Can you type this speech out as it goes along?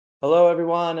Hello,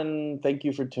 everyone, and thank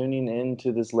you for tuning in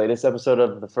to this latest episode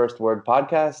of the First Word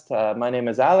podcast. My name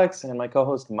is Alex, and my co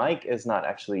host Mike is not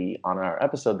actually on our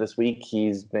episode this week.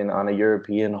 He's been on a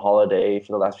European holiday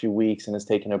for the last few weeks and has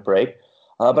taken a break.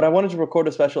 But I wanted to record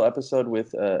a special episode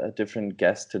with a different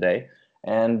guest today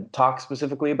and talk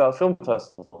specifically about film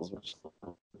festivals, which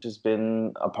has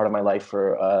been a part of my life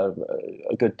for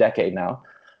a good decade now.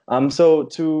 So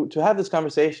to have this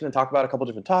conversation and talk about a couple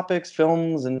different topics,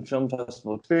 films and film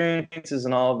festival experiences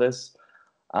and all of this,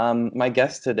 my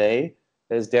guest today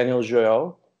is Daniel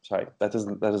Joyaux. Sorry, that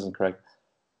isn't correct.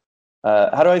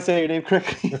 How do I say your name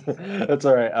correctly? That's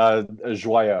all right.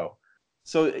 Joyaux.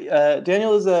 So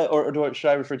Daniel is should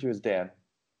I refer to you as Dan?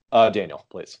 Daniel,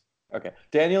 please. Okay.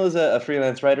 Daniel is a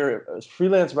freelance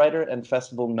writer and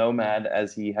festival nomad,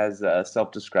 as he has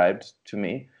self-described to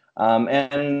me.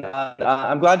 And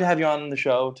I'm glad to have you on the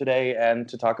show today and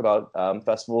to talk about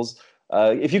festivals.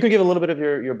 If you could give a little bit of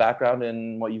your background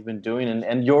and what you've been doing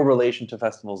and your relation to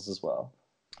festivals as well.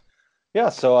 Yeah,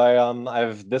 so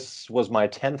I've this was my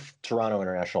 10th Toronto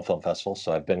International Film Festival,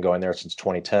 so I've been going there since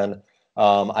 2010.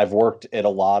 I've worked at a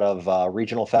lot of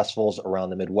regional festivals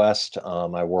around the Midwest.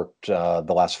 I worked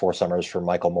the last 4 summers for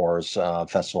Michael Moore's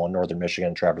festival in Northern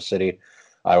Michigan, Traverse City.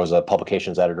 I was a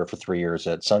publications editor for 3 years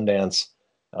at Sundance,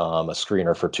 a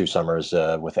screener for 2 summers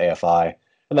with AFI,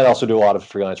 and then I also do a lot of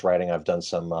freelance writing. I've done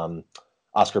some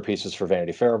Oscar pieces for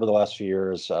Vanity Fair over the last few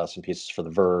years, some pieces for The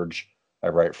Verge. I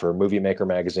write for Movie Maker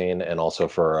magazine and also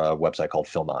for a website called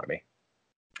Filmonomy.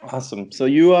 Awesome. So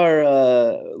you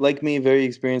are, like me, very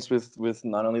experienced with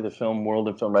not only the film world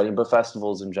and film writing, but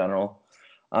festivals in general.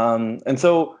 And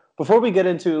so before we get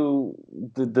into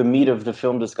the meat of the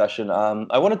film discussion,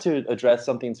 I wanted to address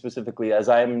something specifically, as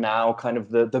I am now kind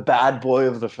of the bad boy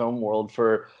of the film world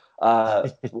for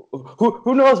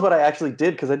who knows what I actually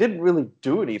did, because I didn't really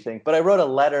do anything, but I wrote a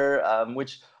letter,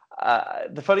 which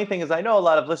the funny thing is I know a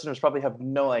lot of listeners probably have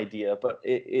no idea, but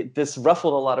this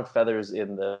ruffled a lot of feathers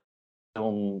in the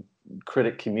film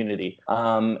critic community.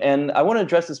 And I want to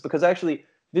address this because actually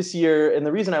this year, and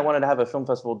the reason I wanted to have a film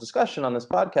festival discussion on this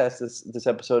podcast, this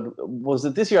episode, was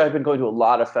that this year I've been going to a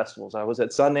lot of festivals. I was at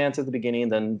Sundance at the beginning,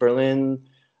 then Berlin,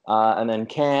 and then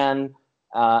Cannes.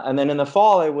 And then in the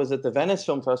fall, I was at the Venice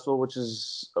Film Festival, which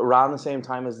is around the same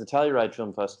time as the Telluride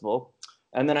Film Festival.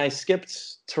 And then I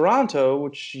skipped Toronto,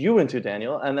 which you went to,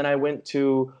 Daniel, and then I went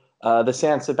to the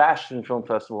San Sebastian Film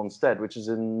Festival instead, which is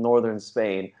in northern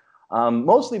Spain.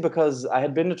 Mostly because I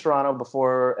had been to Toronto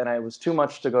before and I was too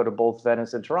much to go to both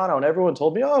Venice and Toronto. And everyone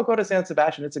told me, oh, go to San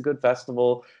Sebastian. It's a good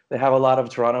festival. They have a lot of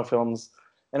Toronto films.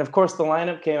 And of course, the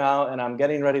lineup came out and I'm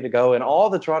getting ready to go. And all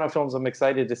the Toronto films I'm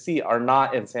excited to see are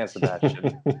not in San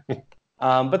Sebastian.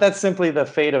 But that's simply the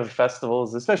fate of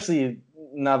festivals, especially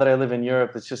now that I live in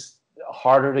Europe. It's just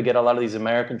harder to get a lot of these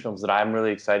American films that I'm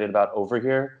really excited about over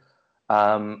here.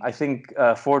 I think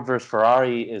Ford vs.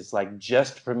 Ferrari is like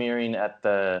just premiering at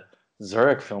the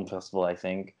Zurich Film Festival, I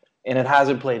think, and it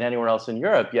hasn't played anywhere else in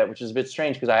Europe yet, which is a bit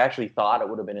strange because I actually thought it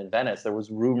would have been in Venice. There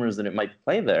was rumors that it might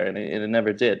play there, and it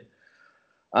never did.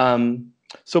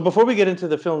 So before we get into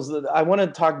the films, I want to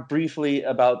talk briefly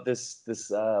about this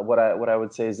what I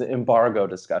would say is the embargo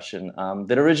discussion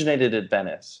that originated at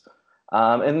Venice.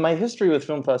 And my history with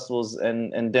film festivals,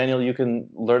 and Daniel, you can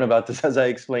learn about this as I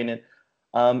explain it,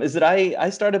 is that I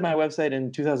started my website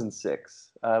in 2006,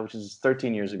 which is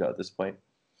 13 years ago at this point.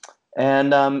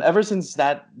 And ever since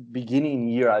that beginning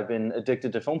year, I've been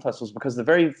addicted to film festivals because the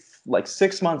very, like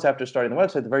 6 months after starting the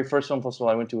website, the very first film festival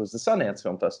I went to was the Sundance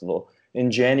Film Festival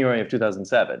in January of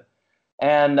 2007.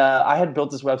 And I had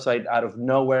built this website out of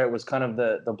nowhere. It was kind of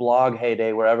the blog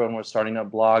heyday where everyone was starting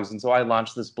up blogs. And so I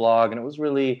launched this blog, and it was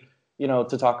really,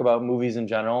 to talk about movies in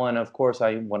general. And of course,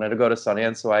 I wanted to go to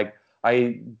Sundance. So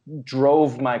I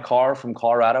drove my car from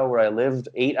Colorado, where I lived,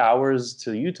 8 hours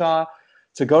to Utah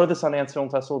to go to the Sundance Film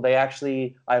Festival.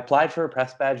 I applied for a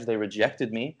press badge. They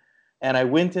rejected me. And I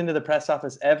went into the press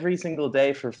office every single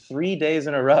day for 3 days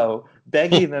in a row,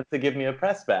 begging them to give me a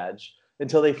press badge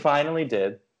until they finally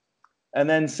did. And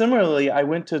then similarly, I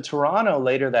went to Toronto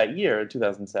later that year in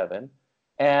 2007,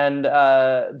 and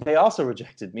they also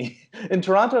rejected me. And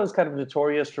Toronto is kind of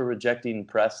notorious for rejecting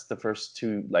press the first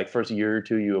year or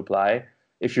two you apply,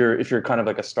 if you're kind of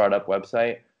like a startup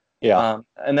website. Yeah.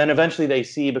 And then eventually they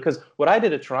see, because what I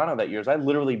did at Toronto that year is I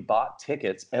literally bought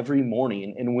tickets every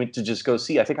morning and went to just go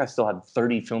see. I think I still had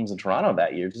 30 films in Toronto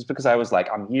that year, just because I was like,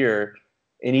 I'm here,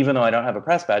 and even though I don't have a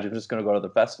press badge, I'm just going to go to the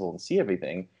festival and see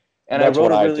everything. And I That's wrote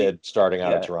what a I really, did starting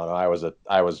out in yeah, Toronto. I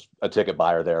was a ticket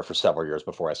buyer there for several years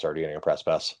before I started getting a press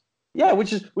pass. Yeah,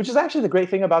 which is actually the great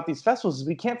thing about these festivals is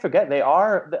we can't forget they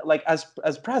are like as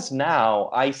press now,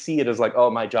 I see it as like, oh,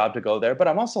 my job to go there, but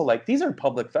I'm also like these are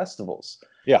public festivals.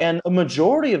 Yeah. And a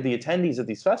majority of the attendees at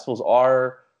these festivals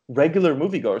are regular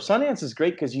moviegoers. Sundance is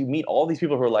great because you meet all these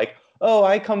people who are like, "Oh,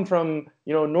 I come from,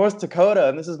 North Dakota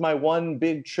and this is my one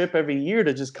big trip every year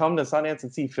to just come to Sundance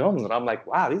and see films." And I'm like,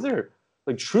 "Wow, these are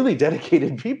like truly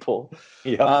dedicated people."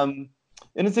 Yep. Um,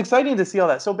 and it's exciting to see all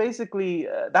that. So basically,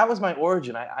 that was my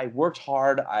origin. I worked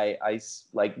hard.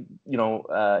 Like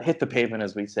hit the pavement,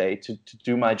 as we say, to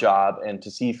do my job and to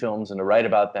see films and to write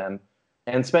about them,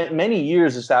 and spent many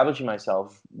years establishing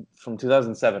myself from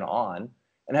 2007 on,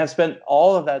 and have spent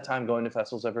all of that time going to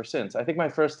festivals ever since. I think my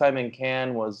first time in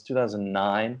Cannes was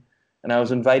 2009. And I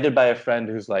was invited by a friend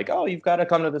who's like, "Oh, you've got to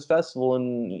come to this festival."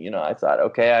 And I thought,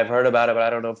 okay, I've heard about it, but I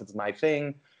don't know if it's my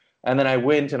thing. And then I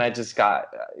went and I just got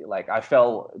like I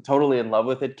fell totally in love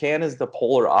with it. Cannes is the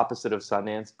polar opposite of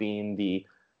Sundance, being the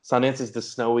Sundance is the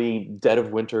snowy, dead of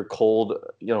winter, cold,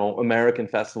 American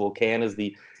festival. Cannes is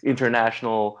the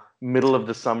international, middle of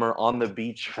the summer on the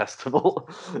beach festival.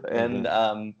 Hmm.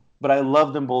 And but I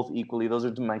love them both equally. Those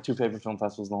are my two favorite film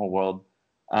festivals in the whole world.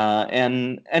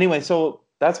 And anyway, so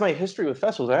that's my history with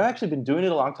festivals. I've actually been doing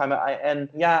it a long time. And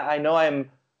yeah, I know I'm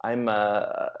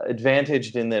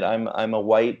advantaged in that I'm a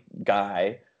white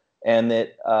guy, and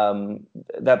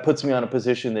that puts me on a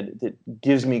position that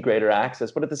gives me greater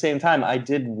access. But at the same time, I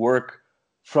did work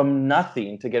from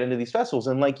nothing to get into these festivals,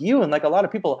 and like you and like a lot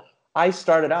of people, I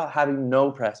started out having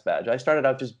no press badge. I started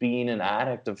out just being an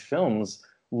addict of films,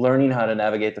 learning how to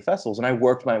navigate the festivals, and I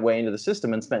worked my way into the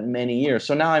system and spent many years.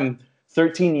 So now I'm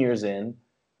 13 years in,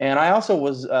 and I also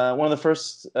was one of the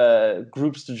first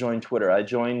groups to join Twitter. I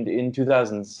joined in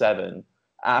 2007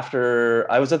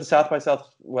 after I was at the South by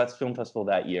Southwest Film Festival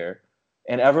that year,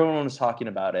 and everyone was talking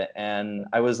about it. And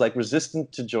I was like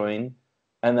resistant to join,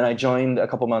 and then I joined a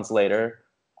couple months later.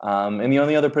 And the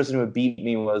only other person who would beat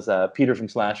me was Peter from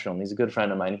Slash Film. He's a good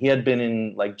friend of mine. He had been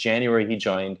in like January. He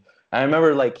joined. I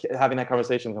remember like having that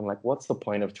conversation with him, like, "What's the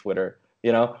point of Twitter?"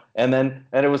 And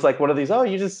it was like one of these, "Oh,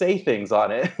 you just say things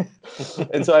on it."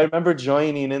 And so I remember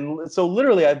joining, and so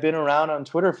literally I've been around on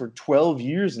Twitter for 12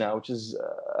 years now, which is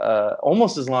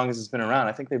almost as long as it's been around.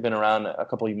 I think they've been around a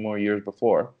couple more years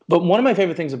before. But one of my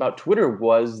favorite things about Twitter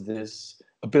was this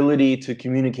ability to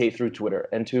communicate through Twitter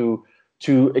and to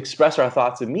express our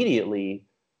thoughts immediately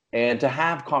and to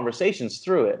have conversations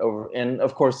through it over. And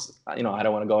of course, I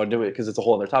don't want to go into it because it's a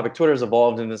whole other topic. Twitter has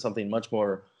evolved into something much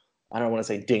more, I don't want to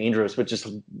say dangerous, but just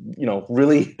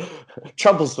really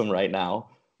troublesome right now,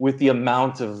 with the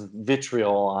amount of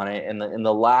vitriol on it and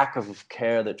the lack of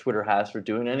care that Twitter has for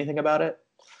doing anything about it.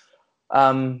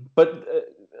 But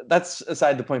that's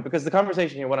aside the point, because the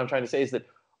conversation here, what I'm trying to say is that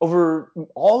over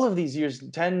all of these years,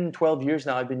 10, 12 years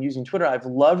now, I've been using Twitter. I've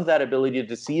loved that ability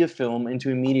to see a film and to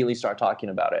immediately start talking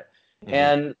about it. Hmm.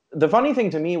 And the funny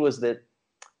thing to me was that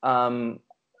um,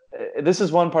 this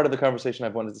is one part of the conversation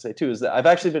I've wanted to say too, is that I've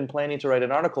actually been planning to write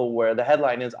an article where the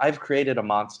headline is "I've created a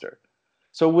monster."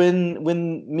 So when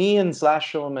me and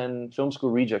Slash Film and Film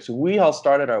School Rejects, we all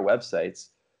started our websites,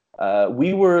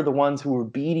 we were the ones who were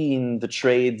beating the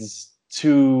trades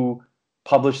to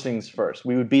publish things first.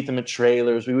 We would beat them at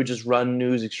trailers. We would just run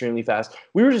news extremely fast.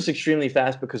 We were just extremely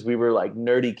fast because we were like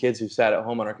nerdy kids who sat at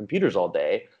home on our computers all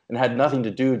day and had nothing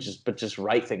to do but just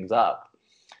write things up.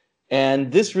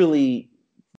 And this really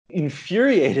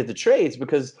infuriated the trades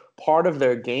because part of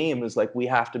their game is like we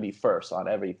have to be first on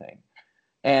everything.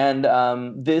 And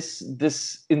this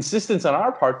insistence on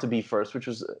our part to be first, which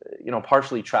was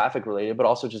partially traffic related, but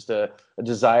also just a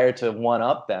desire to one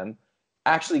up them,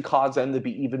 actually caused them to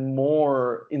be even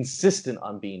more insistent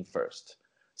on being first.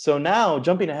 So now,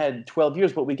 jumping ahead 12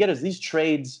 years, what we get is these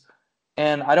trades,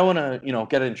 and I don't want to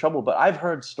get in trouble, but I've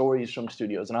heard stories from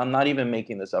studios, and I'm not even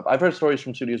making this up. I've heard stories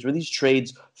from studios where these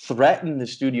trades threaten the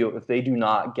studio if they do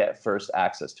not get first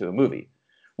access to a movie,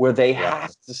 where they Yeah.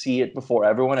 have to see it before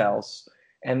everyone else,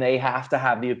 and they have to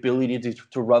have the ability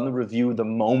to run the review the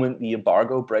moment the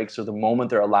embargo breaks or the moment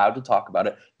they're allowed to talk about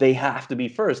it. They have to be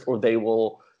first, or they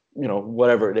will,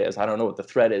 whatever it is. I don't know what the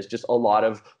threat is. Just a lot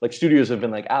of like studios have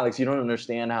been like, "Alex, you don't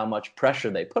understand how much pressure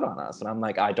they put on us." And I'm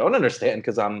like, "I don't understand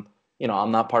because I'm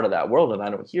not part of that world and I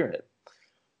don't hear it."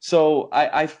 So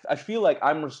I feel like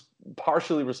I'm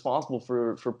partially responsible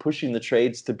for pushing the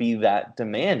trades to be that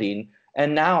demanding.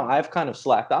 And now I've kind of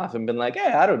slacked off and been like,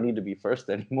 "Hey, I don't need to be first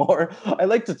anymore. I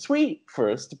like to tweet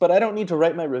first, but I don't need to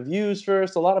write my reviews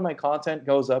first. A lot of my content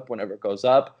goes up whenever it goes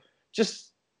up, just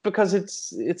because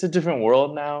it's a different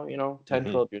world now, 10,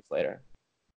 Hmm. 12 years later."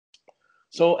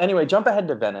 So anyway, jump ahead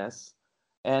to Venice.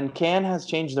 And Cannes has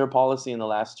changed their policy in the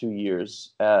last 2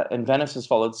 years, and Venice has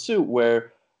followed suit,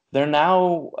 where they're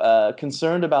now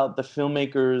concerned about the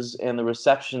filmmakers and the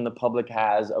reception the public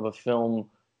has of a film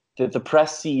that the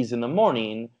press sees in the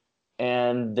morning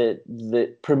and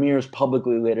that premieres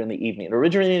publicly later in the evening. It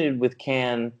originated with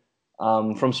Cannes,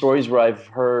 from stories where I've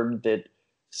heard that.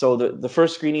 So the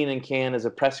first screening in Cannes is a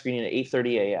press screening at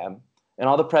 8:30 a.m. and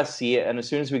all the press see it, and as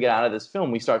soon as we get out of this film,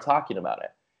 we start talking about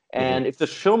it. Hmm. And if the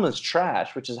film is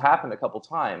trash, which has happened a couple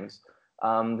times,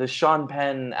 the Sean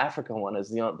Penn Africa one is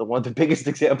the one, the biggest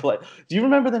example. Do you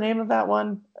remember the name of that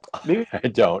one? Maybe I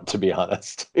don't, to be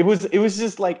honest. it was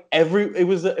just like it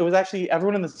was actually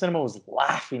everyone in the cinema was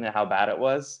laughing at how bad it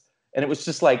was, and it was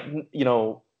just like,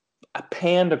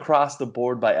 panned across the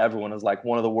board by everyone as like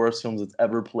one of the worst films that's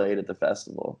ever played at the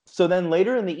festival. So then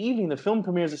later in the evening, the film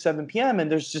premieres at 7 p.m. and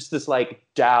there's just this like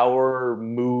dour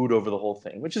mood over the whole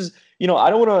thing, which is, I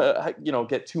don't want to,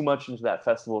 get too much into that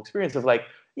festival experience of like,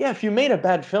 yeah, if you made a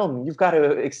bad film, you've got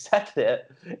to accept it.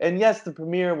 And yes, the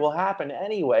premiere will happen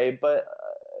anyway, but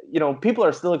people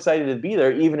are still excited to be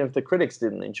there, even if the critics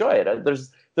didn't enjoy it.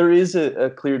 There is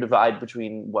a clear divide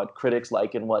between what critics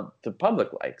like and what the public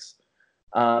likes.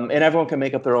 And everyone can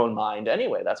make up their own mind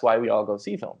anyway. That's why we all go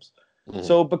see films. Hmm.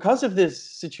 So, because of this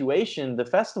situation, the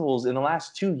festivals in the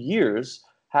last 2 years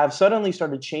have suddenly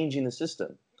started changing the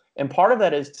system. And part of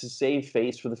that is to save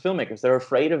face for the filmmakers. They're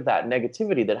afraid of that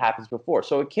negativity that happens before.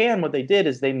 So, what they did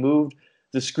is they moved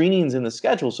the screenings in the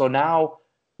schedule. So now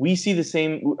we see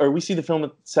the film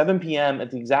at 7 p.m.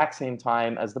 at the exact same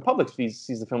time as the public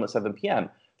sees the film at 7 p.m.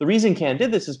 The reason Cannes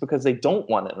did this is because they don't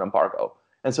want an embargo.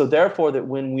 And so, therefore, that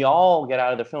when we all get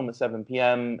out of the film at 7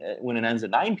 p.m., when it ends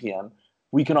at 9 p.m.,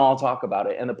 we can all talk about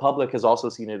it. And the public has also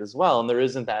seen it as well. And there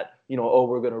isn't that, oh,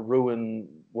 we're going to ruin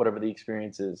whatever the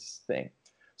experience is thing.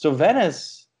 So,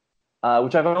 Venice,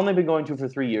 which I've only been going to for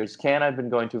 3 years, Cannes I've been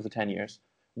going to for 10 years.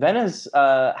 Venice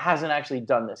hasn't actually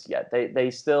done this yet.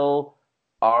 They still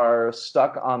are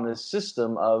stuck on this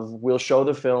system of we'll show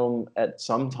the film at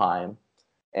some time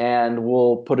and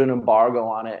we'll put an embargo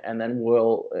on it, and then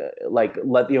we'll like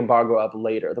let the embargo up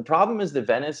later. The problem is that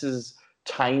Venice's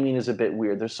timing is a bit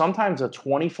weird. There's sometimes a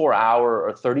 24-hour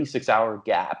or 36-hour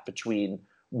gap between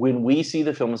when we see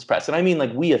the film as press, and I mean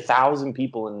like we 1,000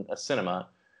 people in a cinema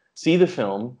see the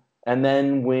film, and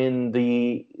then when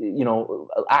the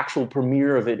actual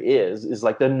premiere of it is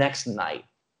like the next night.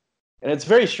 And it's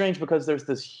very strange because there's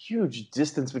this huge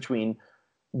distance between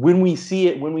when we see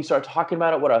it, when we start talking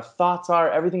about it, what our thoughts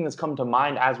are, everything that's come to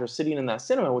mind as we're sitting in that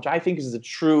cinema, which I think is a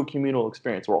true communal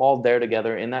experience. We're all there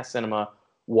together in that cinema,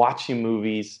 watching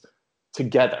movies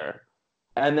together.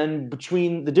 And then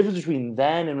between the difference between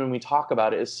then and when we talk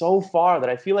about it is so far that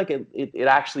I feel like it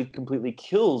actually completely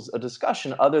kills a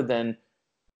discussion other than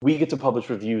we get to publish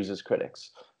reviews as critics.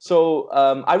 So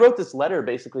I wrote this letter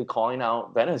basically calling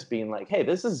out Venice, being like, "Hey,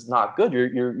 this is not good.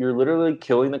 You're literally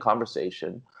killing the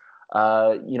conversation.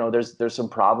 There's some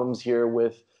problems here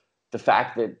with the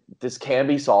fact that this can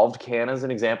be solved. Can as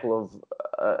an example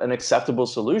of an acceptable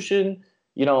solution.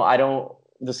 I don't.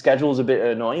 The schedule is a bit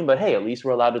annoying, but hey, at least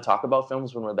we're allowed to talk about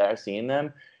films when we're there seeing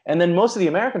them. And then most of the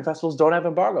American festivals don't have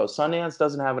embargoes. Sundance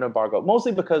doesn't have an embargo,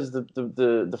 mostly because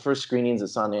the first screenings at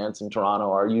Sundance in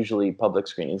Toronto are usually public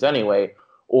screenings anyway,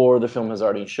 or the film has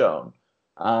already shown.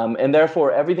 And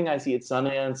therefore, everything I see at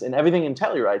Sundance and everything in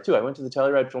Telluride too. I went to the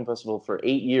Telluride Film Festival for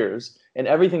 8 years, and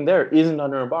everything there isn't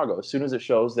under embargo. As soon as it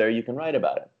shows there, you can write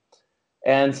about it.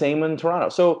 And same in Toronto.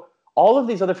 So all of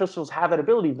these other festivals have that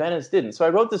ability. Venice didn't. So I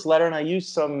wrote this letter and I used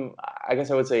some, I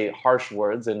guess I would say, harsh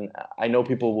words. And I know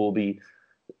people will be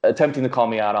attempting to call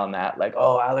me out on that. Like,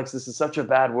 oh, Alex, this is such a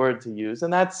bad word to use.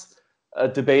 And that's a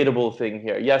debatable thing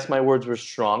here. Yes, my words were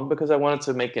strong because I wanted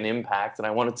to make an impact and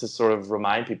I wanted to sort of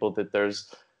remind people that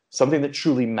there's something that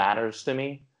truly matters to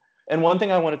me. And one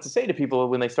thing I wanted to say to people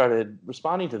when they started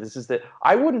responding to this is that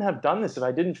I wouldn't have done this if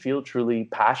I didn't feel truly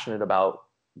passionate about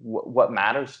what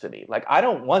matters to me. Like, I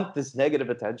don't want this negative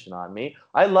attention on me.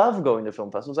 I love going to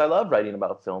film festivals. I love writing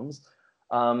about films.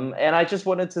 And I just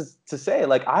wanted to say,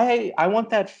 like, I want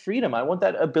that freedom. I want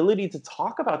that ability to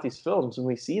talk about these films when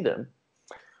we see them.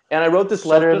 And I wrote this So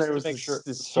letter, and just there to was make sure,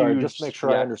 this sorry, just to make huge, sure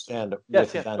I yeah. understand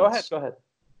Yes, with yes. Go ahead, Venice. go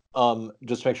ahead.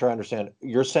 Just to make sure I understand,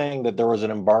 you're saying that there was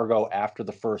an embargo after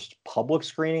the first public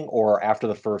screening or after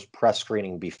the first press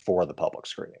screening before the public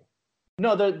screening?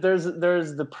 No, there's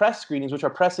the press screenings, which are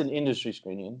press and industry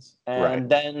screenings, Right. and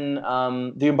then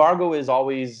the embargo is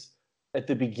always at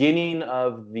the beginning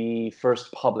of the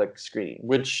first public screening.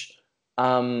 Which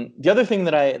the other thing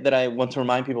that I want to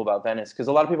remind people about Venice, because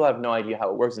a lot of people have no idea how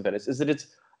it works in Venice, is that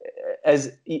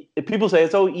people say,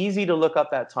 it's so easy to look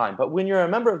up that time. But when you're a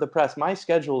member of the press, my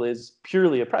schedule is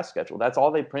purely a press schedule. That's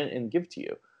all they print and give to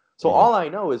you. So Mhm. all I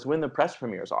know is when the press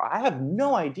premieres are. I have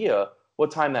no idea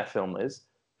what time that film is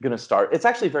going to start. It's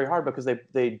actually very hard because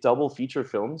they double feature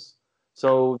films.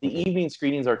 So the Mhm. evening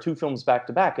screenings are two films back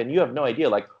to back, and you have no idea.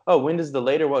 Like, oh, when does the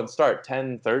later one start?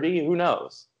 10:30? Who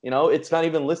knows? It's not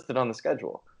even listed on the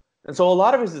schedule. And so a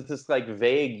lot of it is this like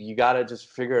vague, you gotta just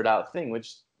figure it out thing,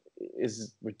 which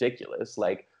is ridiculous.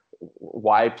 Like,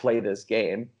 why play this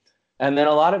game? And then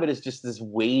a lot of it is just this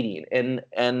waiting. And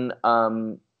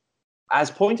as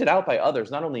pointed out by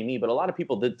others, not only me, but a lot of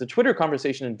people, the Twitter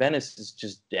conversation in Venice is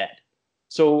just dead.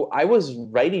 So I was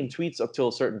writing tweets up till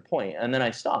a certain point, and then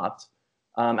I stopped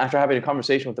after having a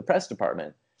conversation with the press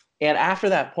department. And after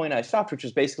that point, I stopped, which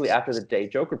was basically after the day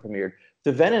Joker premiered.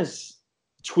 The Venice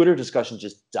Twitter discussion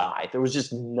just died. There was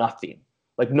just nothing.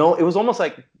 Like, no, it was almost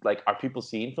like are people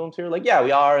seeing films here? Like, yeah,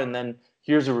 we are, and then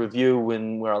here's a review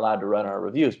when we're allowed to run our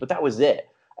reviews. But that was it.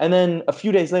 And then a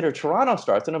few days later, Toronto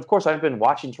starts, and of course, I've been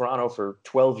watching Toronto for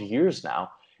 12 years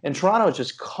now, and Toronto is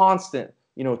just constant,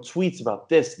 tweets about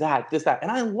this, that, this, that,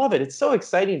 and I love it. It's so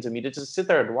exciting to me to just sit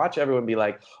there and watch everyone be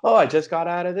like, "Oh, I just got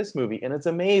out of this movie, and it's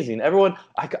amazing." Everyone,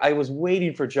 I was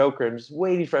waiting for Joker, and just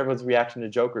waiting for everyone's reaction to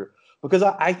Joker because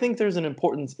I think there's an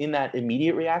importance in that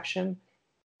immediate reaction,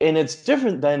 and it's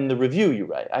different than the review you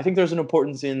write. I think there's an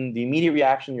importance in the immediate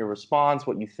reaction, your response,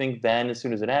 what you think then as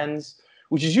soon as it ends,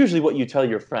 which is usually what you tell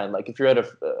your friend. Like if you're at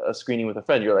a screening with a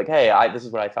friend, you're like, "Hey, this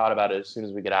is what I thought about it as soon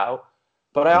as we get out."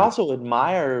 But I Mhm. also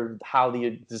admire how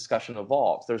the discussion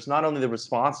evolves. There's not only the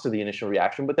response to the initial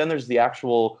reaction, but then there's the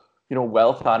actual,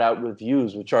 well thought out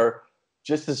reviews, which are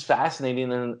just as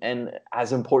fascinating and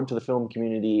as important to the film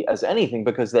community as anything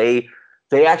because they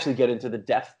actually get into the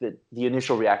depth that the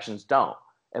initial reactions don't.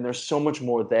 And there's so much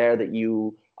more there that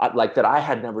that I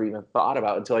had never even thought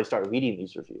about until I started reading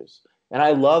these reviews. And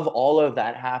I love all of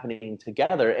that happening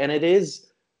together. And it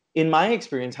is, in my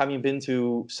experience, having been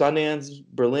to Sundance,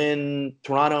 Berlin,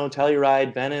 Toronto,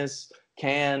 Telluride, Venice,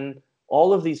 Cannes,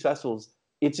 all of these festivals,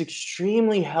 it's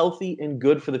extremely healthy and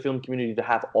good for the film community to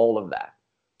have all of that.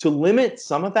 To limit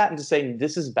some of that and to say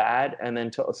this is bad and then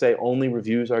to say only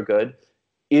reviews are good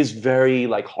is very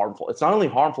like harmful. It's not only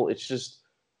harmful, it's just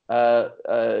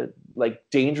like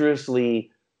dangerously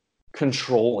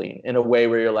controlling in a way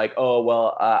where you're like, oh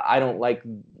well, I don't like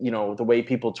the way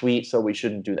people tweet, so we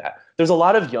shouldn't do that. There's a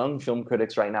lot of young film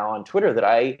critics right now on Twitter that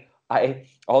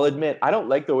I'll admit I don't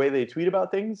like the way they tweet about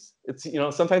things. It's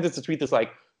sometimes it's a tweet that's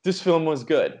like this film was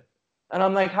good, and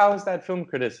I'm like, how is that film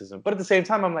criticism? But at the same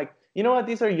time, I'm like, you know what?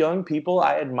 These are young people.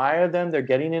 I admire them. They're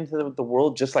getting into the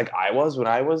world just like I was when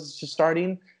I was just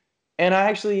starting, and I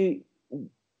actually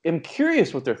am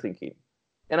curious what they're thinking.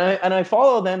 And I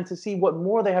follow them to see what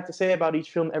more they have to say about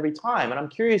each film every time. And I'm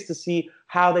curious to see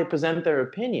how they present their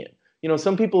opinion.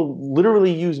 Some people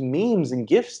literally use memes and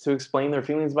GIFs to explain their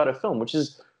feelings about a film, which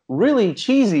is really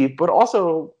cheesy, but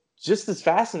also just as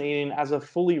fascinating as a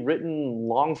fully written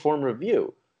long form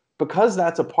review. Because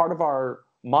that's a part of our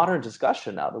modern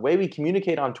discussion now. The way we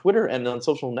communicate on Twitter and on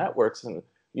social networks and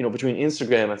between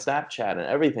Instagram and Snapchat and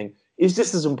everything is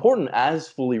just as important as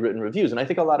fully written reviews. And I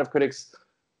think a lot of critics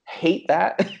hate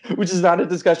that, which is not a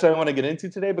discussion I want to get into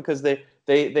today because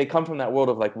they come from that world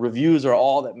of like reviews are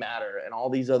all that matter and all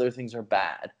these other things are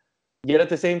bad. Yet at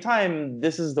the same time,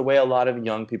 this is the way a lot of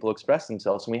young people express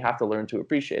themselves, and we have to learn to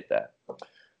appreciate that.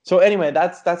 So anyway,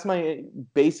 that's my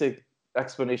basic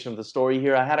explanation of the story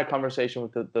here. I had a conversation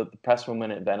with the press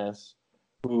woman at Venice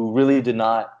who really did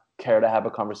not care to have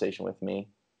a conversation with me.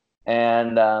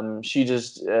 And she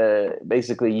just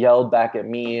basically yelled back at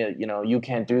me, you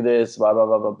can't do this, blah blah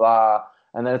blah blah blah.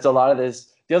 And then it's a lot of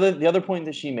this. The other point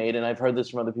that she made, and I've heard this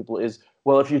from other people, is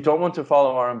well, if you don't want to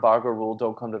follow our embargo rule,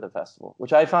 don't come to the festival,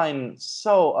 which I find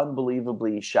so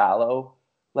unbelievably shallow.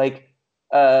 Like,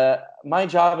 my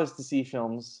job is to see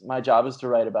films. My job is to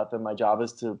write about them. My job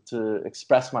is to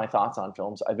express my thoughts on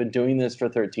films. I've been doing this for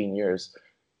 13 years.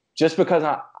 Just because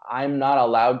I'm not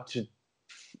allowed to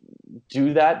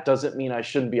do that doesn't mean I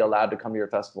shouldn't be allowed to come to your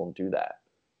festival and do that.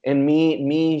 And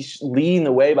me leading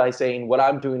the way by saying what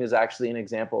I'm doing is actually an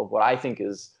example of what I think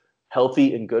is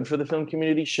healthy and good for the film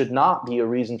community should not be a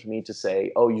reason for me to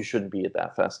say, oh, you shouldn't be at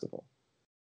that festival.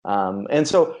 And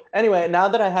so anyway, now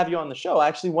that I have you on the show,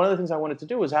 actually one of the things I wanted to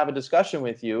do was have a discussion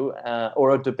with you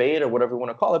or a debate or whatever you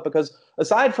want to call it, because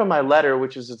aside from my letter,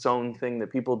 which is its own thing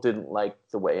that people didn't like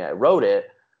the way I wrote it,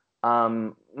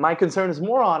 my concern is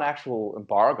more on actual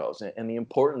embargoes and the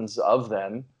importance of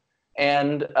them.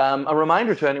 And a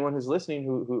reminder to anyone who's listening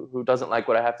who doesn't like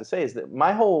what I have to say is that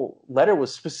my whole letter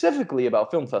was specifically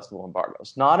about film festival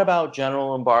embargoes, not about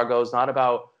general embargoes, not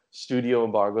about studio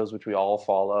embargoes, which we all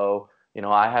follow. You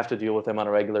know, I have to deal with them on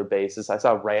a regular basis. I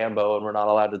saw Rambo, and we're not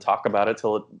allowed to talk about it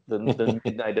till the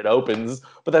midnight it opens.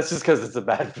 But that's just because it's a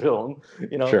bad film,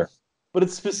 you know. Sure. But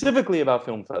it's specifically about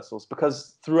film festivals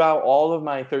because throughout all of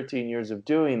my 13 years of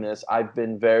doing this, I've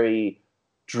been very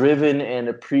driven and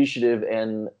appreciative,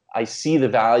 and I see the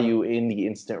value in the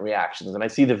instant reactions, and I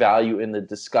see the value in the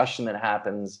discussion that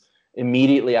happens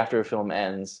immediately after a film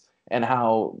ends, and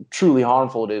how truly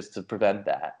harmful it is to prevent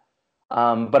that.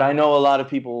 But I know a lot of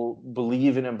people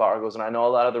believe in embargoes, and I know a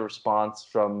lot of the response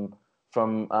from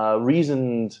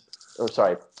reasoned, or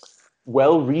sorry,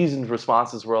 well-reasoned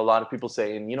responses were a lot of people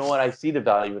saying, you know what, I see the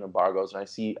value in embargoes, and I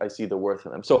see the worth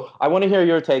in them. So I want to hear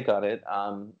your take on it.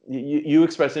 You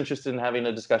expressed interest in having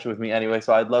a discussion with me anyway,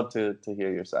 so I'd love to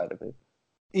hear your side of it.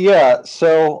 Yeah.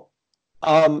 So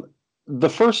the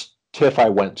first TIFF I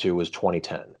went to was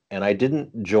 2010, and I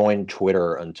didn't join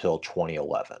Twitter until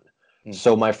 2011.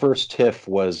 So my first TIFF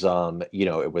was,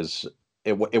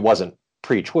 it wasn't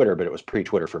pre-Twitter, but it was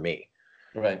pre-Twitter for me.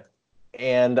 Right.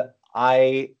 And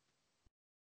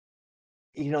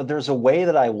there's a way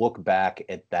that I look back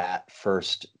at that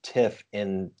first TIFF,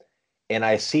 and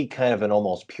I see kind of an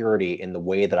almost purity in the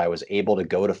way that I was able to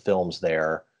go to films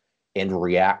there and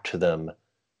react to them,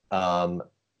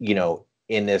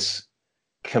 in this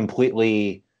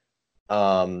completely,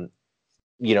 in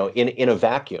a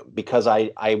vacuum, because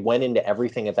I went into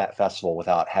everything at that festival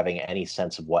without having any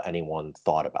sense of what anyone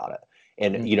thought about it.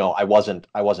 And, I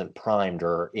wasn't primed,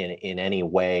 or in any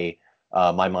way,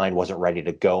 my mind wasn't ready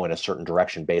to go in a certain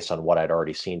direction based on what I'd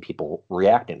already seen people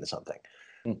reacting to something.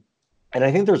 And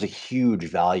I think there's a huge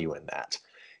value in that.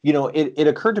 It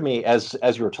occurred to me as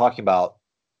you were talking about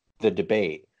the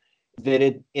debate,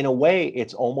 that in a way,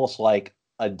 it's almost like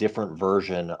a different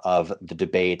version of the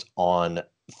debate on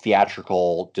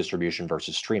theatrical distribution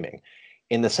versus streaming,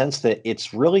 in the sense that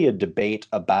it's really a debate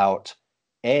about,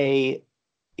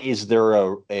 is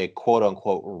there a quote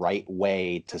unquote right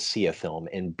way to see a film?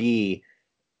 And B,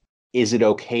 is it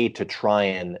okay to try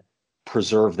and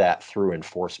preserve that through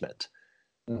enforcement?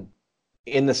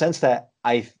 In the sense that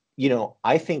I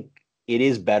think it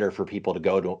is better for people to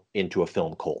go into a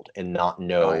film cold and not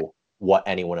know what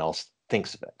anyone else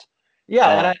thinks of it. Yeah,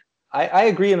 and I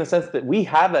agree in the sense that we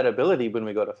have that ability when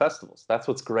we go to festivals. That's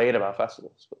what's great about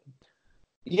festivals.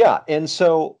 Yeah, and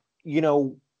so,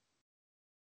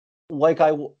 like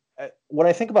when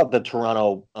I think about the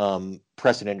Toronto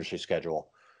press and industry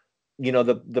schedule,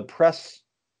 the press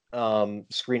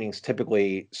screenings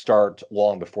typically start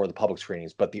long before the public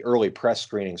screenings, but the early press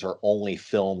screenings are only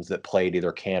films that played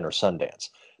either Cannes or Sundance,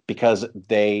 because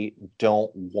they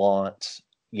don't want,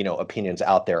 opinions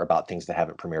out there about things that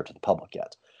haven't premiered to the public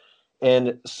yet.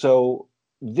 And so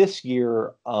this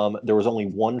year, there was only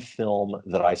one film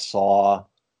that I saw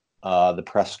the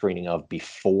press screening of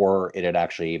before it had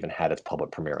actually even had its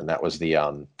public premiere, and that was the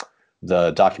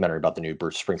documentary about the new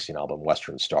Bruce Springsteen album,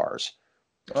 Western Stars.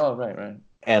 Oh, right.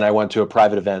 And I went to a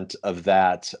private event of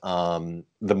that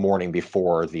the morning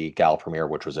before the gala premiere,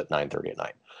 which was at 9:30 at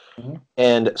night.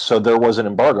 And so there was an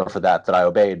embargo for that I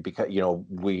obeyed, because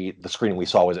the screening we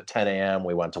saw was at 10 a.m.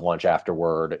 We went to lunch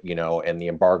afterward, and the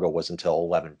embargo was until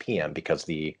 11 p.m. because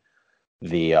the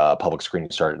public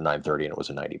screening started at 9:30 and it was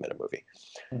a 90-minute movie.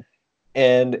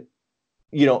 And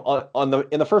in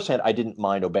the first hand, I didn't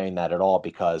mind obeying that at all,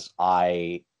 because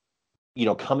I,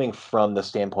 coming from the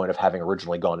standpoint of having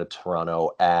originally gone to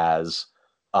Toronto as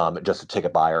just a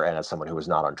ticket buyer and as someone who was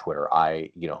not on Twitter,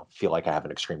 I, feel like I have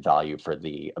an extreme value for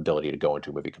the ability to go into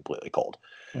a movie completely cold.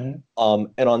 And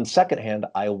on second hand,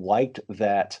 I liked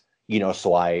that,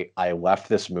 so I left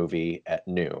this movie at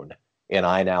noon, and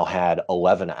I now had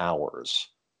 11 hours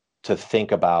to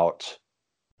think about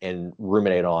and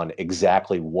ruminate on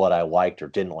exactly what I liked or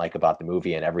didn't like about the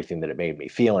movie, and everything that it made me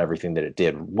feel, and everything that it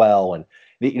did well. And,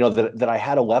 that I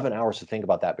had 11 hours to think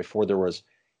about that before there was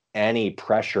any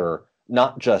pressure,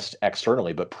 not just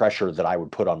externally, but pressure that I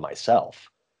would put on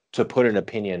myself to put an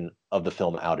opinion of the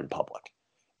film out in public.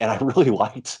 And I really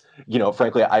liked,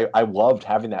 frankly, I loved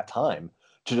having that time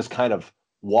to just kind of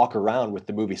walk around with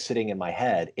the movie sitting in my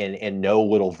head, and no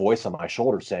little voice on my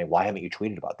shoulder saying, why haven't you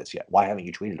tweeted about this yet? Why haven't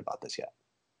you tweeted about this yet?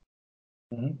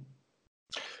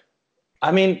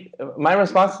 I mean, my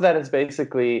response to that is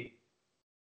basically,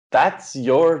 that's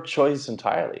your choice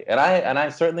entirely, and I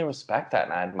certainly respect that,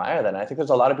 and I admire that. And I think there's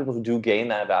a lot of people who do gain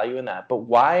that value in that. But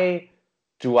why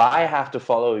do I have to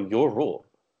follow your rule?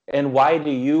 And why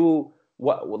do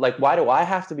I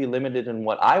have to be limited in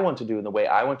what I want to do and the way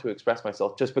I want to express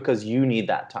myself just because you need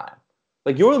that time?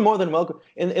 Like, you're more than welcome.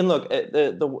 And look,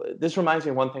 this reminds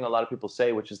me of one thing a lot of people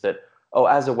say, which is that, oh,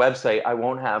 as a website, I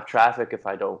won't have traffic if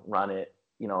I don't run it,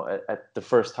 at the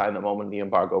first time, the moment the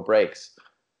embargo breaks.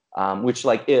 Which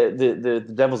the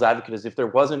devil's advocate is, if there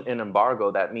wasn't an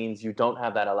embargo, that means you don't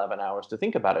have that 11 hours to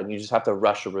think about it, and you just have to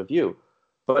rush a review.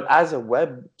 But as a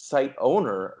website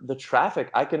owner, the traffic,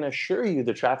 I can assure you,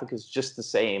 the traffic is just the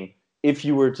same if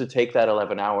you were to take that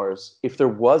 11 hours, if there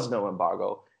was no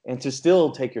embargo, and to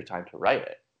still take your time to write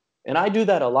it. And I do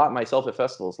that a lot myself at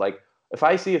festivals. Like, if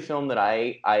I see a film that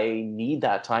I need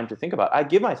that time to think about, I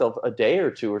give myself a day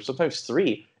or two, or sometimes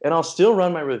three, and I'll still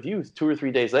run my review 2 or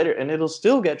 3 days later, and it'll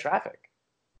still get traffic.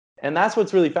 And that's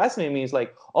what's really fascinating to me, is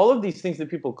like, all of these things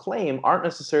that people claim aren't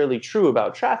necessarily true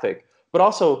about traffic, but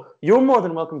also you're more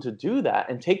than welcome to do that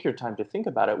and take your time to think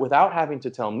about it without having to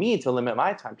tell me to limit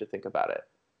my time to think about it.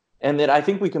 And that I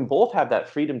think we can both have that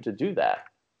freedom to do that.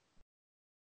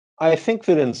 I think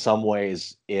that in some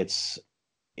ways it's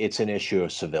an issue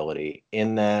of civility,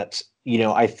 in that,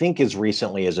 I think as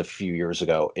recently as a few years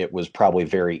ago, it was probably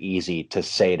very easy to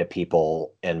say to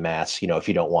people en masse, if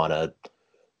you don't want to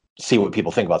see what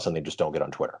people think about something, just don't get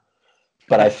on Twitter.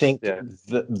 But I think Yeah.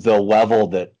 the level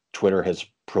that Twitter has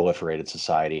proliferated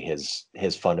society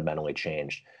has fundamentally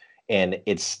changed. And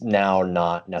it's now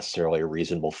not necessarily a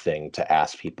reasonable thing to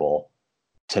ask people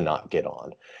to not get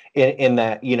on. In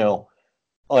that,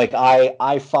 like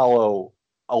I follow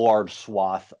a large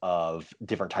swath of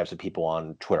different types of people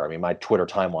on Twitter. I mean, my Twitter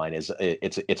timeline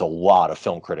it's a lot of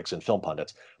film critics and film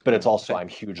pundits, but it's also, I'm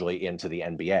hugely into the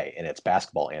NBA and its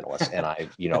basketball analysts, and I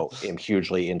am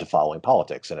hugely into following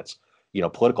politics and it's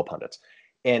political pundits.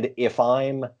 And if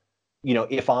I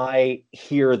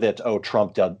hear that, oh,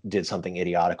 Trump did something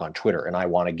idiotic on Twitter, and I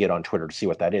want to get on Twitter to see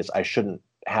what that is, I shouldn't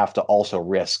have to also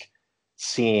risk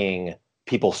seeing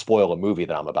people spoil a movie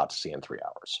that I'm about to see in 3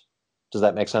 hours. Does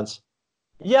that make sense?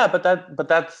 Yeah,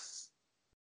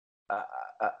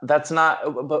 that's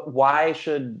not. But why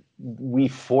should we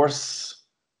force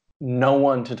no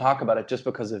one to talk about it just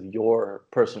because of your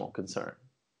personal concern?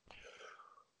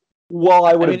 Well,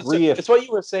 I would I mean, agree it's what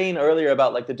you were saying earlier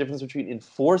about, like, the difference between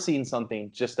enforcing something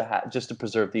just to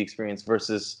preserve the experience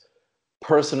versus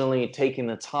personally taking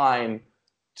the time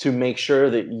to make sure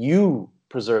that you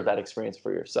preserve that experience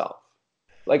for yourself.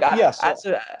 Like, yeah.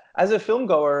 So as a film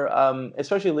goer,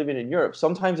 especially living in Europe,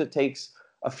 sometimes it takes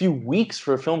a few weeks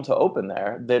for a film to open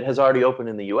there that has already opened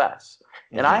in the US.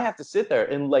 And I mhm. have to sit there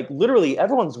and, like, literally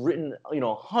everyone's written,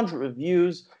 100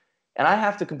 reviews, and I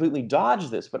have to completely dodge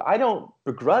this. But I don't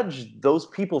begrudge those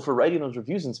people for writing those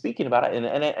reviews and speaking about it,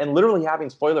 and literally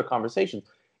having spoiler conversations.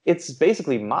 It's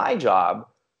basically my job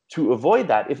to avoid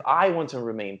that if I want to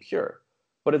remain pure.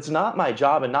 But it's not my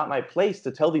job and not my place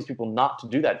to tell these people not to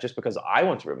do that just because I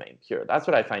want to remain pure. That's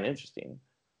what I find interesting.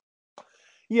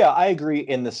 Yeah, I agree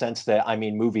in the sense that, I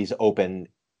mean, movies open,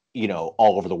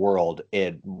 all over the world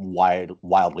at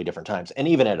wildly different times. And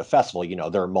even at a festival,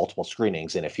 there are multiple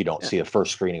screenings. And if you don't Yeah. see a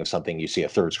first screening of something, you see a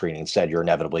third screening instead, you're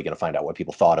inevitably going to find out what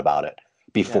people thought about it Yeah.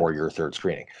 before your third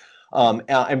screening.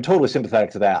 I'm totally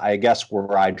sympathetic to that. I guess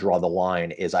where I draw the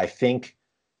line is, I think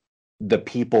the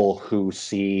people who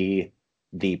see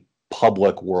the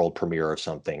public world premiere of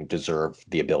something deserve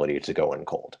the ability to go in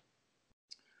cold.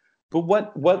 But why?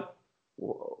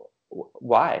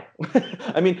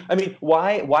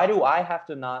 Why do I have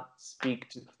to not speak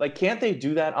to, like, can't they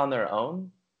do that on their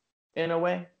own in a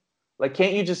way? Like,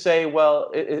 can't you just say,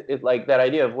 well, like that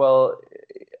idea of, well,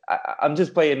 I'm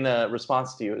just playing the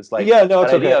response to you. It's like Yeah, no, that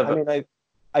it's okay. idea I of mean, I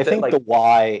that, think the like,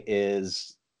 why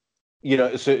is,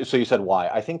 so you said why.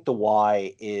 I think the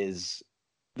why is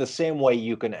the same way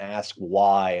you can ask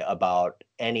why about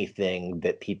anything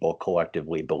that people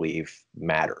collectively believe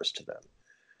matters to them.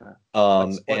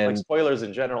 like And spoilers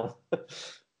in general.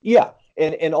 yeah,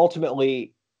 and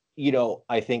ultimately,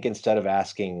 I think instead of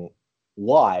asking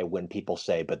why when people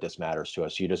say, but this matters to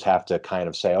us, you just have to kind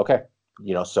of say, okay,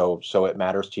 so it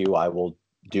matters to you. I will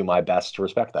do my best to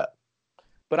respect that.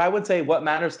 But I would say what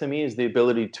matters to me is the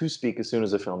ability to speak as soon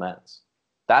as a film ends.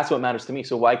 That's what matters to me.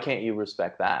 So why can't you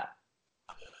respect that?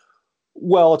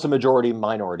 Well, it's a majority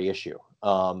minority issue.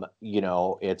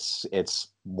 It's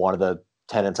one of the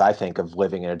tenets, I think, of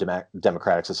living in a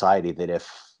democratic society, that if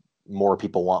more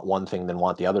people want one thing than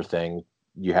want the other thing,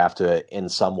 you have to in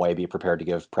some way be prepared to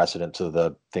give precedent to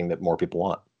the thing that more people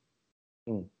want.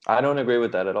 I don't agree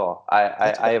with that at all.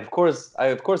 That's okay. I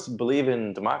of course believe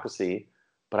in democracy,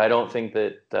 but I don't think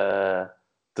that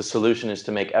the solution is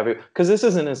to make because this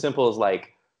isn't as simple as,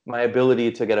 like, my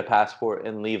ability to get a passport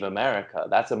and leave America.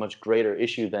 That's a much greater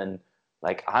issue than,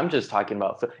 like, I'm just talking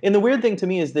about. And the weird thing to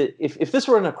me is that if this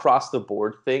were an across the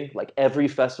board thing, like every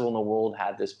festival in the world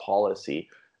had this policy,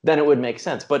 then it would make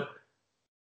sense. But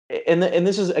and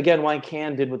this is again why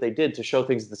Cannes did what they did to show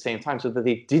things at the same time, so that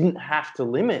they didn't have to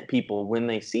limit people when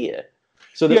they see it.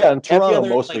 So that Yeah, and Toronto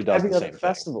mostly does every the other same thing.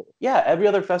 festival, yeah, every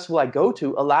other festival I go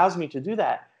to allows me to do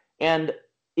that. And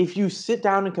if you sit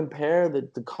down and compare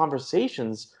the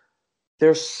conversations,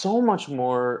 they're so much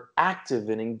more active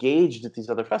and engaged at these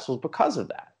other festivals because of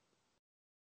that.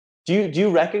 Do you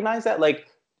recognize that? Like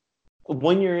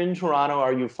when you're in Toronto,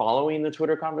 are you following the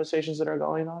Twitter conversations that are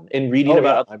going on and reading Oh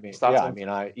about yeah, other I mean, thoughts yeah, I on?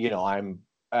 mean,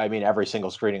 I mean, every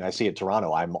single screening I see at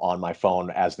Toronto, I'm on my phone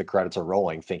as the credits are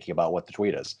rolling, thinking about what the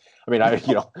tweet is. I mean, But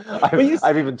you,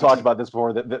 I've even talked about this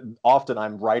before. That often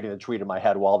I'm writing a tweet in my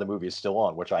head while the movie is still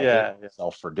on, which I hate yeah, yeah.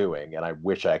 myself for doing, and I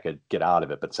wish I could get out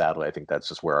of it. But sadly, I think that's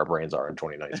just where our brains are in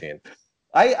 2019.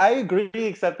 I agree,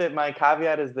 except that my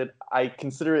caveat is that I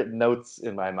consider it notes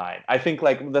in my mind. I think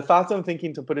like the thoughts I'm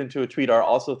thinking to put into a tweet are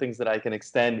also things that I can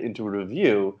extend into a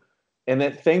review. And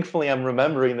that thankfully I'm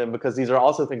remembering them because these are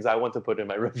also things I want to put in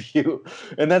my review.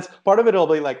 And that's part of it. It'll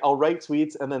be like I'll write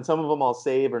tweets and then some of them I'll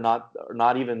save or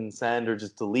not even send or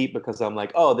just delete because I'm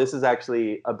like, oh, this is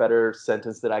actually a better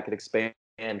sentence that I could expand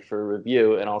for a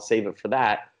review, and I'll save it for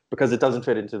that because it doesn't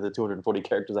fit into the 240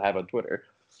 characters I have on Twitter.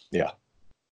 Yeah.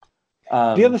 The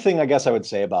Um, other thing I guess I would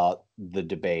say about the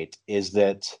debate is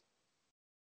that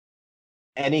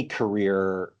any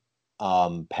career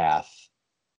path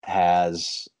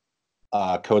has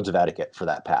codes of etiquette for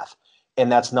that path. And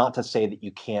that's not to say that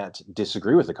you can't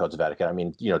disagree with the codes of etiquette. I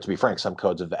mean, to be frank, some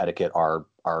codes of etiquette are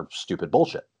stupid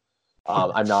bullshit.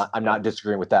 I'm not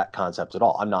disagreeing with that concept at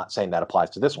all. I'm not saying that applies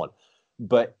to this one.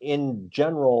 But in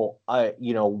general,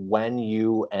 when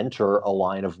you enter a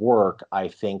line of work, I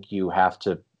think you have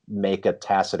to make a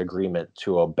tacit agreement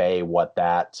to obey what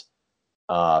that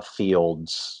field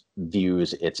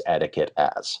views its etiquette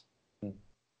as.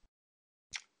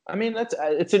 I mean, that's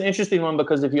it's an interesting one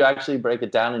because if you actually break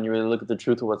it down and you really look at the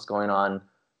truth of what's going on,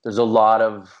 there's a lot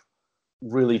of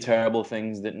really terrible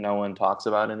things that no one talks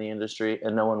about in the industry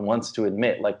and no one wants to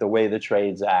admit, like the way the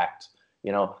trades act.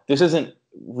 This isn't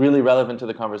really relevant to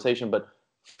the conversation, but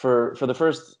for the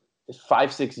first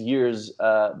 5 6 years,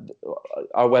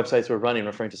 our websites were running,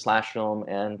 referring to Slash Film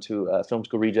and to Film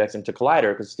School Rejects and to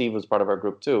Collider, because Steve was part of our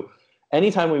group too.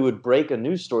 Anytime we would break a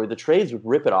news story, the trades would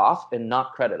rip it off and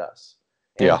not credit us.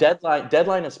 And Yeah.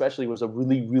 Deadline especially was a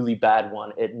really, really bad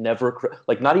one. It never,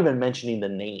 like, not even mentioning the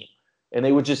name. And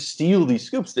they would just steal these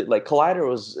scoops that, like, Collider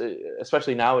was,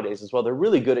 especially nowadays as well, they're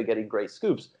really good at getting great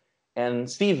scoops. And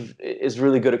Steve is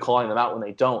really good at calling them out when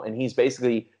they don't. And he's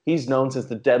known since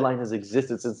the Deadline has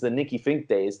existed, since the Nicky Fink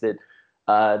days, that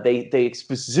they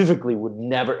specifically would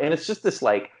never. And it's just this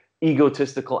like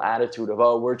egotistical attitude of,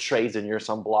 oh, we're trades and you're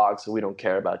some blog, so we don't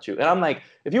care about you. And I'm like,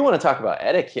 if you want to talk about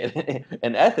etiquette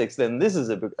and ethics, then this is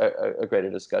a greater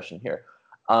discussion here.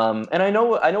 And I know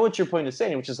what your point is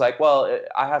saying, which is like, well,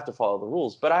 I have to follow the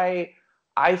rules, but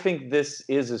I think this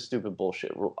is a stupid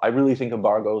bullshit rule. I really think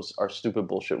embargoes are stupid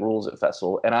bullshit rules at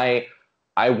festival, and I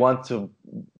want to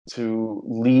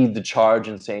lead the charge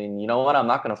in saying, you know what, I'm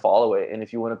not going to follow it, and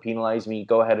if you want to penalize me,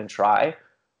 go ahead and try.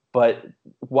 But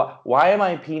why am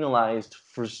I penalized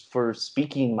for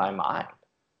speaking my mind?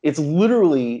 It's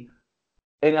literally,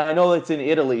 and I know it's in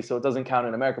Italy, so it doesn't count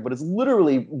in America, but it's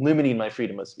literally limiting my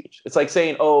freedom of speech. It's like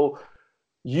saying, oh,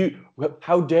 you,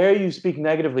 how dare you speak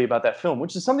negatively about that film,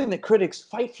 which is something that critics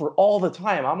fight for all the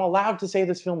time. I'm allowed to say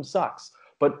this film sucks,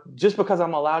 but just because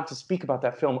I'm allowed to speak about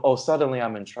that film, oh, suddenly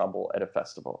I'm in trouble at a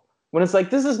festival. When it's like,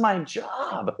 this is my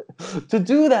job to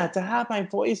do that, to have my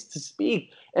voice to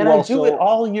speak. And I Well, do it so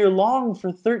all year long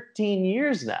for 13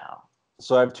 years now.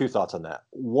 so I have two thoughts on that.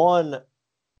 One,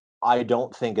 I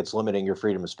don't think it's limiting your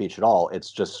freedom of speech at all.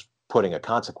 It's just putting a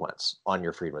consequence on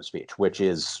your freedom of speech, Which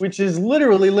is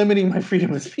literally limiting my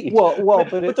freedom of speech. But but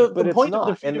the it's point of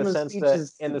the not freedom of speech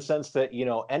is in the sense that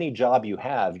any job you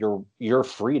have, you're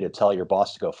free to tell your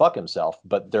boss to go fuck himself,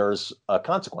 but there's a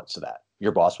consequence to that.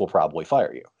 Your boss will probably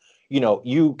fire you.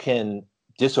 You can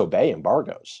disobey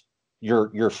embargoes.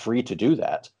 You're free to do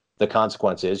that. The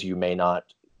consequence is you may not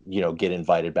get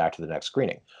invited back to the next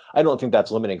screening. I don't think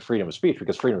that's limiting freedom of speech,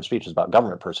 because freedom of speech is about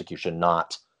government persecution,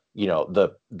 not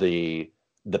the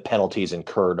penalties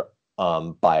incurred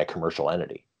by a commercial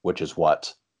entity, which is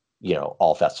what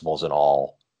all festivals and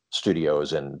all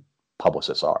studios and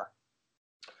publicists are.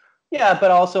 yeah,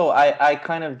 but also I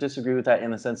kind of disagree with that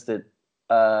in the sense that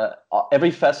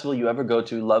every festival you ever go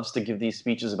to loves to give these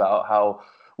speeches about how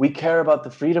we care about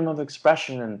the freedom of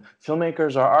expression and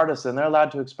filmmakers are artists and they're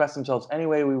allowed to express themselves any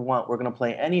way we want. We're going to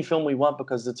play any film we want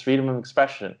because it's freedom of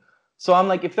expression. So I'm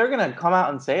like, if they're going to come out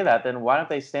and say that, then why don't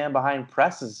they stand behind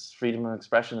press's freedom of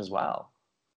expression as well?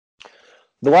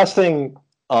 The last thing,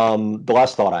 the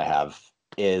last thought I have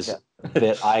is Yeah.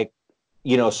 that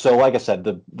so like I said,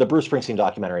 the Bruce Springsteen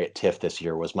documentary at TIFF this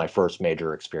year was my first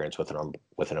major experience with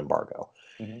an embargo.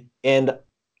 Mhm. And,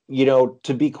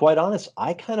 to be quite honest,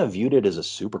 I kind of viewed it as a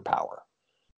superpower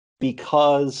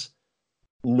because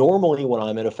normally when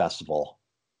I'm at a festival,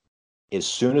 as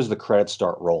soon as the credits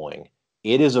start rolling,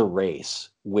 it is a race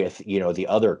with, the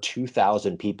other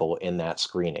 2,000 people in that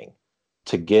screening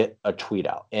to get a tweet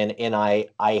out. And I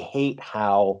hate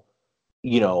how,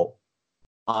 you know,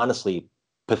 honestly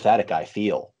pathetic I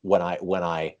feel when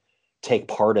I take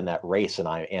part in that race and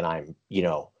I'm,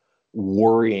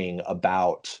 worrying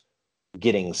about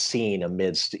getting seen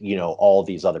amidst, all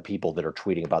these other people that are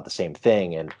tweeting about the same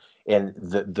thing, and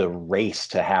the race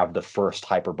to have the first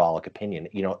hyperbolic opinion.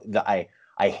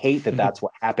 I hate that that's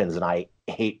what happens, and I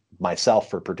hate myself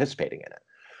for participating in it.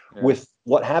 Yeah. With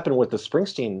what happened with the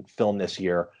Springsteen film this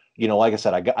year, like I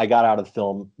said, I got out of the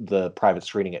film, the private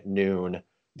screening at noon.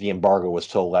 The embargo was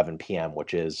till 11 p.m.,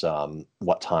 which is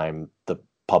what time the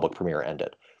public premiere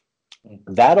ended. Mm.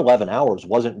 That 11 hours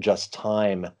wasn't just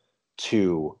time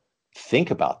to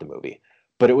think about the movie,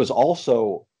 but it was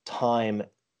also time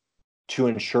to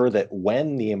ensure that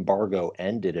when the embargo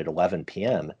ended at 11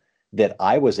 p.m., that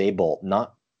I was able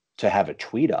not to have a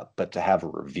tweet up, but to have a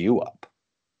review up.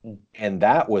 Mm. And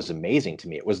that was amazing to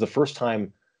me. It was the first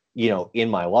time, in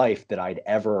my life that I'd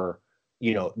ever,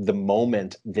 the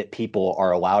moment that people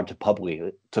are allowed to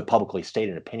publicly state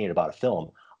an opinion about a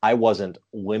film, I wasn't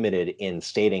limited in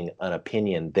stating an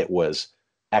opinion that was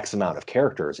X amount of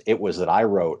characters. It was that I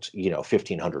wrote,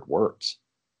 1,500 words.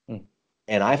 Mm.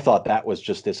 And I thought that was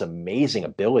just this amazing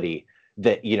ability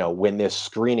that, when this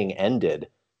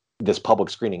public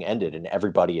screening ended and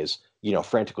everybody is,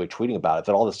 frantically tweeting about it,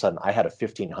 that all of a sudden I had a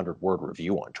 1,500 word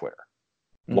review on Twitter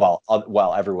Mm.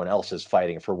 while everyone else is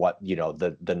fighting for what,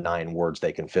 the 9 words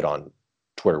they can fit on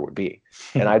Twitter would be.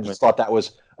 And I just thought that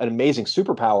was an amazing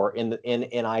superpower.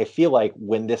 And I feel like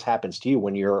when this happens to you,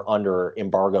 when you're under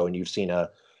embargo and you've seen a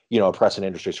press and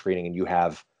industry screening and you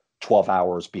have 12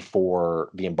 hours before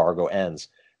the embargo ends,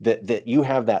 that you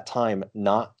have that time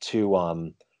not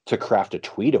to craft a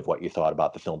tweet of what you thought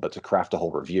about the film, but to craft a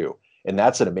whole review. And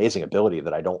that's an amazing ability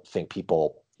that I don't think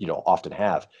people, often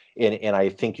have. And I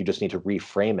think you just need to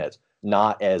reframe it,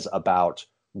 not as about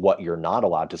what you're not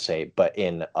allowed to say, but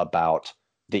in about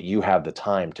that you have the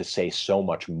time to say so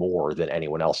much more than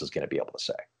anyone else is going to be able to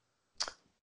say.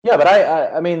 Yeah, but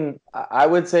I mean, I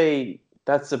would say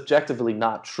that's objectively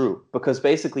not true because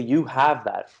basically you have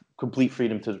that complete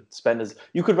freedom to spend as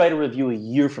you could write a review a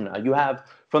year from now. You have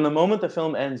from the moment the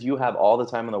film ends, you have all the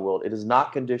time in the world. It is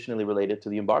not conditionally related to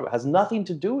the embargo. It has nothing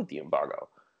to do with the embargo.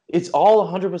 It's all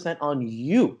 100% on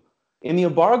you. And the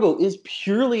embargo is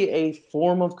purely a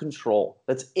form of control.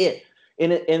 That's it.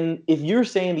 And if you're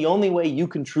saying the only way you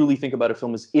can truly think about a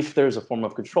film is if there's a form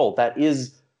of control, that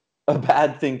is a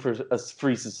bad thing for a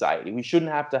free society. We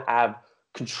shouldn't have to have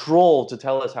control to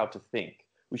tell us how to think.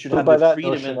 We should But have by the that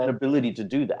freedom notion, and ability to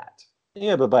do that.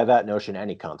 yeah, but by that notion,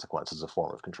 any consequence is a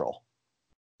form of control.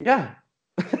 Yeah.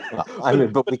 Well, I but,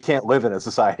 mean, but we can't live in a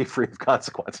society free of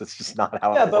consequence. It's just not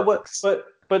how Yeah, it works.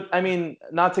 but I mean,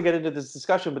 not to get into this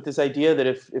discussion, but this idea that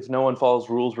if no one follows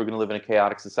rules, we're going to live in a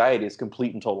chaotic society is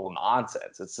complete and total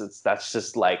nonsense. It's that's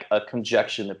just like a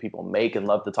conjecture that people make and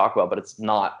love to talk about, but it's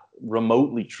not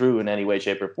remotely true in any way,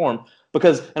 shape, or form.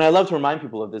 Because, and I love to remind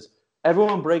people of this,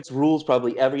 everyone breaks rules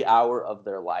probably every hour of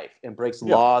their life and breaks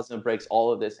Yeah. laws and breaks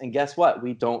all of this. And guess what?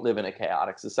 We don't live in a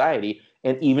chaotic society.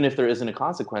 And even if there isn't a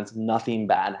consequence, nothing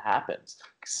bad happens.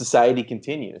 Society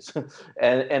continues.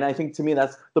 And I think to me,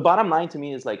 that's the bottom line to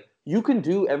me is like, you can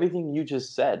do everything you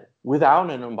just said without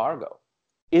an embargo.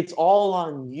 It's all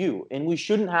on you. And we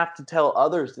shouldn't have to tell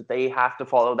others that they have to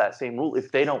follow that same rule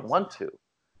if they don't want to.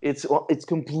 It's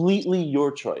completely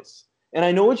your choice. And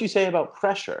I know what you say about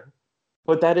pressure,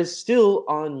 but that is still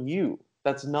on you.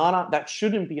 That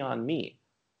shouldn't be on me.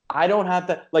 I don't have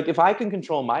that. Like, if I can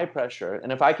control my pressure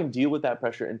and if I can deal with that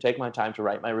pressure and take my time to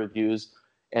write my reviews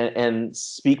and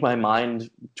speak my mind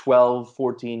 12,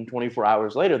 14, 24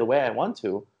 hours later the way I want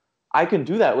to, I can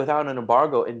do that without an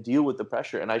embargo and deal with the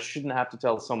pressure. And I shouldn't have to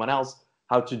tell someone else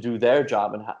how to do their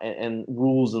job and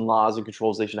rules and laws and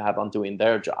controls they should have on doing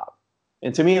their job.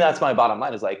 And to me, that's my bottom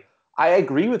line is like, I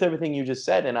agree with everything you just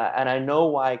said. And I know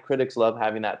why critics love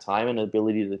having that time and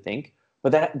ability to think,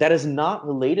 but that is not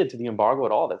related to the embargo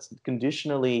at all. That's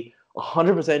conditionally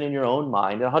 100% in your own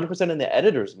mind and 100% in the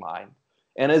editor's mind.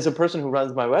 And as a person who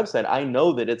runs my website, I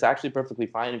know that it's actually perfectly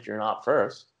fine if you're not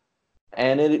first,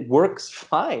 and it works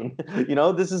fine.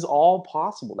 This is all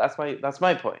possible. That's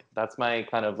my point. That's my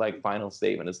kind of like final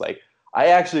statement. Is like, I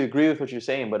actually agree with what you're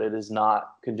saying, but it is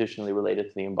not conditionally related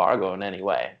to the embargo in any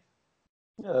way.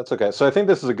 Yeah, that's okay. So I think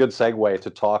this is a good segue to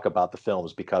talk about the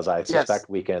films because I Yes. suspect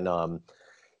we can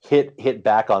hit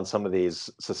back on some of these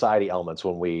society elements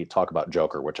when we talk about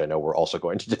Joker, which I know we're also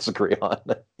going to disagree on.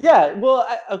 Yeah, well,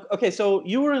 okay, so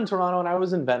you were in Toronto and I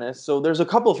was in Venice. So there's a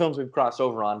couple of films we've crossed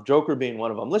over on, Joker being one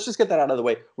of them. Let's just get that out of the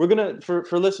way. We're gonna, for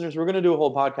listeners, we're gonna do a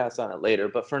whole podcast on it later.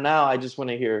 But for now, I just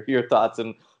want to hear your thoughts,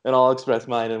 and I'll express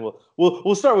mine, and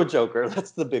we'll start with Joker.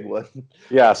 That's the big one.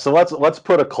 Yeah, so let's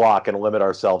put a clock and limit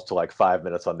ourselves to like 5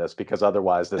 minutes on this because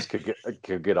otherwise this could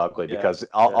get ugly. Yeah, Because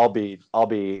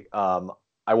yeah.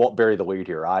 I won't bury the lead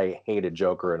here. I hated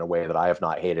Joker in a way that I have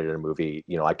not hated in a movie.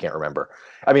 I can't remember.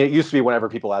 I mean, it used to be whenever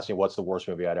people ask me what's the worst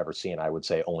movie I'd ever seen, I would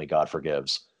say Only God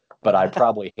Forgives. But I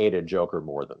probably hated Joker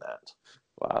more than that.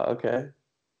 Wow. Okay.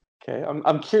 Okay.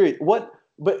 I'm curious. What?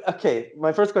 But okay.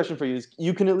 My first question for you is: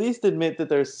 you can at least admit that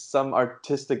there's some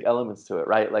artistic elements to it,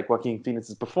 right? Like Joaquin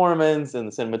Phoenix's performance and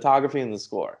the cinematography and the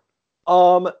score.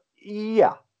 Um,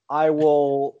 yeah, I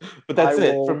will. But I that's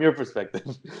it from will. your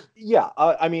perspective. Yeah,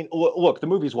 I mean, look, the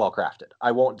movie's well crafted.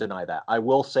 I won't deny that. I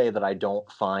will say that I don't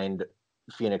find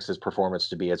Phoenix's performance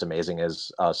to be as amazing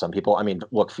as some people. I mean,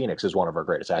 look, Phoenix is one of our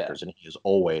greatest Yeah. actors, and he is Of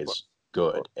course. always Of course.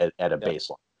 good at a Yeah.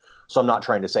 baseline. So I'm not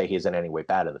trying to say he is in any way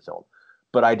bad in the film,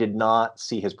 but I did not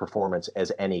see his performance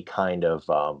as any kind of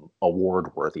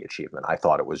award-worthy achievement. I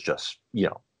thought it was just,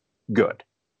 good.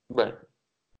 Right.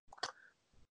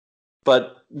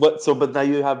 But what? So, but now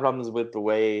you have problems with the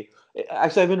way.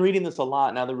 Actually, I've been reading this a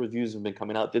lot now. The reviews have been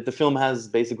coming out that the film has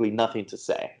basically nothing to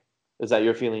say. Is that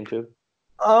your feeling too?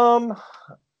 Um,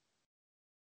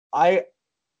 I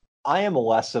I am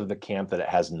less of the camp that it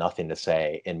has nothing to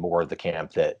say, and more of the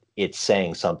camp that it's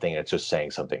saying something. It's just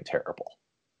saying something terrible.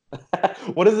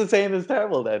 What is it saying is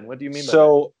terrible then? What do you mean by that?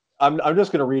 So I'm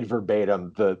just going to read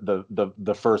verbatim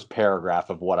the first paragraph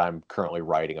of what I'm currently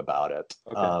writing about it.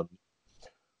 Okay.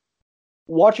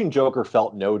 Watching Joker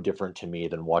felt no different to me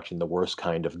than watching the worst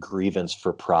kind of grievance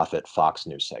for profit Fox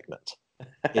News segment.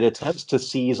 It attempts to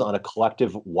seize on a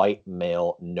collective white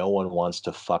male no one wants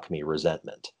to fuck me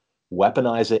resentment,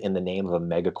 weaponize it in the name of a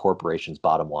mega corporation's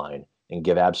bottom line, and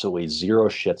give absolutely zero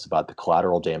shits about the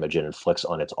collateral damage it inflicts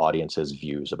on its audience's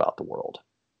views about the world.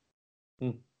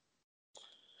 Hmm.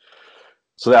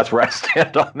 So that's where I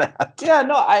stand on that. Yeah,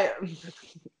 no,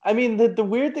 I mean the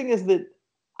weird thing is that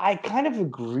I kind of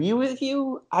agree with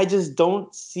you. I just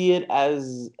don't see it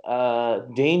as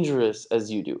dangerous as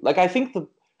you do. Like I think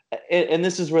and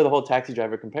this is where the whole taxi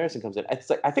driver comparison comes in. It's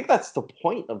like I think that's the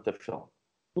point of the film,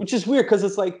 which is weird because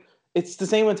it's like it's the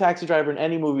same with Taxi Driver in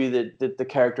any movie that the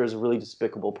character is a really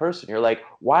despicable person. You're like,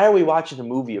 why are we watching a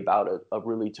movie about a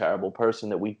really terrible person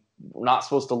that we're not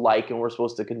supposed to like and we're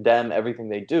supposed to condemn everything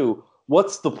they do?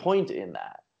 What's the point in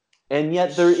that? And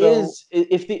yet there So, is,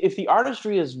 if the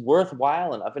artistry is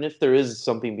worthwhile enough, and if there is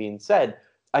something being said,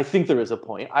 I think there is a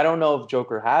point. I don't know if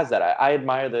Joker has that. I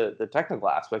admire the technical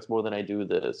aspects more than I do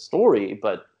the story.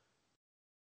 But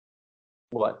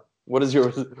what? What is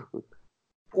your?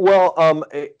 well,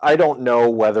 I don't know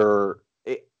whether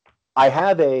I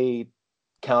have a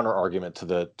counter argument to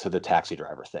the taxi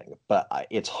driver thing, but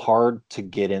it's hard to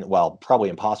get in. Well, probably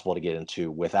impossible to get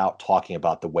into without talking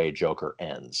about the way Joker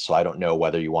ends. So I don't know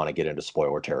whether you want to get into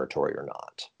spoiler territory or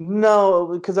not. No,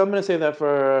 because I'm going to save that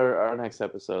for our next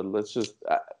episode. Let's just.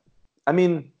 I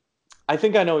mean, I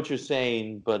think I know what you're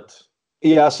saying, but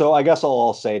Yeah, so I guess all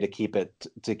I'll say to keep it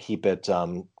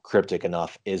cryptic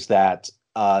enough is that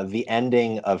the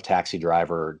ending of Taxi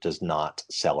Driver does not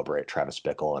celebrate Travis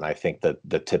Bickle, and I think that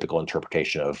the typical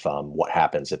interpretation of what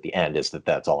happens at the end is that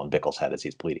that's all in Bickle's head as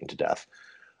he's bleeding to death.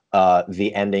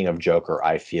 The ending of Joker,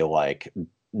 I feel like,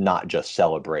 not just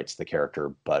celebrates the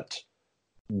character, but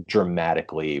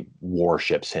dramatically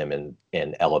worships him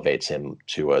and elevates him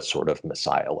to a sort of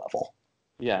messiah level.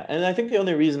 yeah, and I think the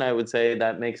only reason I would say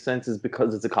that makes sense is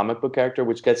because it's a comic book character,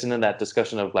 which gets into that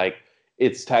discussion of like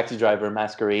it's Taxi Driver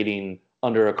masquerading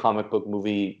under a comic book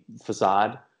movie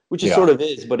facade, which it Yeah. sort of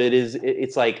is, but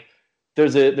it's like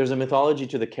there's a mythology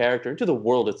to the character, to the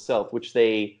world itself, which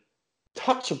they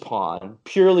touch upon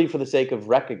purely for the sake of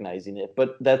recognizing it.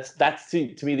 But that's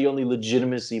to me the only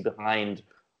legitimacy behind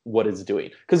what it's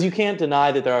doing, because you can't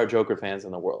deny that there are Joker fans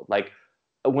in the world. Like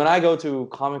when I go to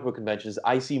comic book conventions,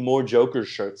 I see more Joker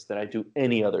shirts than I do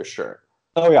any other shirt.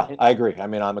 Oh yeah, And, I agree. I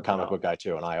mean, I'm a you comic know, book guy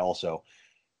too, and I also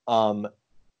um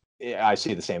I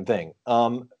see the same thing.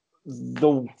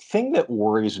 The thing that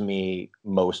worries me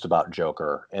most about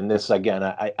Joker, and this again,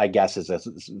 I guess is a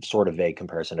sort of vague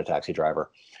comparison to Taxi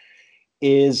Driver,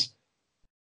 is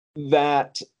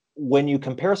that when you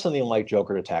compare something like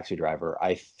Joker to Taxi Driver,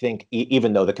 I think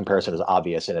even though the comparison is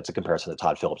obvious and it's a comparison that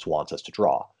Todd Phillips wants us to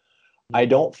draw, I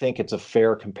don't think it's a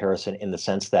fair comparison in the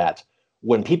sense that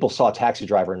when people saw Taxi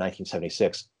Driver in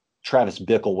 1976, Travis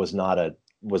Bickle was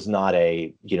not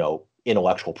a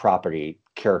intellectual property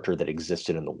character that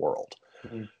existed in the world.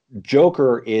 Mhm.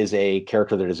 Joker is a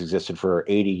character that has existed for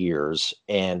 80 years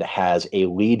and has a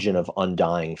legion of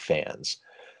undying fans.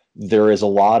 There is a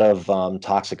lot of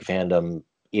toxic fandom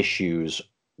issues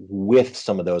with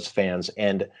some of those fans.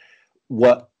 And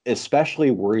what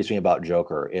especially worries me about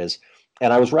Joker is,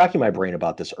 and I was racking my brain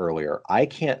about this earlier, I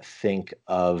can't think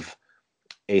of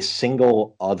a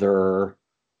single other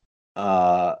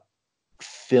uh,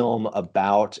 film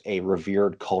about a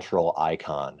revered cultural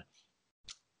icon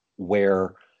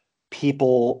where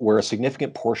where a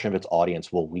significant portion of its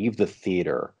audience will leave the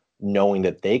theater knowing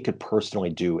that they could personally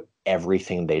do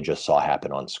everything they just saw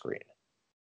happen on screen.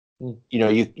 Mm.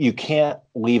 You can't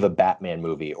leave a Batman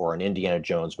movie or an Indiana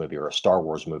Jones movie or a Star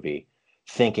Wars movie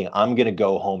thinking I'm going to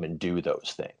go home and do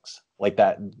those things like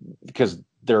that, because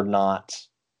they're not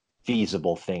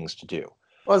feasible things to do.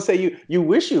 Well, say you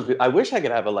wish you could. I wish I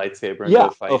could have a lightsaber and Yeah, go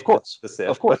fight of course, the of Sith,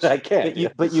 but course. I can't. Yeah.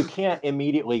 But you can't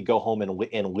immediately go home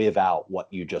and live out what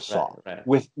you just Right, saw.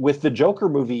 right. With the Joker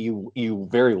movie, you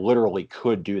very literally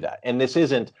could do that. And this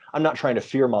isn't. I'm not trying to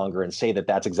fearmonger and say that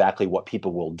that's exactly what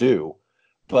people will do,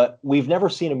 but we've never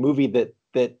seen a movie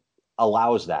that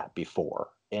allows that before,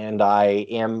 and I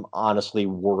am honestly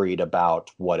worried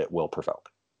about what it will provoke.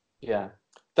 Yeah,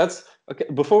 that's okay.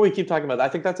 Before we keep talking about that, I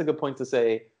think that's a good point to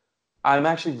say. I'm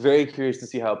actually very curious to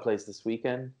see how it plays this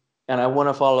weekend, and I want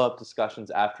to follow up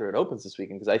discussions after it opens this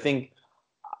weekend because I think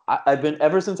I've been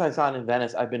ever since I saw it in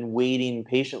Venice. I've been waiting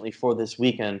patiently for this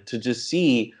weekend to just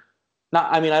see. Not,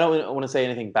 I mean, I don't want to say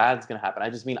anything bad is going to happen.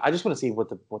 I just mean I just want to see what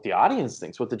the audience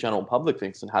thinks, what the general public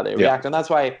thinks, and how they Yeah. react. And that's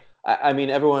why I mean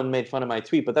everyone made fun of my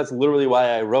tweet, but that's literally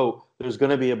why I wrote there's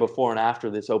going to be a before and after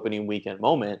this opening weekend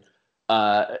moment.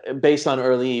 Based on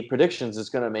early predictions, it's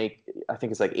going to make I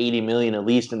think it's like 80 million at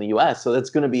least in the U.S. So that's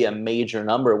going to be a major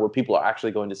number where people are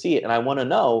actually going to see it. And I want to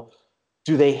know,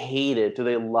 do they hate it? Do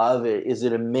they love it? Is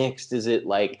it a mixed? Is it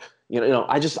like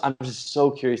I'm just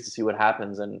so curious to see what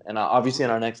happens, and obviously in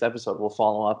our next episode we'll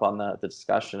follow up on the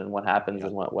discussion and what happens Yeah.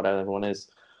 and what everyone is.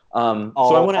 So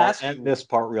I want to ask end you. this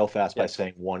part real fast by Yeah.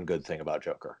 saying one good thing about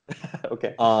Joker.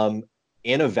 Okay.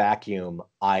 In a vacuum,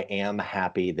 I am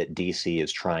happy that DC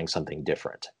is trying something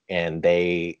different, and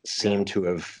they seem to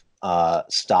have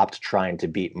stopped trying to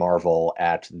beat Marvel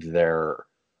at their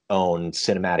own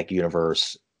cinematic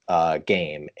universe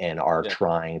game, and are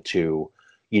trying to,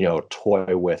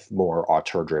 toy with more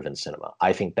auteur-driven cinema.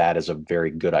 I think that is a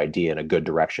very good idea and a good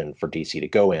direction for DC to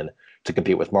go in to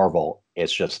compete with Marvel.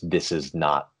 It's just this is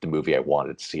not the movie I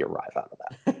wanted to see arrive out of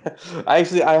that. I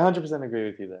 100% agree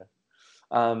with you there.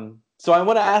 So I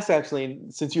want to ask, actually,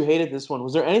 since you hated this one,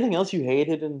 was there anything else you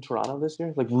hated in Toronto this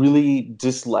year? Like really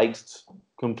disliked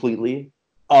completely?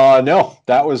 No,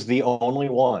 that was the only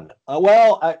one.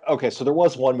 Okay, so there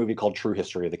was one movie called True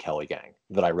History of the Kelly Gang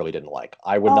that I really didn't like.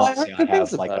 I would Oh, I not say heard I good things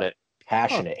have like about a it. Huh.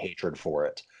 passionate hatred for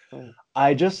it. Oh.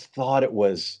 I just thought it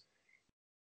was,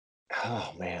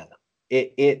 oh man,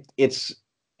 it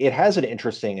has an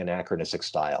interesting anachronistic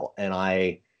style, and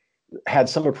I had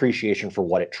some appreciation for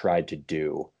what it tried to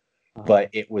do, Uh-huh. but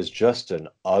it was just an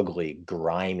ugly,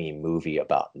 grimy movie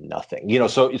about nothing.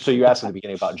 So you asked at the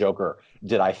beginning about Joker,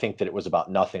 did I think that it was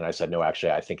about nothing? And I said, no,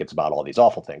 actually, I think it's about all these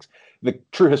awful things. The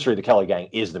True History of the Kelly Gang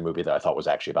is the movie that I thought was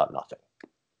actually about nothing.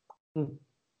 Hmm.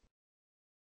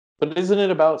 But isn't it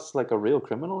about like a real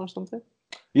criminal or something?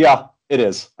 Yeah, it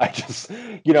is. I just,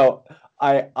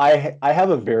 I have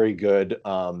a very good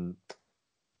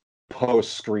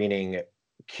post-screening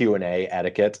Q&A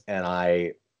etiquette, and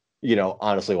I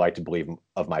honestly like to believe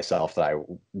of myself that I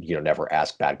never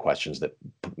ask bad questions that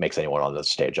makes anyone on the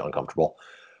stage uncomfortable.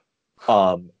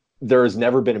 There has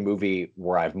never been a movie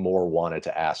where I've more wanted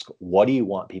to ask, what do you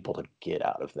want people to get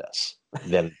out of this,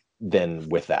 than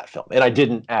with that film. And I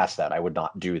didn't ask that. I would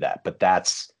not do that, but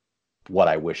that's what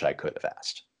I wish I could have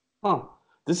asked. Huh.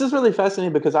 This is really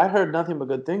fascinating because I heard nothing but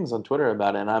good things on Twitter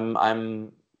about it, and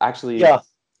I'm actually Yeah,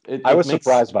 I it was makes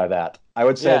surprised by that. I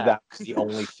would say yeah. that was the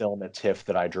only film at TIFF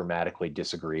that I dramatically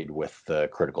disagreed with the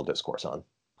critical discourse on.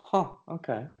 Huh.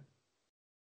 Okay.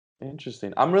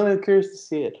 Interesting. I'm really curious to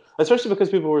see it, especially because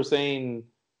people were saying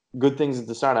good things at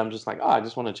the start. I'm just like, oh, I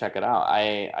just want to check it out.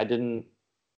 I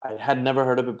had never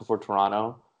heard of it before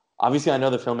Toronto. Obviously, I know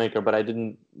the filmmaker, but I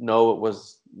didn't know it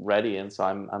was ready, and so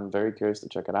I'm very curious to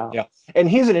check it out. Yeah, and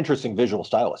he's an interesting visual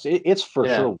stylist. It's for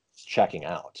Yeah. sure worth checking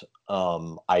out.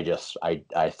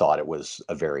 I thought it was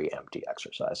a very empty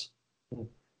exercise. Hmm.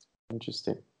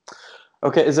 Interesting.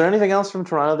 Okay, is there anything else from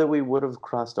Toronto that we would have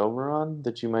crossed over on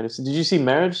that you might have seen? Did you see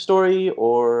Marriage Story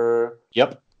or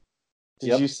Yep. did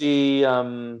Yep. you see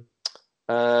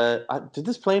Did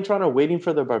this play in Toronto? Waiting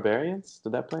for the Barbarians?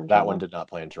 Did that play in That one Toronto? did not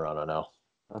play in Toronto, no.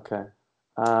 Okay.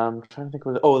 I'm trying to think.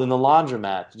 Oh, then the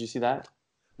Laundromat. Did you see that?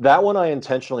 That one I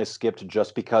intentionally skipped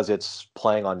just because it's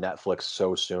playing on Netflix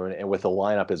so soon, and with a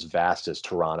lineup as vast as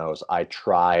Toronto's, I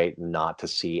try not to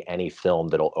see any film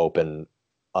that'll open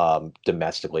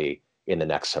domestically in the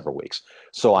next several weeks.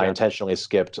 So I Yeah. intentionally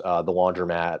skipped The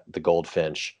Laundromat, The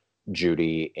Goldfinch,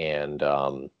 Judy, and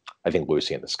I think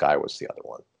Lucy in the Sky was the other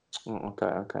one. Okay.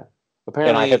 Okay.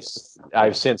 And I have Apparently, I've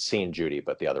yeah. since seen Judy,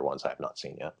 but the other ones I have not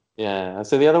seen yet. Yeah.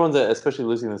 So the other ones, especially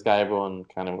Lucy in the Sky, everyone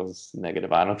kind of was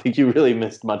negative. I don't think you really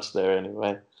missed much there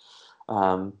anyway.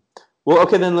 Um, well,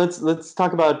 okay, then let's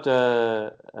talk about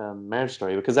Marriage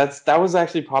Story because that was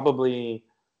actually probably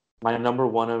my number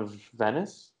one of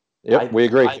Venice. Yep, I we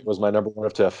agree. I It was my number one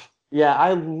of TIFF. Yeah,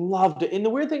 I loved it. And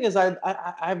the weird thing is,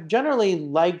 I've generally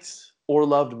liked or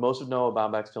loved most of Noah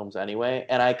Baumbach's films anyway,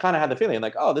 and I kind of had the feeling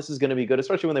like, oh, this is going to be good,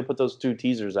 especially when they put those two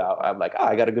teasers out. I'm like, oh,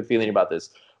 I got a good feeling about this.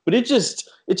 But it just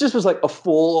was like a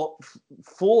full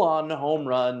on home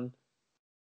run.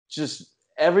 Just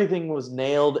everything was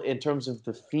nailed in terms of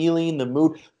the feeling, the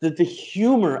mood, the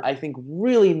humor. I think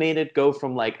really made it go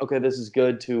from like, okay, this is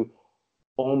good to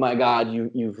oh my God,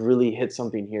 you've really hit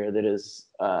something here that is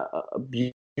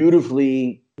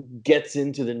beautifully gets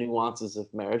into the nuances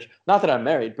of marriage. Not that I'm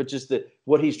married, but just that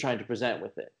what he's trying to present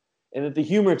with it, and that the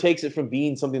humor takes it from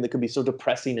being something that could be so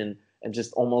depressing and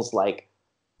just almost like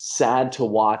sad to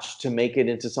watch to make it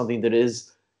into something that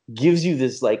is gives you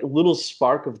this like little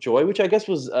spark of joy, which I guess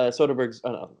was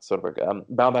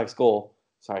Baumbach's goal.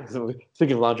 Sorry,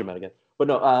 thinking of Laundromat again. But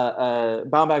no,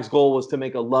 Baumbach's goal was to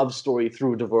make a love story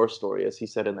through a divorce story, as he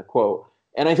said in the quote.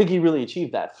 And I think he really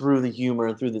achieved that through the humor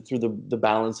and through the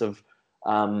balance of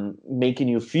making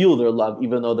you feel their love,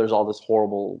 even though there's all this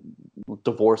horrible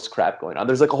divorce crap going on.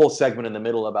 There's like a whole segment in the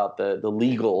middle about the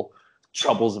legal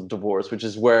troubles of divorce, which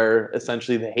is where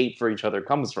essentially the hate for each other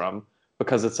comes from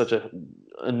because it's such a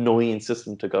annoying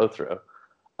system to go through.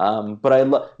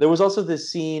 But there was also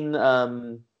this scene.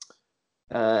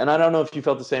 And I don't know if you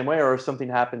felt the same way or if something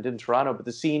happened in Toronto, but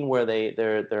the scene where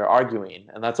they're arguing,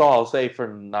 and that's all I'll say for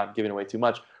not giving away too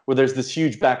much, where there's this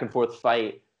huge back and forth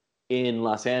fight in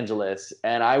Los Angeles,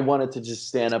 and I wanted to just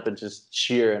stand up and just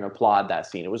cheer and applaud that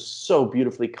scene. It was so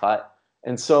beautifully cut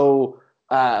and so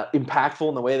impactful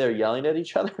in the way they're yelling at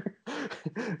each other,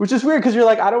 which is weird because you're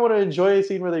like, I don't want to enjoy a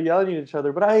scene where they're yelling at each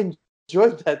other, but I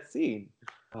enjoyed that scene.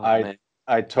 Oh I man,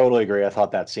 I totally agree. I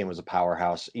thought that scene was a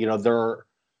powerhouse.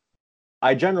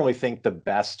 I generally think the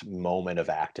best moment of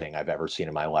acting I've ever seen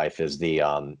in my life is the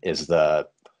I've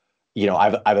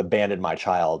abandoned my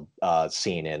child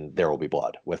scene in There Will Be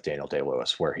Blood with Daniel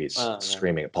Day-Lewis where he's yeah.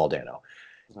 screaming at Paul Dano.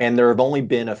 And there have only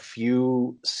been a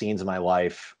few scenes in my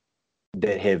life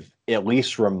that have at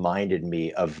least reminded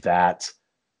me of that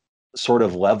sort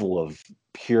of level of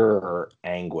pure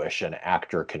anguish an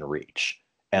actor can reach.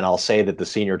 And I'll say that the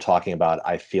scene you're talking about,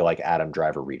 I feel like Adam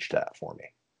Driver reached that for me.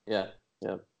 Yeah,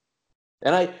 yeah.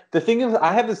 And the thing is,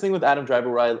 I have this thing with Adam Driver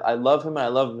where I love him and I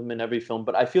love him in every film,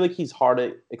 but I feel like he's hard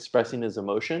at expressing his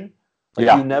emotion. Like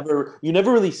Yeah. you never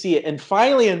really see it. And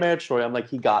finally in Marriage Story, I'm like,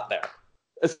 he got there.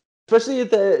 Especially at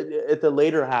the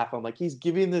later half, I'm like, he's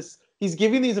giving these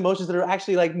emotions that are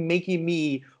actually like making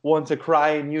me want to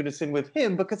cry in unison with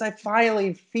him because I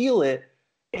finally feel it.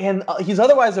 And he's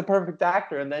otherwise a perfect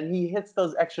actor, and then he hits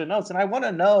those extra notes, and I want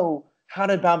to know how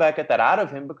did Baumbach get that out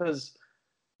of him because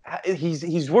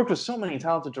he's worked with so many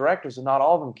talented directors, and not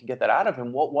all of them can get that out of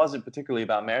him. What was it particularly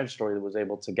about Marriage Story that was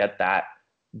able to get that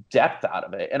depth out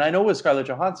of it? And I know with Scarlett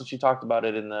Johansson, she talked about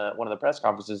it in one of the press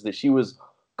conferences that she was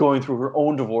going through her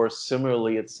own divorce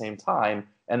similarly at the same time,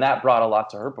 and that brought a lot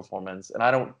to her performance. And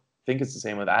I don't think it's the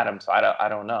same with Adam, so I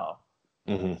don't know.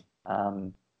 Hmm.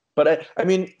 But I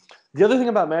mean, the other thing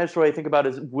about Marriage Story I think about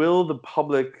is will the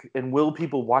public and will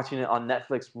people watching it on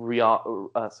Netflix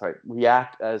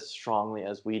react as strongly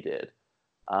as we did?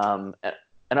 And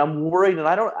I'm worried, and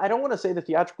I don't want to say the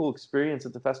theatrical experience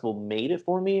at the festival made it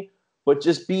for me, but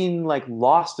just being like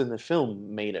lost in the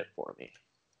film made it for me.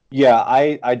 Yeah,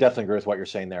 I definitely agree with what you're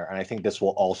saying there. And I think this will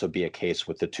also be a case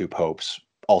with The Two Popes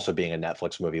also being a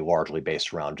Netflix movie largely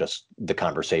based around just the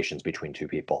conversations between two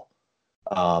people.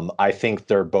 I think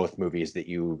they're both movies that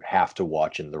you have to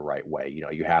watch in the right way.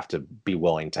 You have to be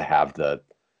willing to have the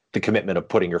commitment of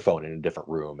putting your phone in a different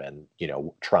room and,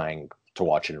 trying to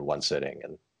watch it in one sitting.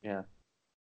 And Yeah.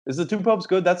 Is the Two Popes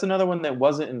good? That's another one that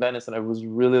wasn't in Venice that I was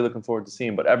really looking forward to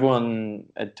seeing, but everyone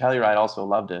at Telluride also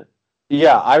loved it.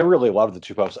 yeah, I really love The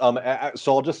Two Popes.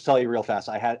 So I'll just tell you real fast.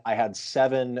 I had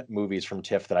 7 movies from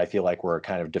TIFF that I feel like were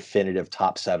kind of definitive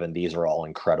top 7. These are all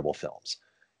incredible films.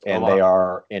 Oh And they wow.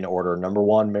 are in order: number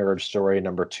one, Marriage Story;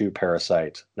 number two,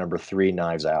 Parasite; number three,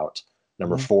 Knives Out;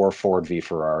 number Mhm. four, Ford v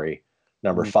Ferrari;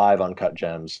 number Mhm. five, Uncut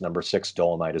Gems; number six,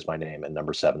 Dolomite Is My Name; and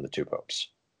number seven, The Two Popes.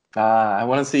 I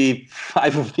want to see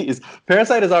five of these.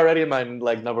 Parasite is already in my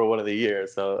like number one of the year,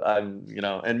 so I'm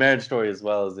and Marriage Story as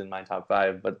well is in my top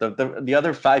five. But the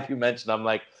other five you mentioned, I'm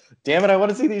like, damn it, I want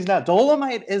to see these now.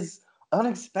 Dolomite is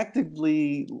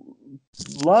unexpectedly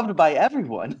loved by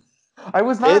everyone. I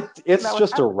was not thinking It's that would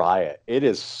just a happen. riot. It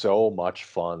is so much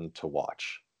fun to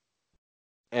watch.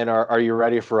 And are you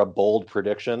ready for a bold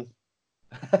prediction?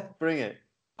 Bring it.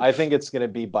 I think it's going to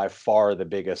be by far the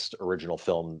biggest original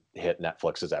film hit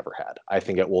Netflix has ever had. I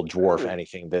think it will dwarf Really?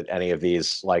 anything that any of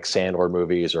these like Sandler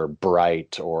movies or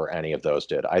Bright or any of those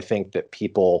did. I think that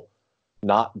people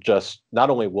not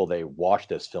only will they watch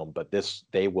this film, but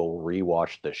they will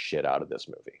rewatch the shit out of this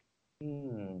movie.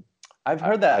 Hmm. I've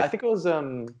heard that. I I think it was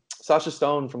Sasha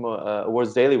Stone from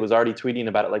Awards Daily was already tweeting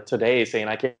about it like today, saying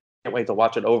I can't wait to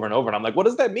watch it over and over. And I'm like, what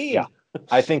does that Yeah. mean?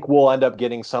 I think we'll end up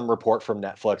getting some report from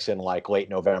Netflix in like late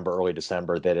November, early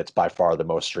December that it's by far the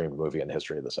most streamed movie in the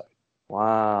history of the site.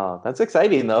 Wow, that's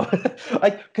exciting though.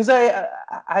 Like, because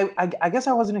I guess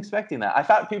I wasn't expecting that. I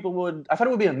thought people would. I thought it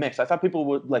would be a mix. I thought people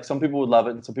would like some people would love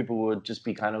it, and some people would just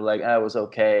be kind of like, it was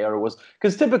okay, or it was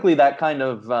because typically that kind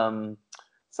of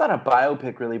it's not a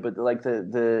biopic really, but like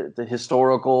the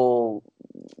historical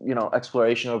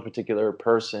exploration of a particular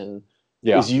person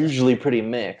Yeah. is usually pretty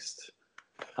mixed.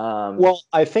 Um, Well,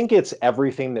 I think it's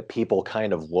everything that people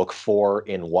kind of look for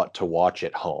in what to watch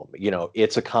at home.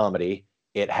 It's a comedy.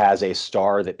 It has a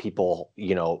star that people,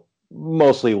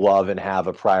 mostly love and have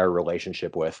a prior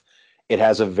relationship with. It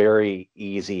has a very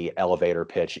easy elevator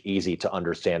pitch, easy to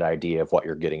understand idea of what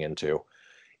you're getting into.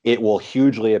 It will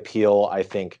hugely appeal, I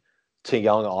think, to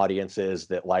young audiences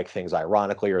that like things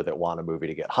ironically or that want a movie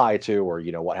to get high to or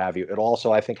what have you. It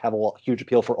also, I think, have a huge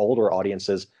appeal for older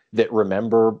audiences that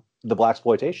remember the black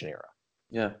exploitation era.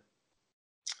 yeah,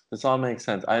 this all makes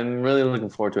sense. I'm really looking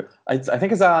forward to it. I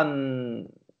think it's on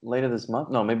later this month.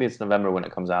 No, maybe it's November when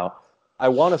it comes out. I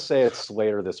want to say it's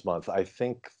later this month. I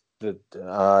think that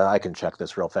I can check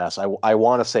this real fast. I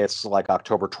want to say it's like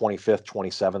October 25th,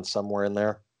 27th, somewhere in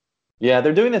there. Yeah,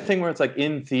 they're doing the thing where it's like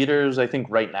in theaters, I think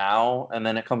right now, and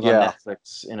then it comes on Yeah.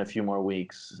 Netflix in a few more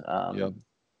weeks. Yep.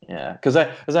 Yeah, because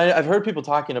I've heard people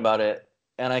talking about it,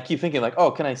 and I keep thinking like,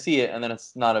 oh, can I see it? And then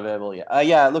it's not available yet.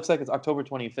 Yeah, it looks like it's October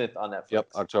 25th on Yep.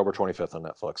 Netflix. October 25th on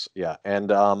Netflix. Yeah.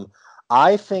 And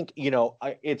I think,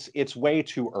 it's way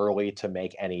too early to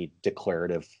make any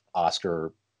declarative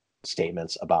Oscar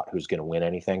statements about who's going to win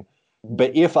anything. Mhm.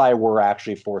 But if I were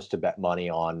actually forced to bet money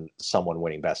on someone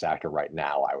winning Best Actor right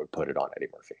now, I would put it on Eddie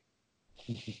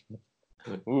Murphy.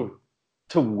 Ooh.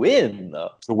 To win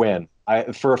though. To win.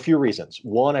 For a few reasons.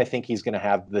 One, I think he's going to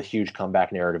have the huge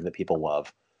comeback narrative that people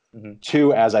love. Hmm.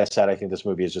 Two, as I said, I think this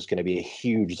movie is just going to be a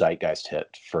huge zeitgeist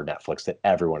hit for Netflix that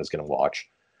everyone is going to watch.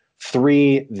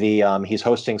 Three, the he's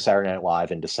hosting Saturday Night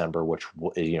Live in December, which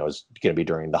is going to be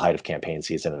during the height of campaign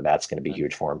season, and that's going to be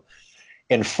huge for him.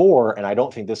 And four, and I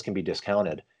don't think this can be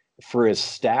discounted, for as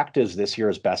stacked as this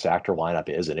year's Best Actor lineup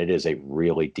is, and it is a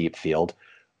really deep field,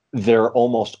 they're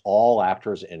almost all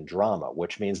actors in drama,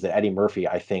 which means that Eddie Murphy,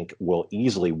 I think, will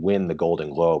easily win the Golden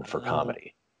Globe for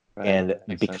comedy. Right, And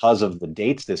makes sense. because of the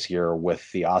dates this year with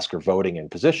the Oscar voting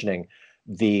and positioning,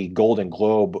 the Golden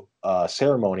Globe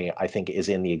ceremony, I think, is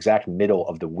in the exact middle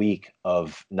of the week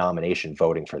of nomination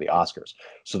voting for the Oscars.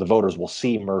 So the voters will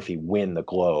see Murphy win the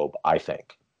Globe, I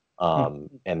think. Hmm.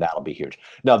 And that'll be huge.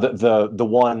 Now, the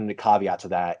one caveat to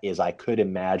that is I could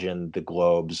imagine the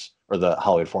Globes or the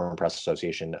Hollywood Foreign Press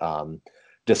Association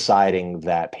deciding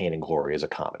that Pain and Glory is a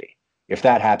comedy. If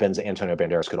that happens, Antonio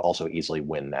Banderas could also easily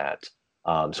win that.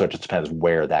 So it just depends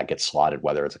where that gets slotted,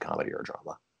 whether it's a comedy or a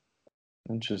drama.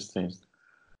 Interesting.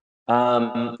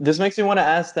 This makes me want to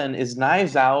ask then, is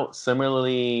Knives Out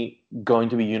similarly going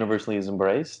to be universally as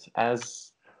embraced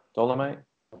as Dolomite?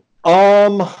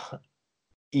 Um,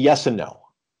 yes and no.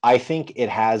 I think it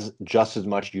has just as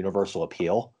much universal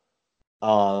appeal.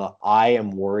 I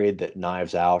am worried that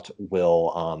Knives Out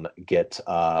will get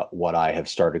what I have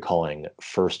started calling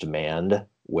first manned,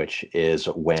 which is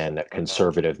when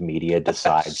conservative media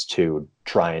decides to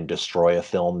try and destroy a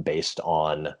film based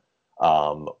on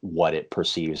what it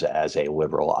perceives as a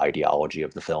liberal ideology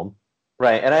of the film.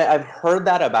 Right, and I've heard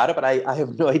that about it, but I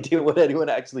have no idea what anyone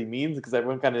actually means because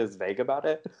everyone kind of is vague about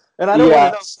it, and I don't want to know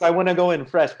Yes. because I want to go in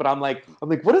fresh. But I'm like,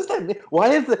 what does that mean? Why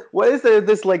is there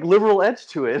this like liberal edge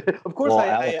to it? Of course, Well, I I,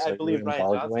 Alex, I are you believe Ryan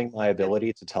Johnson. embargoing my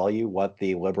ability to tell you what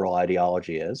the liberal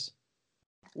ideology is?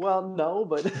 Well, no,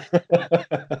 but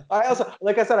I also,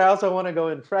 like I said, I also want to go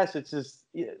in fresh. It's just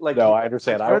like No, I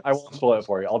understand. I've I heard. won't spoil it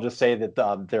for you. I'll just say that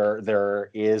there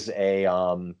is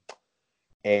a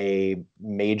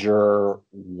major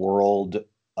world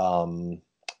um,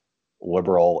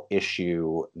 liberal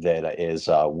issue that is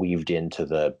weaved into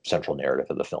the central narrative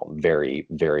of the film very,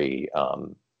 very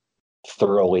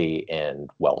thoroughly and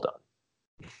well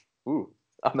done. Ooh,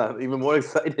 I'm not even more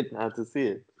excited now to see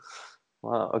it.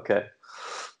 Wow. Okay.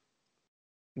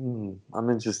 I'm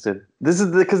interested. This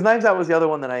is because Knives Out was the other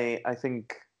one that I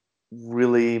think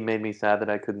really made me sad that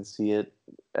I couldn't see it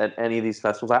at any of these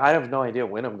festivals. I have no idea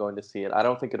when I'm going to see it. I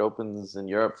don't think it opens in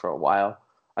Europe for a while.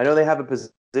 I know they have a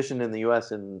position in the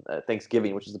U.S. in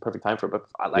Thanksgiving, which is the perfect time for it.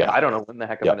 But Yeah, I don't know when the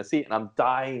heck I'm yeah, going to see it, and I'm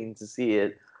dying to see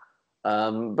it.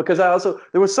 Because I also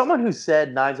there was someone who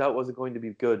said Knives Out wasn't going to be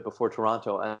good before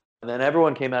Toronto, and then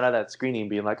everyone came out of that screening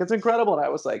being like, "It's incredible," and I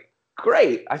was like,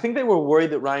 "Great!" I think they were worried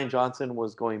that Ryan Johnson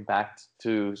was going back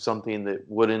to something that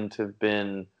wouldn't have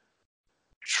been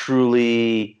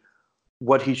truly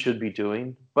what he should be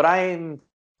doing. But I'm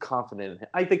confident in him.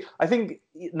 I think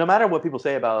no matter what people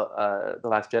say about the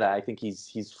Last Jedi, I think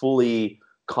he's fully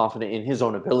confident in his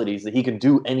own abilities that he can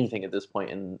do anything at this point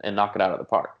and knock it out of the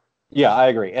park. yeah. I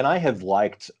agree, and I have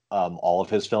liked all of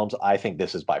his films. I think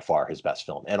this is by far his best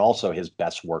film, and also his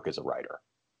best work as a writer.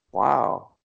 Wow.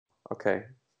 Okay.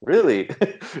 Really?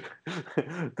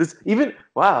 This even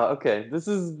wow. Okay. This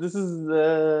is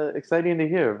exciting to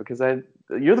hear because I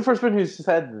you're the first one who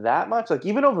said that much. Like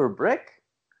even over Brick.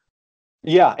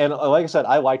 Yeah, and like I said,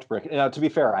 I liked Brick. Now, to be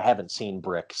fair, I haven't seen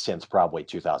Brick since probably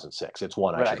 2006. It's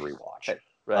one I should Right. rewatch. Right.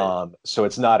 Right. So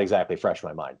it's not exactly fresh in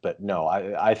my mind, but no,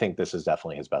 I think this is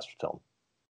definitely his best film.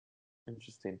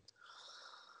 Interesting.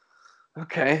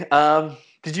 Okay.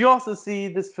 Did you also see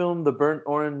this film, The Burnt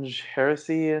Orange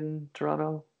Heresy, in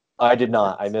Toronto? I did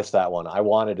not. I Yes. missed that one. I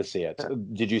wanted to see it. Yeah.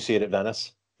 Did you see it at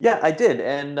Venice? Yeah, I did,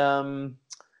 and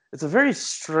it's a very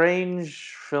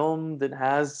strange film that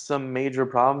has some major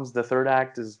problems. The third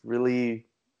act is really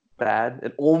bad.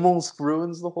 It almost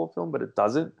ruins the whole film, but it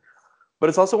doesn't. But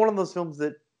it's also one of those films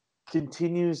that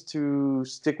continues to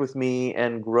stick with me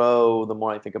and grow the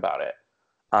more I think about it.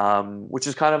 Which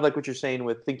is kind of like what you're saying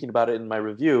with thinking about it in my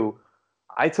review.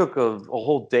 I took a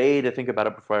whole day to think about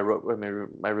it before I wrote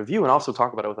my review and also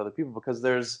talk about it with other people because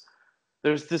there's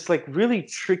this like really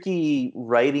tricky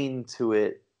writing to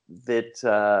it that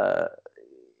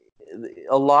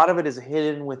a lot of it is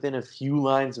hidden within a few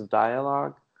lines of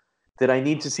dialogue that I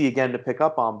need to see again to pick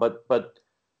up on. But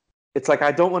it's like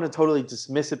I don't want to totally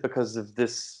dismiss it because of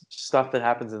this stuff that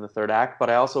happens in the third act, but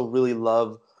I also really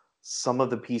love some of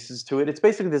the pieces to it. It's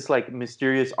basically this like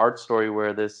mysterious art story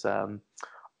where this art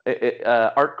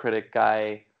critic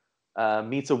guy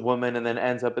meets a woman and then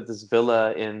ends up at this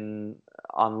villa in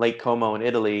on Lake Como in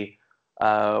Italy,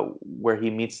 where he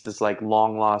meets this like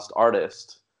long lost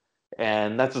artist,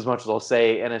 and that's as much as I'll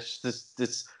say. And it's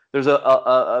this there's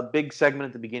a big segment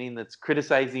at the beginning that's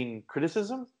criticizing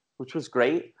criticism, which was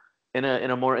great in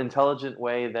a more intelligent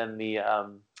way than the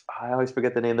I always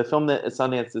forget the name, the film that at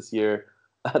Sundance this year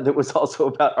that was also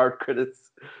about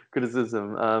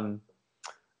criticism.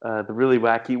 The really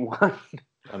wacky one.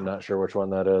 I'm not sure which one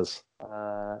that is.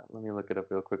 Let me look it up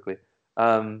real quickly.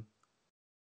 Um,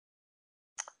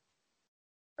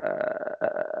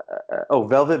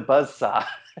 Velvet Buzzsaw.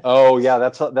 Oh yeah,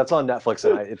 that's on Netflix,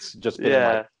 and it's just been in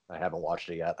my. Yeah, I haven't watched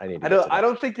it yet. I need to I get don't. to I that.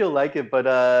 don't think you'll like it, but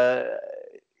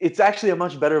it's actually a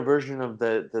much better version of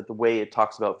the way it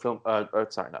talks about film. Or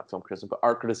sorry, not film criticism, but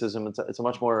art criticism. It's a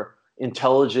much more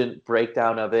intelligent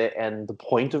breakdown of it and the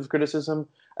point of criticism,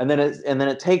 and then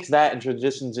it takes that and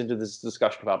transitions into this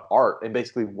discussion about art and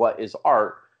basically what is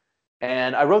art.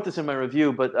 And I wrote this in my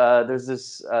review, but there's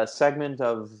this segment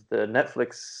of the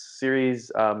Netflix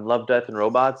series Love, Death, and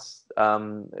Robots.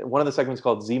 One of the segments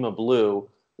called Zima Blue,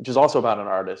 which is also about an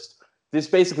artist. This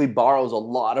basically borrows a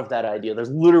lot of that idea. There's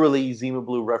literally Zima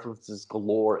Blue references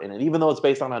galore in it. Even though it's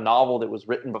based on a novel that was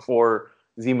written before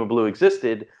Zima Blue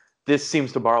existed, this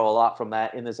seems to borrow a lot from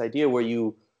that in this idea where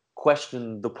you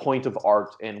question the point of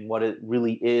art and what it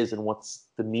really is and what's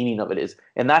the meaning of it is.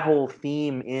 And that whole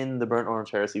theme in the Burnt Orange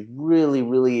Heresy really,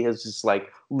 really has just like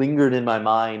lingered in my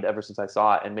mind ever since I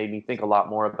saw it and made me think a lot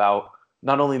more about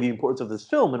not only the importance of this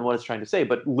film and what it's trying to say,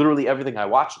 but literally everything I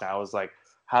watch now is like,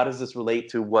 how does this relate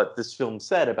to what this film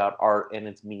said about art and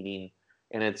its meaning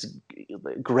and its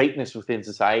greatness within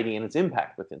society and its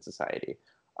impact within society?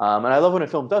 And I love when a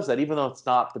film does that, even though it's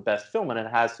not the best film and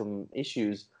it has some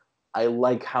issues. I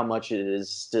like how much it is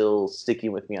still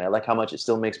sticking with me, and I like how much it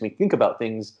still makes me think about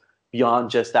things beyond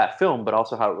just that film, but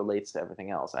also how it relates to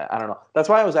everything else. I don't know. That's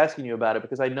why I was asking you about it,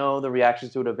 because I know the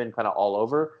reactions to it have been kind of all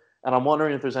over. And I'm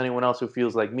wondering if there's anyone else who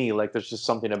feels like me, like there's just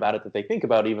something about it that they think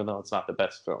about, even though it's not the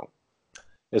best film.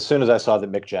 As soon as I saw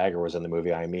that Mick Jagger was in the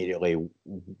movie, I immediately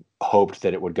hoped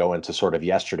that it would go into sort of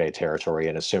Yesterday territory.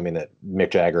 And assuming that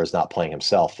Mick Jagger is not playing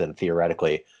himself, then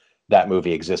theoretically that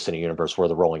movie exists in a universe where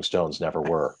the Rolling Stones never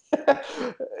were.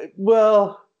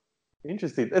 Well,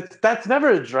 interesting. That's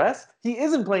never addressed. He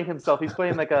isn't playing himself. He's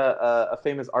playing like a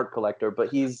famous art collector,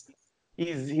 but he's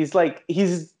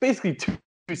basically two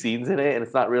scenes in it, and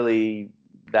it's not really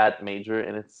that major.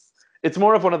 And it's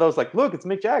more of one of those like, look, it's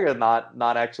Mick Jagger, not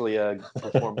actually a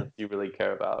performance you really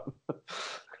care about.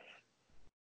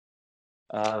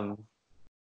 um,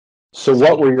 So,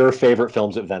 what were your favorite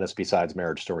films at Venice besides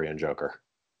Marriage Story and Joker?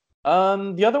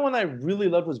 the other one I really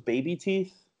loved was Baby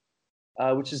Teeth,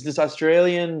 which is this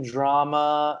Australian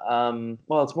drama.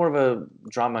 Well, it's more of a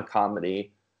drama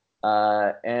comedy.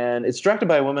 And it's directed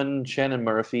by a woman, Shannon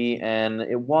Murphy, and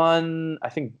it won, I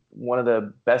think, one of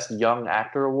the best young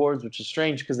actor awards, which is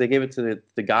strange because they gave it to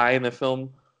the guy in the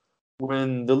film.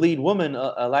 When the lead woman,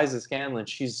 Eliza Scanlon,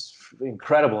 she's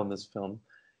incredible in this film,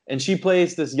 and she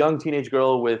plays this young teenage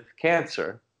girl with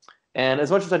cancer. And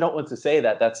as much as I don't want to say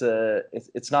that,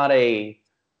 it's not a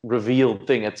revealed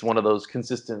thing. It's one of those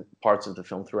consistent parts of the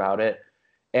film throughout it.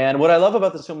 And what I love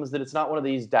about this film is that it's not one of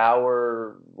these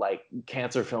dour, like,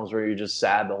 cancer films where you're just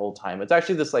sad the whole time. It's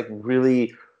actually this, like,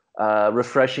 really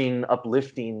refreshing,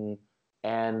 uplifting,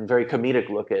 and very comedic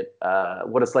look at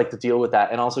what it's like to deal with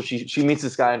that. And also, she meets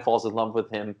this guy and falls in love with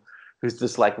him, who's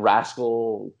this, like,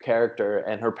 rascal character,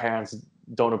 and her parents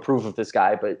don't approve of this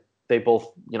guy, but they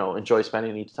both, enjoy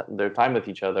spending their time with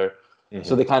each other. Mm-hmm.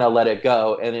 So they kind of let it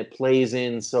go, and it plays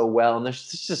in so well. And there's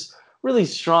just really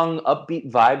strong,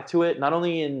 upbeat vibe to it, not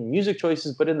only in music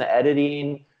choices, but in the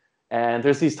editing. And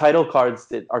there's these title cards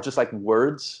that are just like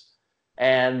words.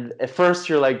 And at first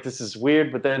you're like, this is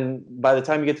weird. But then by the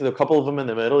time you get to a couple of them in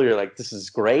the middle, you're like, this is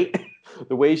great.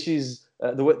 The way she's,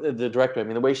 the director, I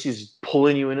mean, the way she's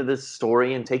pulling you into this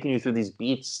story and taking you through these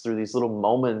beats, through these little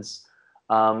moments.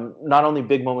 Not only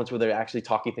big moments where they're actually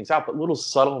talking things out, but little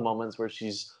subtle moments where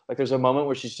she's like, there's a moment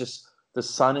where she's just, the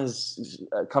sun is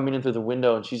coming in through the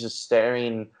window and she's just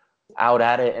staring out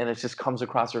at it, and it just comes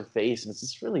across her face. And it's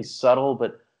this really subtle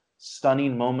but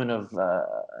stunning moment of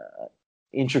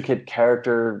intricate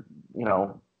character,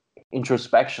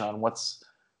 introspection on what's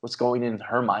going in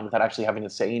her mind without actually having to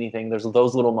say anything. There's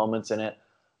those little moments in it.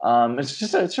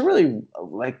 It's a really,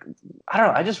 like, I don't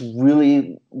know, I just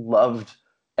really loved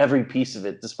every piece of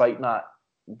it, despite not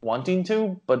wanting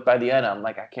to. But by the end, I'm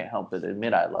like, I can't help but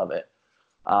admit I love it.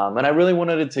 And I really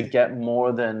wanted it to get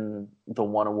more than the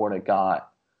one award it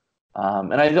got.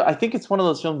 And I think it's one of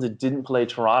those films that didn't play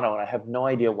Toronto, and I have no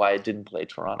idea why it didn't play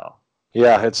Toronto.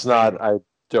 Yeah, it's not. I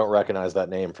don't recognize that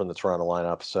name from the Toronto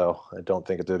lineup, so I don't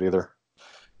think it did either.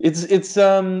 It's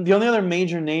the only other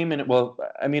major name in it. Well,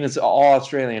 I mean, it's all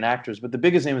Australian actors, but the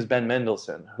biggest name is Ben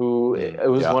Mendelsohn, who it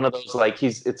was one of those, like,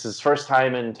 it's his first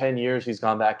time in 10 years he's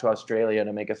gone back to Australia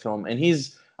to make a film, and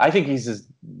I think he's his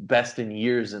best in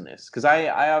years in this, because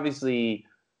I obviously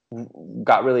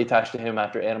got really attached to him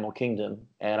after Animal Kingdom,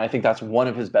 and I think that's one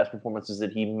of his best performances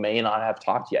that he may not have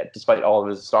topped yet, despite all of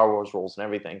his Star Wars roles and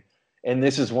everything. And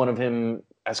this is one of him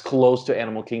as close to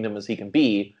Animal Kingdom as he can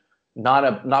be,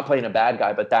 not playing a bad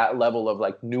guy, but that level of,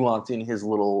 like, nuancing his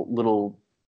little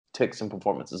ticks and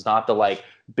performances, not the, like,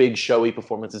 big showy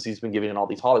performances he's been giving in all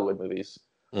these Hollywood movies.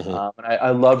 Mm-hmm. And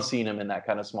I love seeing him in that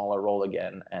kind of smaller role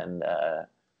again. And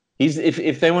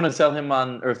if they want to sell him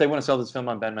on, or if they want to sell this film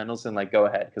on Ben Mendelsohn, like, go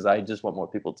ahead, because I just want more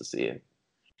people to see it.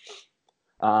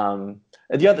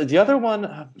 The other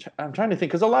one, I'm trying to think,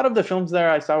 because a lot of the films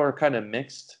there I saw were kind of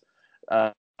mixed.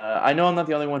 I know I'm not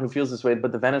the only one who feels this way,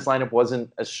 but the Venice lineup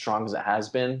wasn't as strong as it has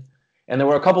been. And there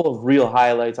were a couple of real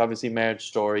highlights, obviously Marriage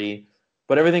Story,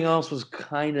 but everything else was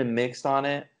kind of mixed on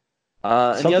it.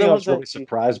 Something I was really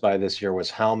surprised by this year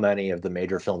was how many of the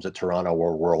major films at Toronto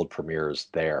were world premieres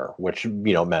there, which,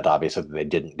 meant obviously that they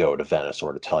didn't go to Venice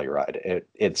or to Telluride.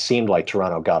 It seemed like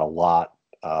Toronto got a lot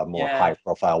more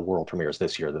high-profile world premieres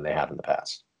this year than they had in the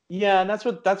past. Yeah, and that's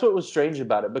what was strange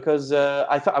about it, because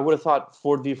I would have thought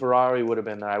Ford v Ferrari would have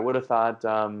been there. I would have thought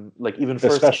like even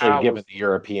First especially Cow given the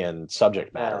European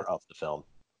subject matter of the film.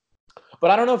 But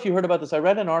I don't know if you heard about this. I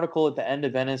read an article at the end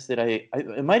of Venice that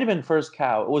it might have been First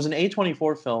Cow. It was an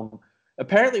A24 film.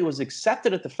 Apparently, it was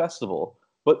accepted at the festival,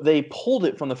 but they pulled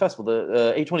it from the festival,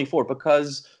 the A24,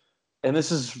 because, and this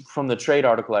is from the trade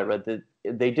article I read, that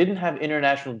they didn't have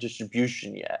international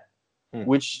distribution yet.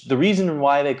 Which the reason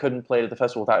why they couldn't play it at the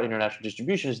festival without international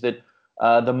distribution is that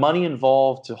the money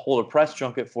involved to hold a press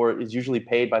junket for it is usually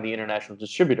paid by the international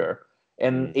distributor.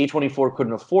 And A24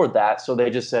 couldn't afford that, so they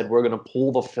just said, we're going to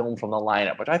pull the film from the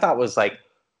lineup, which I thought was like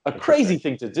a crazy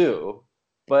thing to do.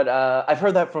 But I've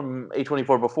heard that from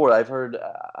A24 before. I've heard,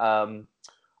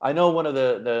 I know one of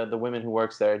the women who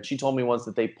works there, and she told me once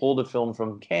that they pulled a film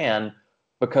from Cannes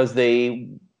because they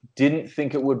didn't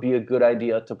think it would be a good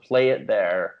idea to play it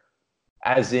there,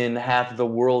 as in have the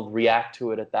world react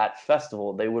to it at that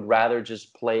festival. They would rather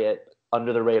just play it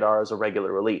under the radar as a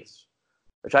regular release,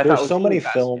 which I thought There's was so really many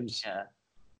fascinating. films. Yeah.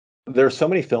 There's so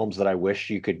many films that I wish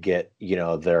you could get,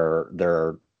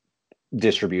 their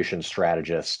distribution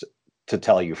strategist to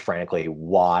tell you, frankly,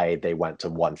 why they went to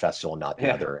one festival and not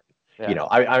the other. Yeah.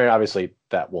 I mean, obviously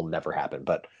that will never happen,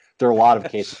 but there are a lot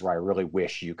of cases where I really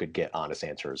wish you could get honest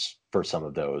answers for some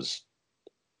of those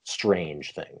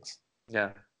strange things. Yeah.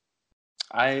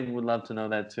 I would love to know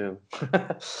that too.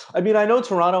 I mean, I know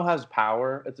Toronto has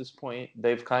power at this point.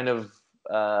 They've kind of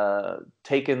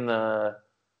taken the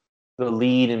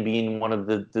lead in being one of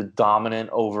the dominant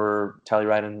over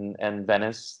Telluride and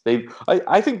Venice.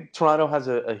 I think Toronto has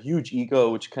a huge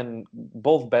ego, which can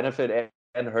both benefit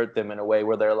and hurt them in a way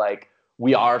where they're like,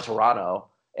 we are Toronto,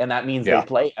 and that means they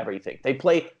play everything. They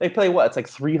play what? It's like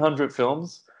 300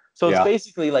 films. So it's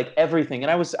basically like everything.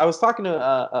 And I was talking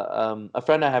to a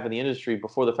friend I have in the industry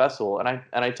before the festival, and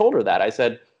I told her that. I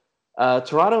said,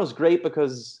 Toronto is great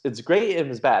because it's great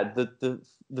and it's bad.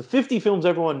 The 50 films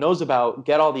everyone knows about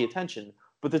get all the attention,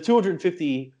 but the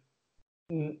 250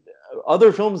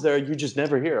 other films there you just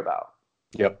never hear about.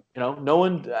 Yep. No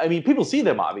one. I mean, people see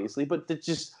them obviously, but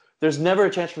there's never a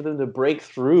chance for them to break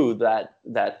through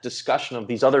that discussion of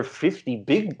these other 50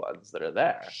 big ones that are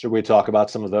there. Should we talk about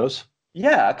some of those?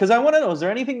 Yeah, because I want to know, is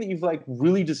there anything that you've like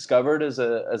really discovered as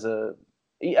a?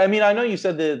 I mean, I know you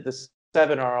said the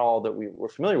 7 are all that we were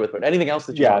familiar with, but anything else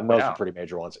that you want to point those out? are pretty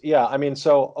major ones. Yeah, I mean, I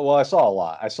saw a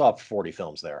lot. I saw 40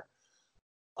 films there.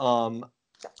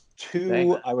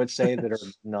 Two I would say that are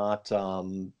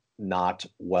not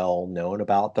well known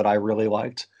about that I really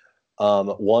liked.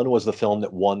 One was the film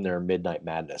that won their Midnight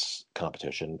Madness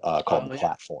competition called The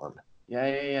Platform.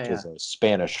 Yeah. Which is a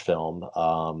Spanish film,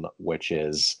 which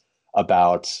is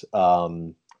about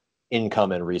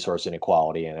income and resource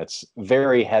inequality, and it's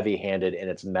very heavy-handed in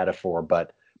its metaphor.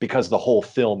 But because the whole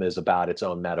film is about its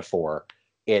own metaphor,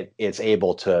 it's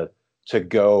able to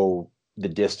go the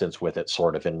distance with it,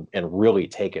 sort of, and really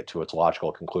take it to its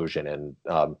logical conclusion in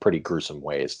pretty gruesome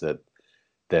ways.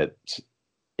 That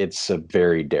it's a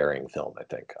very daring film. I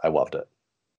think I loved it.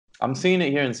 I'm seeing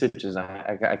it here in Sitges.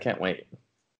 I can't wait.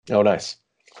 Oh, nice.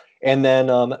 And then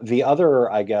the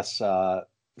other, I guess,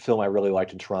 film I really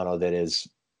liked in Toronto that is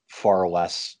far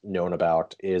less known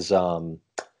about is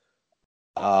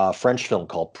a French film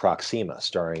called Proxima,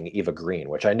 starring Eva Green,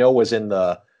 which I know was in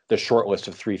the short list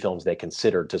of 3 films they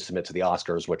considered to submit to the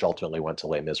Oscars, which ultimately went to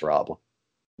Les Miserables.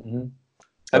 Mm-hmm.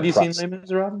 Have you seen Les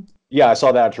Miserables? Yeah, I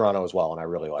saw that in Toronto as well, and I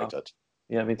really liked it.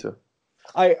 Yeah, me too.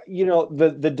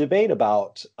 The debate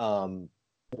about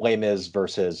Les Mis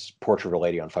versus Portrait of a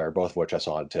Lady on Fire, both of which I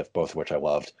saw on TIFF, both of which I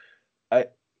loved.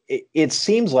 It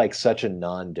seems like such a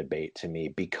non-debate to me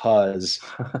because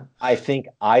I think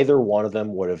either one of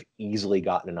them would have easily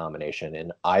gotten a nomination,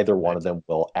 and either one of them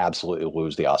will absolutely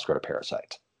lose the Oscar to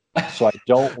Parasite. So I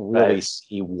don't really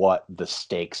see what the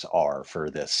stakes are for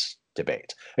this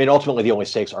debate. I mean, ultimately, the only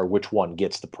stakes are which one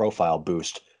gets the profile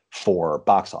boost for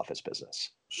box office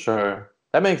business. Sure.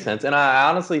 That makes sense. And I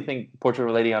honestly think Portrait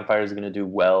of a Lady on Fire is going to do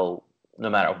well no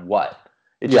matter what.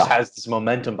 It just has this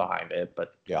momentum behind it.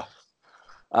 But yeah.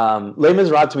 Les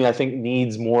Miserables to me, I think,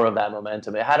 needs more of that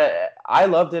momentum. I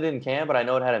loved it in Cannes, but I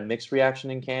know it had a mixed reaction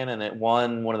in Cannes, and it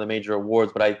won one of the major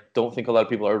awards. But I don't think a lot of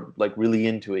people are like really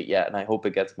into it yet, and I hope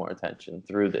it gets more attention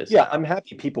through this. Yeah, I'm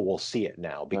happy people will see it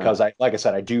now because like I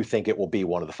said, I do think it will be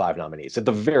one of the 5 nominees. At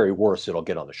the very worst, it'll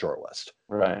get on the short list.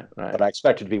 Right. But I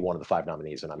expect it to be one of the 5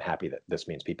 nominees, and I'm happy that this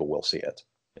means people will see it.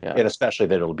 Yeah. And especially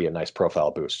that it'll be a nice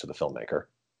profile boost to the filmmaker.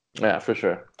 Yeah, for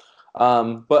sure.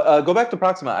 But go back to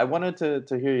Proxima. I wanted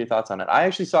to hear your thoughts on it. I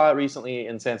actually saw it recently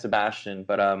in San Sebastian,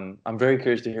 but I'm very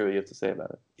curious to hear what you have to say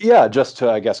about it. Yeah, just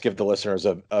to, I guess, give the listeners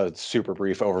a super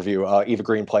brief overview. Eva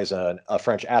Green plays a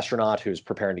French astronaut who's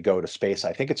preparing to go to space.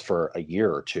 I think it's for a year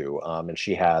or 2. And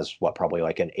she has, probably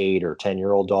like an 8 or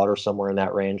 10-year-old daughter, somewhere in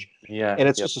that range. Yeah. And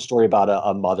it's just a story about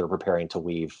a mother preparing to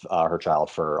leave her child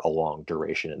for a long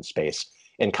duration in space,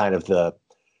 and kind of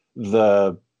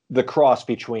the cross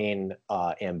between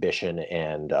ambition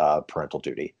and parental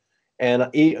duty. And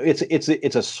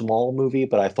it's a small movie,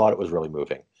 but I thought it was really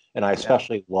moving. And I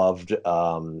especially loved,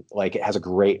 it has a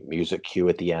great music cue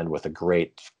at the end with a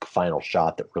great final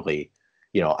shot that really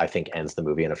I think ends the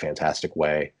movie in a fantastic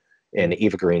way. And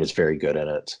Eva Green is very good in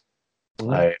it.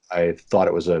 I thought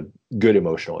it was a good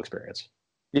emotional experience.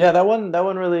 Yeah, that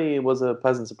one really was a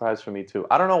pleasant surprise for me too.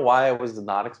 I don't know why I was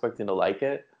not expecting to like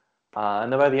it,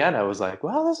 and then by the end I was like,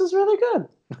 "Well, this is really good."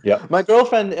 Yep. My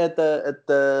girlfriend at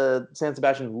the San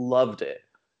Sebastian loved it,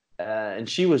 and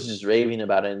she was just raving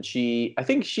about it. And I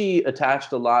think she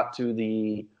attached a lot to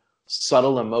the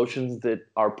subtle emotions that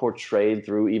are portrayed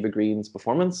through Eva Green's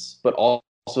performance, but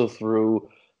also through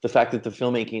the fact that the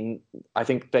filmmaking, I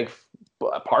think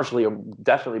partially or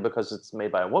definitely because it's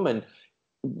made by a woman,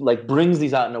 like brings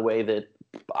these out in a way that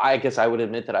I guess I would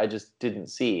admit that I just didn't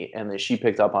see, and that she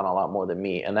picked up on a lot more than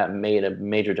me, and that made a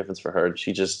major difference for her.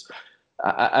 She just,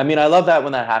 I mean, I love that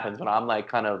when that happens, when I'm like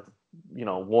kind of,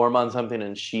 warm on something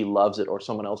and she loves it, or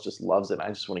someone else just loves it. And I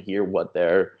just want to hear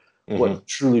Hmm. what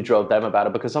truly drove them about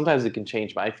it, because sometimes it can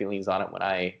change my feelings on it when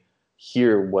I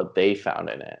hear what they found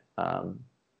in it.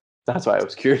 That's why I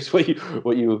was curious what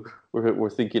you were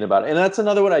thinking about, and that's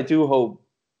another one I do hope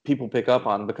people pick up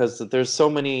on, because there's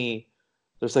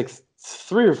like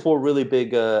three or four really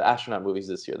big astronaut movies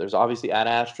this year. There's obviously Ad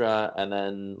Astra, and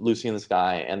then Lucy in the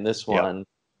Sky, and this Yep. one.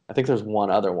 I think there's one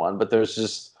other one, but there's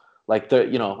just like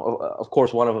of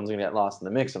course one of them's gonna get lost in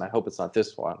the mix, and I hope it's not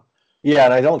this one. Yeah,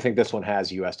 and I don't think this one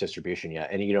has U.S. distribution yet.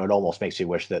 And it almost makes you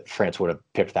wish that France would have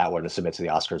picked that one to submit to the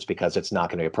Oscars, because it's not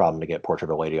going to be a problem to get Portrait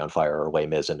of a Lady on Fire or Les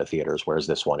Mis into theaters, whereas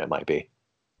this one it might be.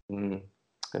 Mm,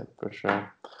 yeah, for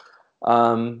sure.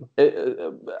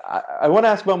 I want to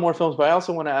ask about more films, but I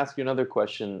also want to ask you another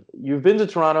question. You've been to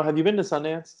Toronto. Have you been to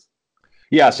Sundance?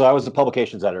 Yeah, so I was the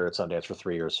publications editor at Sundance for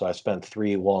 3 years. So I spent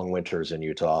 3 long winters in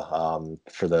Utah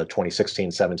for the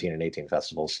 2016, 17, and 18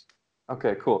 festivals.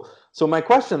 Okay, cool. So my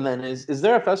question then is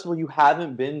there a festival you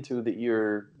haven't been to that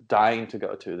you're dying to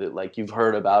go to, that like you've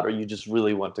heard about or you just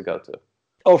really want to go to?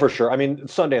 Oh, for sure. I mean,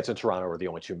 Sundance and Toronto are the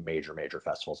only two major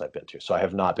festivals I've been to. So I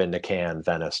have not been to Cannes,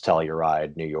 Venice,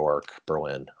 Telluride, New York,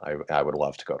 Berlin. I would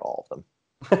love to go to all of them.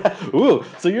 Ooh,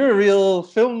 so you're a real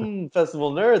film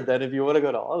festival nerd then if you want to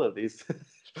go to all of these.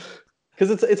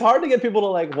 Because it's hard to get people to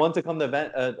like want to come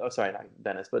to oh, sorry, not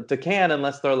Venice, but to Cannes,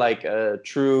 unless they're like a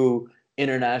true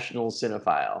international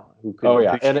cinephile who can Oh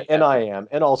yeah, appreciate and I that. am,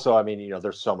 and also, I mean,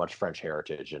 there's so much French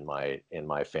heritage in my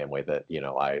family that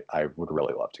I would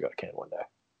really love to go to Cannes one day.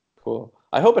 Cool.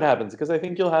 I hope it happens, because I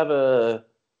think you'll have a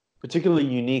particularly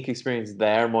unique experience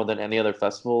there more than any other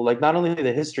festival. Like not only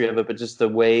the history of it, but just the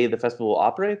way the festival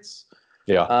operates.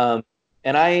 Yeah. Um,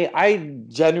 and I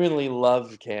genuinely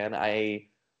love Cannes.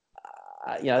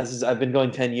 I've been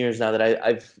going 10 years now that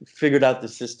I've figured out the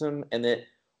system, and that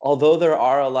although there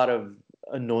are a lot of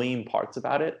annoying parts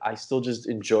about it, I still just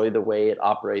enjoy the way it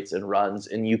operates and runs.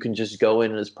 And you can just go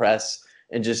in as press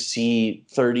and just see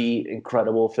 30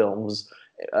 incredible films,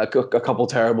 a couple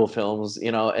terrible films,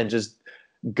 and just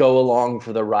go along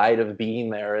for the ride of being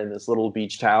there in this little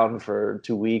beach town for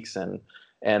 2 weeks,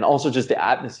 and also just the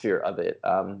atmosphere of it.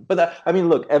 But I mean,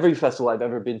 look, every festival I've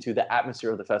ever been to, the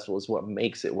atmosphere of the festival is what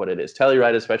makes it what it is.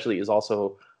 Telluride, especially, is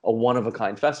also a one of a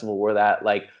kind festival, where that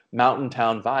like mountain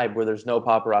town vibe, where there's no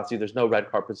paparazzi, there's no red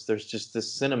carpets, there's just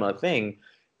this cinema thing,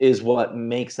 is what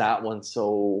makes that one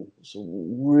so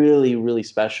really really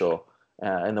special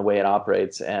in the way it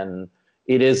operates. And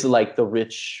it is like the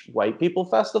rich white people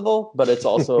festival, but it's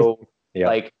also Yeah.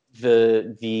 like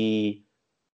the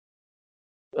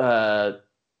uh,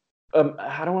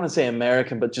 I don't want to say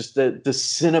American, but just the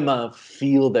cinema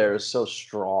feel there is so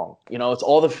strong. It's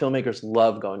all the filmmakers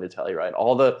love going to Telluride.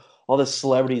 All the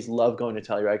celebrities love going to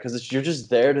Telluride, because you're just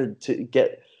there to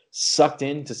get sucked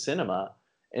into cinema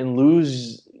and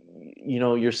lose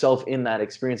yourself in that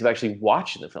experience of actually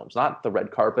watching the films, not the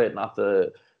red carpet, not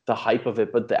the hype of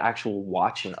it, but the actual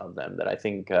watching of them, that I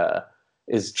think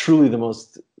is truly the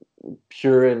most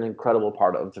pure and incredible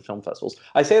part of the film festivals.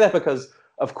 I say that because,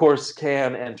 of course,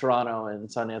 Cannes and Toronto and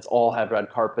Sundance all have red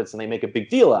carpets and they make a big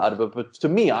deal out of it. But to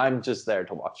me, I'm just there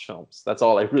to watch films. That's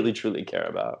all I really, truly care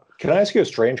about. Can I ask you a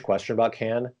strange question about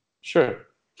Cannes? Sure.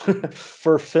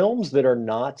 For films that are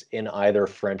not in either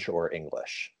French or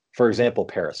English, for example,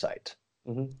 Parasite.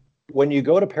 Mhm. When you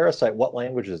go to Parasite, what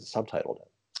language is it subtitled in?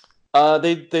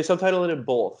 They subtitle it in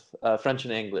both French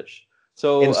and English.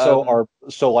 And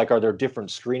So like, are there different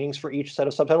screenings for each set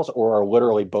of subtitles, or are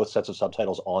literally both sets of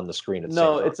subtitles on the screen at the same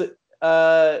no, time? it's a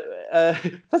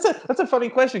that's a funny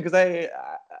question, because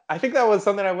I think that was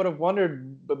something I would have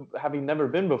wondered, having never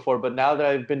been before. But now that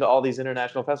I've been to all these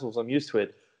international festivals, I'm used to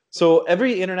it. So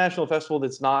every international festival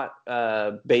that's not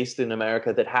based in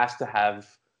America, that has to have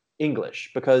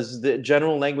English, because the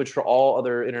general language for all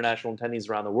other international attendees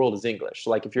around the world is English. So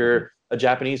like if Mhm. you're a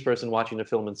Japanese person watching a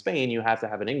film in Spain, you have to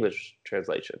have an English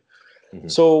translation. Hmm.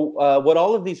 So what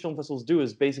all of these film festivals do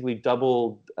is basically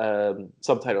double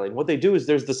subtitling. What they do is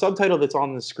there's the subtitle that's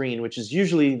on the screen, which is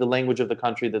usually the language of the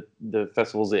country that the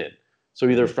festival's in. So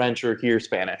either Hmm. French or here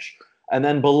Spanish. And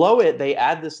then below it, they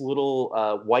add this little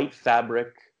white fabric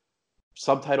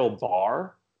subtitle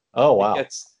bar. Oh, It wow.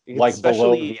 gets Like below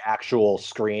specially the actual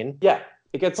screen? yeah,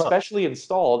 it gets Huh. specially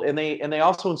installed, and they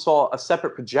also install a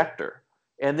separate projector.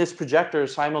 And this projector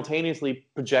simultaneously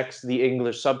projects the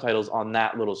English subtitles on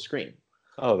that little screen.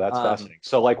 Oh, that's Um, fascinating.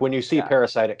 So, like when you see yeah.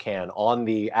 Parasite at Cannes, on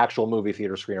the actual movie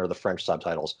theater screen are the French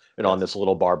subtitles, and on Yes. this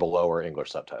little bar below are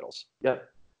English subtitles. Yep.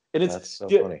 And it's That's so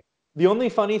the, funny. the only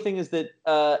funny thing is that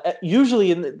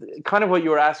usually in kind of what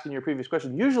you were asking in your previous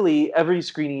question, usually every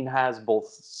screening has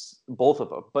both of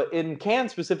them. But in Cannes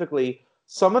specifically,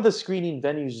 some of the screening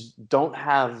venues don't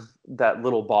have that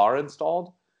little bar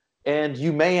installed, and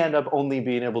you may end up only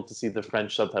being able to see the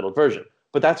French subtitled version.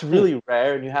 But that's Hmm. really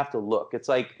rare, and you have to look. It's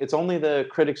like it's only the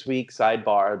Critics Week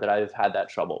sidebar that I've had that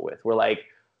trouble with. Where like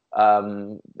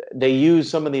um, they use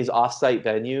some of these off-site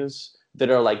venues that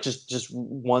are like just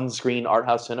one screen art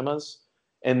house cinemas,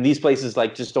 and these places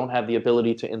like just don't have the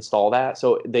ability to install that,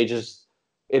 so they just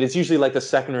it is usually like the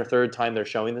second or third time they're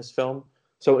showing this film.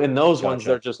 So in those ones Gotcha.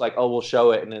 they're just like, oh, we'll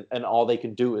show it, and all they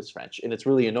can do is French, and it's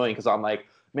really annoying because I'm like,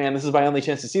 man, this is my only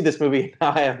chance to see this movie.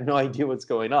 Now I have no idea what's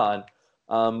going on.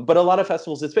 But a lot of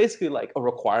festivals, it's basically like a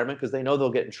requirement because they know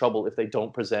they'll get in trouble if they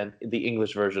don't present the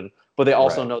English version, but they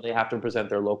also Right. know they have to present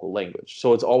their local language.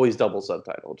 So it's always double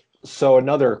subtitled. So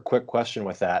another quick question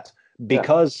with that, Yeah.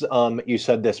 because you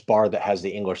said this bar that has the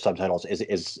English subtitles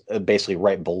is basically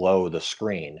right below the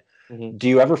screen. Hmm. Do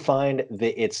you ever find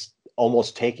that it's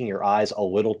almost taking your eyes a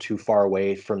little too far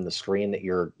away from the screen that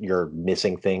you're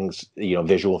missing things,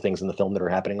 visual things in the film that are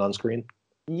happening on screen?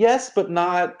 Yes, but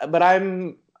not. But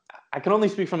I can only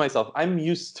speak for myself. I'm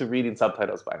used to reading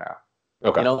subtitles by now.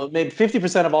 Okay. Maybe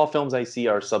 50% of all films I see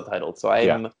are subtitled. So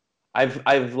Yeah.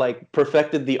 I've like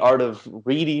perfected the art of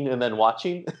reading and then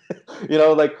watching.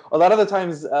 Like a lot of the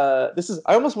times,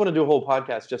 I almost want to do a whole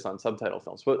podcast just on subtitle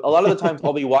films. But a lot of the times,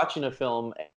 I'll be watching a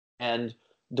film, and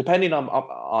depending on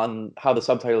how the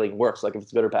subtitling works, like if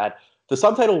it's good or bad, the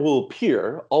subtitle will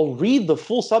appear. I'll read the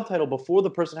full subtitle before the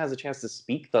person has a chance to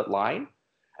speak that line.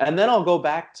 And then I'll go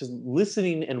back to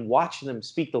listening and watching them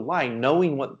speak the line,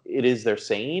 knowing what it is they're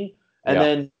saying, and Yeah.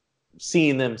 then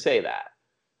seeing them say that.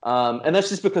 And that's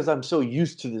just because I'm so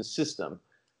used to this system.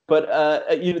 But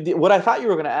what I thought you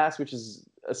were going to ask, which is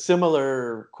a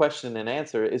similar question and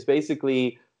answer, is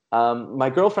basically my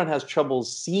girlfriend has trouble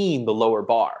seeing the lower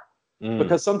bar Mm.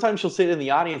 because sometimes she'll sit in the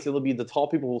audience. It'll be the tall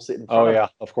people will sit in Oh front of her, yeah,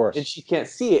 of and course. she can't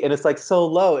see it, and it's like so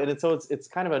low, and it's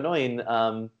kind of annoying.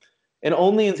 And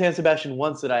only in San Sebastian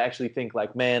once did I actually think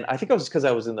like, man, I think it was because I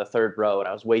was in the third row and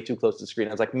I was way too close to the screen.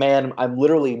 I was like, man, I'm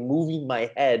literally moving my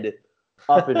head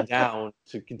up and down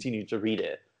to continue to read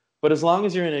it. But as long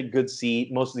as you're in a good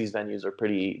seat, most of these venues are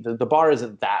the bar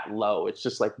isn't that low. It's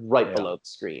just like right Yeah. below the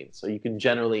screen. So you can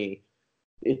generally,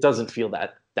 it doesn't feel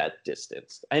that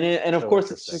distanced. And of So course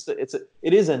interesting.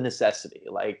 it is a necessity.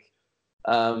 Like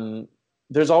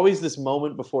there's always this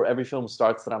moment before every film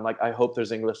starts that I'm like, I hope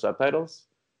there's English subtitles.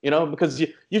 Because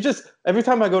you just every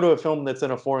time I go to a film that's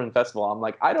in a foreign festival, I'm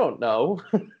like, I don't know.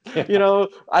 Yeah.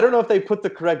 I don't know if they put the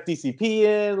correct DCP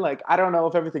in. Like, I don't know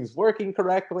if everything's working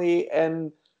correctly.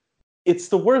 And it's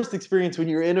the worst experience when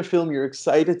you're in a film, you're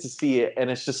excited to see it, and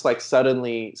it's just like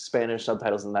suddenly Spanish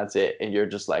subtitles and that's it. And you're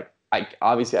just like, I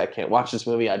can't watch this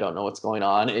movie. I don't know what's going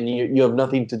on. And you have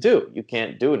nothing to do. You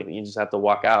can't do anything. You just have to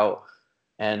walk out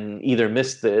and either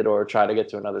miss it or try to get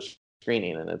to another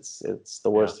screening. And it's the Yeah.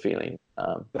 worst feeling.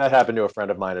 That happened to a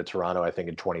friend of mine in Toronto, I think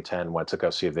in 2010, went to go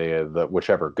see the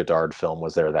whichever Godard film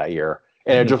was there that year.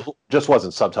 And it Mhm. just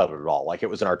wasn't subtitled at all. Like it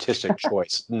was an artistic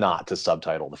choice not to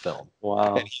subtitle the film. And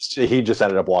Wow. he just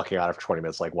ended up walking out after 20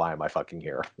 minutes like, why am I fucking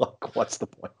here? Like, what's the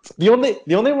point? The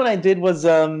only one I did was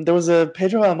there was a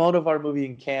Pedro Almodovar movie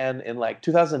in Cannes in like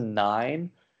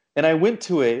 2009, and I went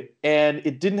to it and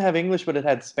it didn't have English but it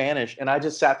had Spanish, and I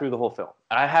just sat through the whole film.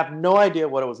 I have no idea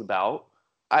what it was about.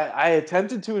 I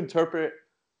attempted to interpret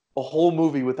a whole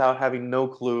movie without having no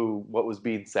clue what was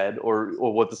being said or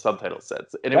what the subtitle said,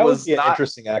 and it That would was be an not.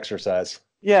 interesting exercise.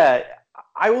 Yeah,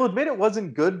 I will admit it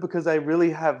wasn't good because I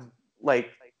really have like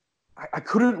I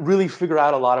couldn't really figure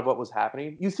out a lot of what was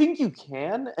happening. You think you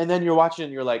can, and then you're watching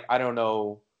and you're like, I don't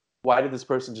know, why did this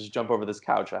person just jump over this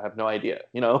couch? I have no idea.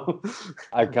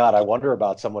 I wonder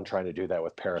about someone trying to do that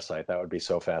with Parasite. That would be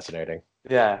so fascinating.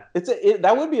 Yeah,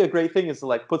 that would be a great thing is to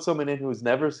like put someone in who's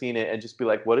never seen it and just be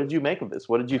like, what did you make of this?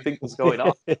 What did you think was going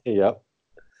on? Yep.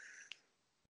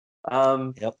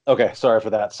 Yep. Okay. Sorry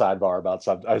for that sidebar about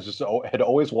some. I was just had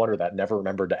always wondered that. Never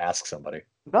remembered to ask somebody.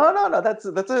 No.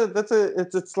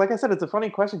 It's like I said, it's a funny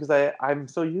question because I'm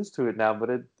so used to it now, but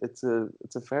it's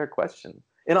a fair question.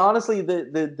 And honestly,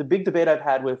 the big debate I've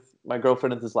had with my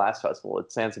girlfriend at this last festival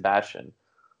at San Sebastian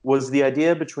was the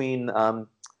idea between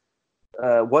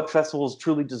what festivals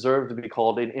truly deserve to be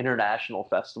called an international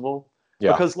festival.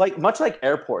 Yeah. Because like much like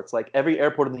airports, like every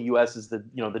airport in the US is the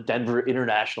Denver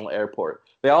International Airport.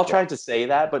 They all Yeah. tried to say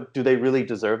that, but do they really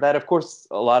deserve that? Of course,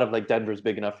 a lot of like Denver's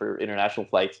big enough for international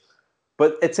flights.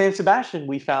 But at San Sebastian,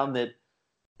 we found that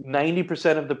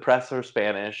 90% of the press are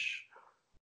Spanish.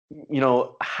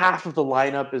 Half of the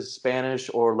lineup is Spanish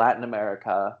or Latin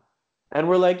America. And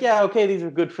we're like, yeah, okay, these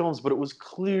are good films, but it was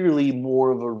clearly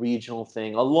more of a regional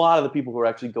thing. A lot of the people who are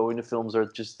actually going to films are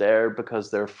just there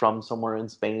because they're from somewhere in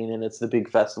Spain and it's the big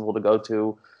festival to go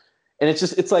to. And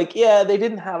it's like, yeah, they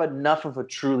didn't have enough of a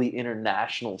truly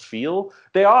international feel.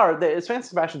 San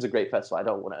Sebastian's a great festival. I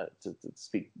don't want to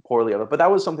speak poorly of it, but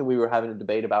that was something we were having a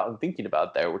debate about and thinking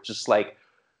about there, which is like,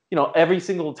 every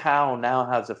single town now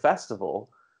has a festival.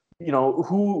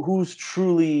 Who's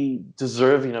truly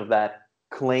deserving of that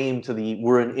claim to the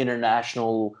we're an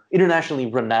internationally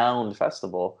renowned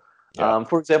festival. Yeah.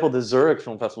 For example, the Zurich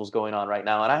Film Festival is going on right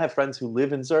now, and I have friends who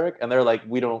live in Zurich, and they're like,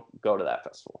 we don't go to that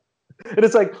festival. And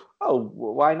it's like, oh,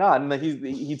 why not? And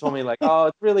he told me like,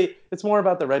 oh, it's more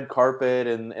about the red carpet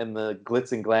and the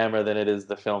glitz and glamour than it is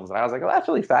the films. And I was like, oh, that's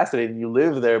really fascinating. You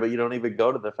live there, but you don't even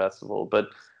go to the festival. But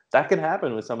that can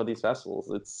happen with some of these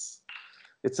festivals.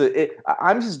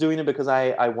 I'm just doing it because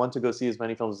I want to go see as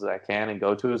many films as I can and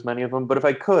go to as many of them. But if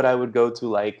I could, I would go to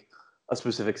like a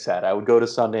specific set. I would go to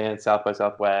Sundance, South by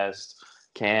Southwest,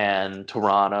 Cannes,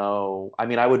 Toronto. I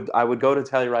mean, I would go to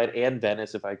Telluride and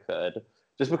Venice if I could,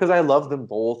 just because I love them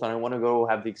both and I want to go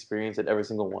have the experience at every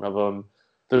single one of them.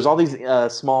 There's all these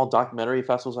small documentary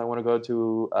festivals I want to go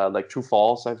to, like True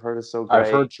False. I've heard is so I've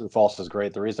great. heard True False is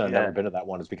great. The reason I've never Yeah, been to that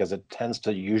one is because it tends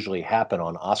to usually happen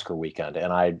on Oscar weekend,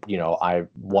 and I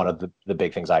one of the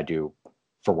big things I do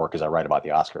for work is I write about the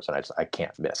Oscars, and I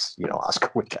can't miss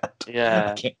Oscar weekend.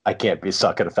 yeah. I can't be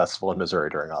stuck at a festival in Missouri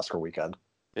during Oscar weekend.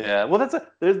 Yeah, well,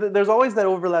 there's always that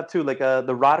overlap too, like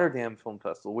the Rotterdam Film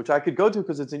Festival, which I could go to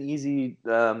because it's an easy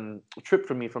trip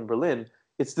for me from Berlin.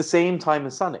 It's the same time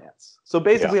as Sundance, so Yeah.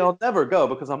 basically I'll never go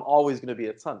because I'm always going to be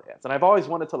at Sundance, and I've always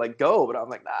wanted to like go, but I'm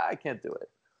like, nah, I can't do it.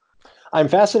 I'm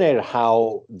fascinated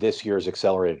how this year's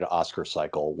accelerated Oscar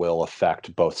cycle will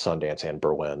affect both Sundance and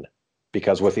Berlin,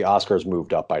 because with the Oscars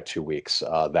moved up by 2 weeks,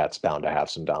 that's bound to have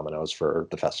some dominoes for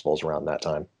the festivals around that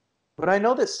time. But I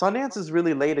know that Sundance is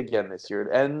really late again this year.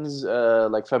 It ends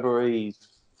like February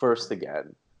 1st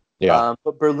again. Yeah.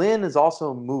 But Berlin is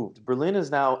also moved. Berlin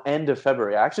is now end of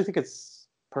February. I actually think it's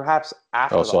perhaps Oh,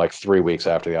 after the so like 3 weeks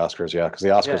after the Oscars, yeah, because the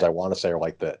Oscars yeah. I want to say are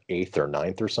like the 8th or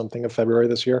 9th or something of February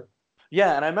this year.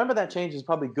 Yeah, and I remember that change is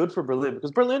probably good for Berlin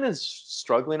because Berlin is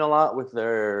struggling a lot with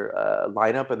their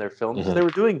lineup and their films. They Hmm. were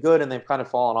doing good and they've kind of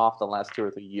fallen off the last 2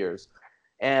 or 3 years.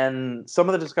 And some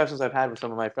of the discussions I've had with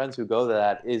some of my friends who go to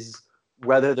that is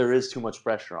whether there is too much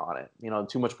pressure on it.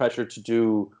 Too much pressure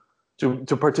to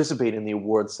participate in the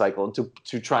awards cycle and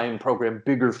to try and program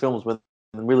bigger films when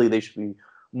really they should be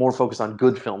more focused on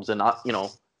good films and not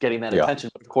getting that Yeah. attention.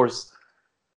 But of course,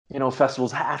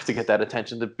 festivals have to get that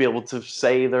attention to be able to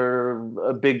say they're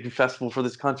a big festival for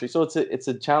this country. So it's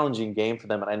a challenging game for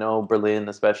them, and I know Berlin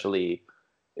especially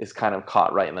is kind of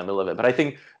caught right in the middle of it. But I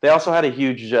think they also had a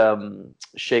huge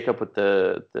shakeup with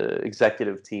the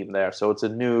executive team there. So it's a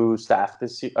new staff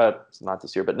this year, not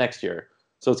this year, but next year.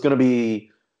 So it's going to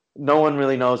be no one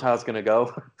really knows how it's going to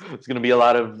go. It's going to be a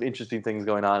lot of interesting things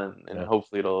going on, and Yeah.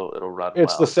 hopefully it'll run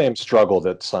It's the well. same struggle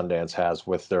that Sundance has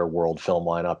with their world film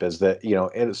lineup is that,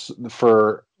 it's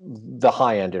for the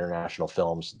high end international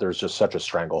films, there's just such a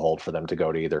stranglehold for them to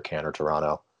go to either Cannes or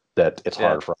Toronto that it's Yeah.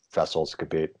 hard for festivals to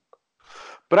compete.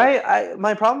 But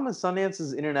my problem with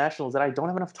Sundance's international is that I don't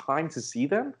have enough time to see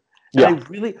them, and Yeah.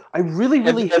 really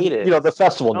hate it. The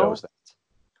festival No, knows that.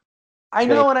 I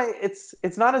They know, and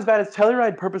it's not as bad as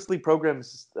Telluride purposely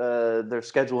programs their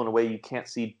schedule in a way you can't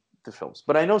see the films.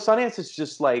 But I know Sundance is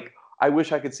just like I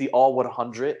wish I could see all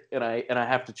 100, and I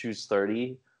have to choose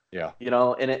 30. Yeah.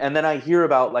 And then I hear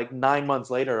about like 9 months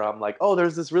later, I'm like, oh,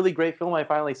 there's this really great film I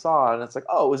finally saw, and it's like,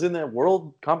 oh, it was in the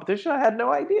world competition. I had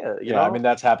no idea. Yeah, I mean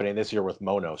that's happening this year with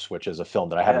Monos, which is a film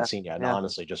that I haven't Yeah, seen yet and yeah,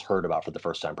 honestly just heard about for the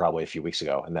first time probably a few weeks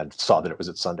ago and then saw that it was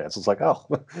at Sundance. It's like, oh,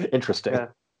 interesting. yeah.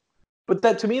 But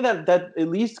that to me, that at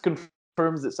least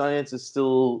confirms that science is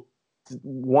still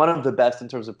one of the best in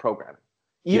terms of programming.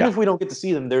 Even Yeah. if we don't get to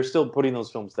see them, they're still putting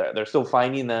those films there. They're still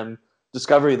finding them.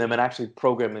 discovering them and actually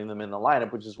programming them in the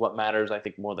lineup, which is what matters, I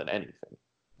think, more than anything.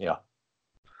 Yeah.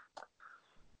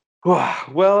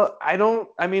 Well, I don't.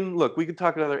 I mean, look, we could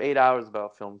talk another 8 hours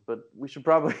about films, but we should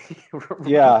probably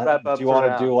Yeah. wrap Do up you for want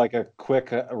to now. do like a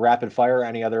quick rapid fire?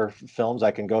 Any other films?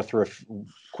 I can go through a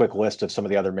quick list of some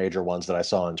of the other major ones that I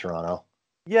saw in Toronto.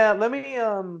 Yeah, let me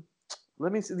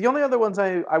see. The only other ones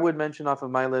I would mention off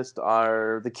of my list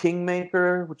are The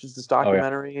Kingmaker, which is this Oh yeah.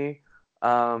 documentary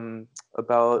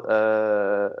about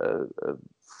a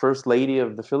first lady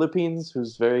of the Philippines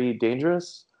who's very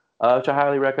dangerous, which I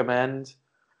highly recommend.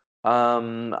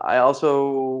 I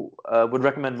also would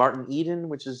recommend Martin Eden,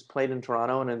 which is played in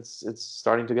Toronto, and it's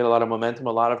starting to get a lot of momentum.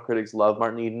 A lot of critics love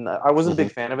Martin Eden. I wasn't a Hmm.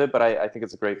 big fan of it, but I think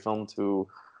it's a great film to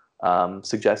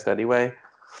suggest anyway.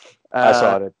 I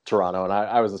saw Uh, it in Toronto, and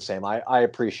I was the same. I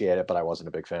appreciate it, but I wasn't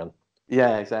a big fan.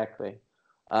 yeah, exactly.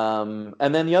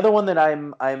 And then the other one that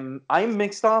I'm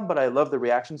mixed on, but I love the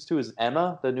reactions to is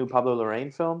Emma, the new Pablo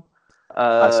Larraín film.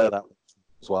 I saw Uh, that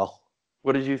as well.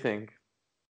 what did you think?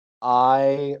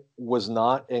 I was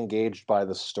not engaged by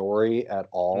the story at Mm,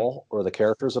 all or the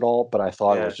characters at all, but I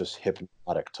thought it yeah, was just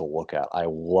hypnotic to look at. I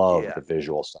loved yeah, the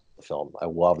visual side of the film. I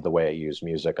loved the way it used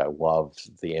music. I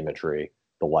loved the imagery,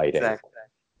 the lighting. exactly.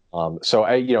 So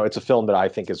it's a film that I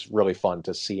think is really fun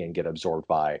to see and get absorbed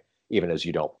by, even as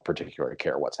you don't particularly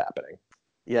care what's happening.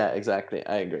 Yeah, exactly.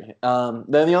 I agree. Then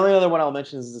the only other one I'll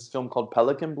mention is this film called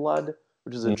Pelican Blood,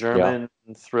 which is a Yeah, German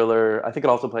thriller. I think it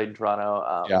also played in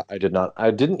Toronto. yeah.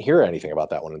 I didn't hear anything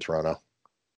about that one in Toronto.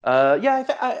 Yeah,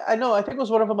 I know. I think it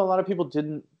was one of them. A lot of people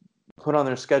didn't put on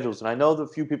their schedules, and I know the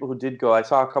few people who did go. I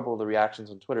saw a couple of the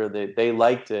reactions on Twitter. They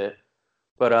liked it,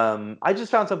 but I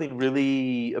just found something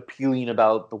really appealing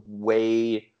about the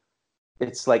way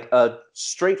it's like a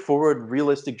straightforward,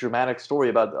 realistic, dramatic story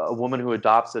about a woman who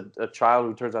adopts a child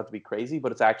who turns out to be crazy,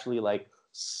 but it's actually like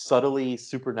subtly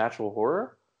supernatural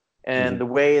horror, and Hmm. the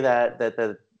way that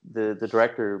the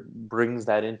director brings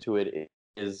that into it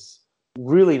is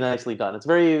really nicely done. It's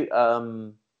very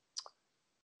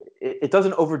it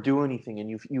doesn't overdo anything, and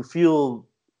you feel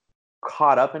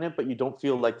caught up in it, but you don't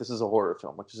feel like this is a horror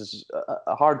film, which is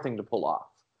a hard thing to pull off.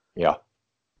 Yeah.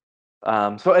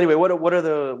 So anyway, what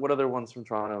other ones from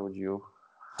Toronto would you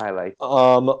highlight?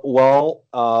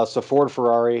 So Ford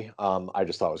Ferrari, I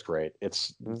just thought was great.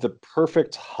 It's Mhm. the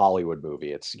perfect Hollywood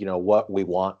movie. It's, what we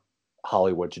want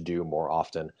Hollywood to do more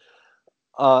often.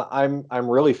 I'm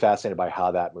really fascinated by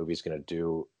how that movie's going to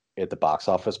do at the box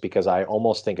office because I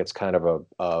almost think it's kind of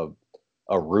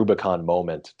a Rubicon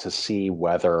moment to see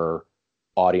whether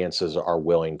audiences are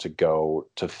willing to go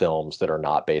to films that are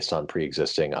not based on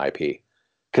pre-existing IP.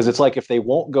 Because it's like if they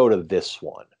won't go to this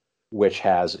one, which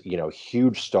has,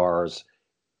 huge stars,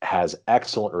 has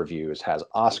excellent reviews, has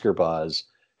Oscar buzz,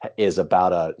 is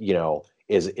about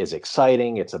is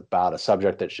exciting, it's about a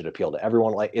subject that should appeal to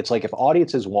everyone. Like it's like if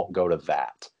audiences won't go to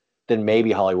that, then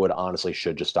maybe Hollywood honestly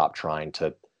should just stop trying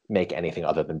to make anything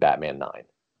other than Batman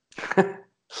 9.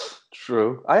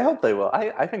 True. I hope they will.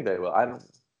 I think they will. I don't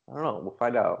know. We'll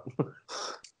find out.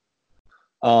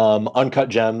 Uncut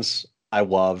Gems, I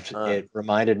loved. uh, It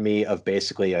reminded me of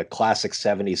basically a classic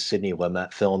 70s Sidney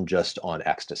Lumet film just on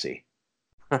ecstasy.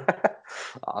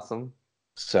 awesome.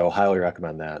 So highly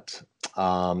recommend that.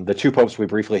 The Two Popes we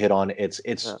briefly hit on.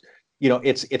 Yeah.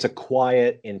 It's a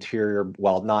quiet interior.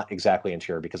 Well, not exactly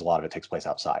interior because a lot of it takes place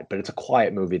outside, but it's a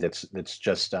quiet movie that's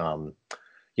just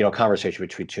a conversation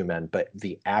between two men. But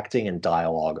the acting and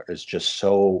dialogue is just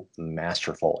so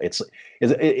masterful.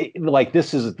 Like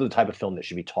this is the type of film that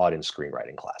should be taught in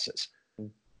screenwriting classes.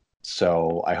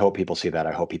 So I hope people see that.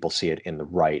 I hope people see it in the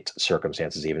right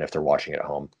circumstances, even if they're watching it at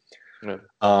home. Yeah.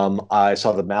 I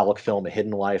saw the Malick film, A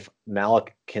Hidden Life. Malick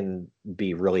can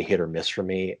be really hit or miss for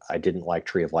me. I didn't like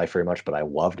Tree of Life very much, but I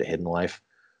loved A Hidden Life.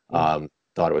 Mm.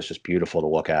 Thought it was just beautiful to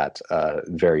look at.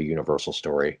 Very universal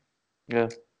story. Yeah.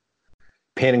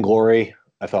 Pain and Glory,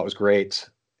 I thought was great.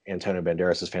 Antonio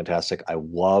Banderas is fantastic. I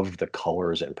loved the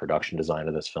colors and production design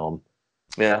of this film.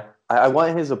 Yeah. I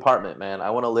want his apartment, man. I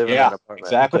want to live in Yeah, that apartment.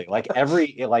 exactly.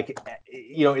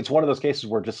 It's one of those cases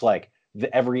where just like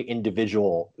every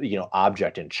individual,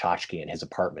 object in Tchotchke in his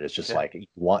apartment is just yeah. like you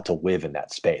want to live in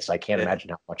that space. I can't Yeah. imagine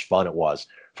how much fun it was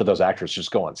for those actors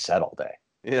just go on set all day.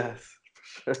 Yes.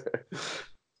 For sure.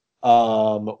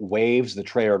 Waves, the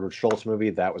Trey Edward Schultz movie,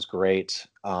 that was great.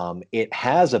 It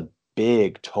has a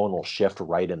big tonal shift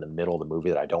right in the middle of the movie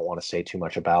that I don't want to say too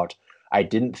much about. I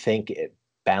didn't think it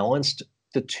balanced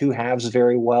the two halves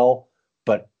very well,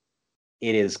 but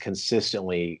it is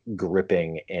consistently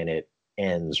gripping and it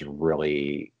ends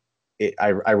really. I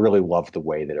really love the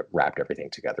way that it wrapped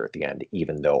everything together at the end,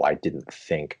 even though I didn't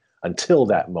think until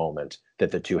that moment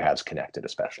that the two halves connected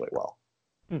especially well.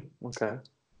 Okay.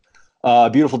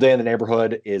 Beautiful Day in the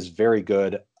Neighborhood is very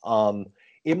good.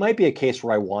 It might be a case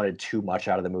where I wanted too much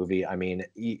out of the movie. I mean,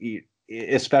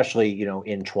 especially,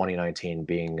 in 2019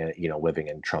 being, living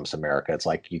in Trump's America, it's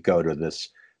like you go to this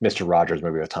Mr. Rogers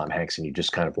movie with Tom Hanks and you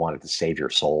just kind of wanted to save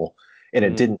your soul. And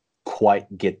it didn't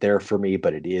quite get there for me,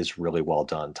 but it is really well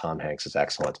done. Tom Hanks is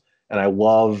excellent. And I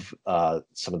love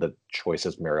some of the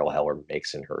choices Mariel Heller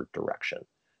makes in her direction.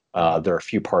 There are a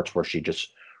few parts where she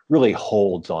just really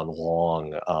holds on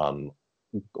long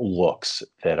looks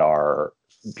that are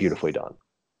beautifully done.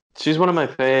 She's one of my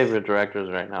favorite directors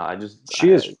right now.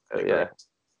 She is really yeah.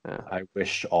 great. I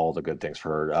wish all the good things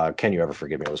for her. Can You Ever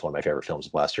Forgive Me was one of my favorite films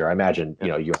of last year. I imagine,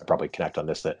 you and I probably connect on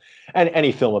this, that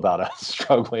any film about a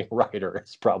struggling writer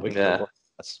is probably going to work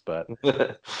best, but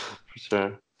for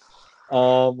sure.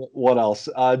 What else?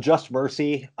 Just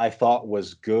Mercy, I thought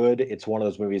was good. It's one of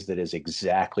those movies that is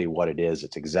exactly what it is.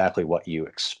 It's exactly what you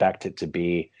expect it to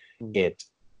be.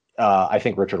 I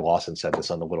think Richard Lawson said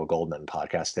this on the Little Goldman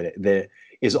podcast, that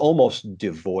is almost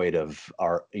devoid of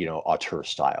our, auteur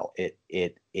style.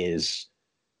 It is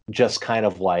just kind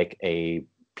of like a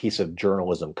piece of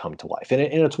journalism come to life, and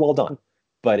it's well done.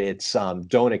 But it's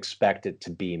don't expect it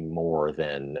to be more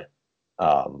than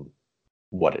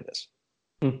what it is.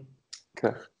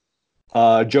 Okay.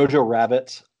 Jojo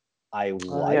Rabbit, I liked.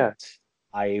 Oh, yeah.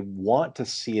 I want to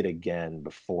see it again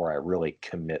before I really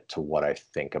commit to what I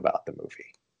think about the movie.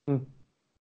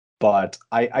 But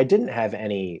I didn't have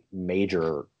any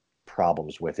major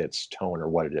problems with its tone or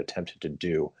what it attempted to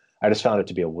do. I just found it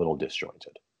to be a little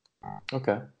disjointed.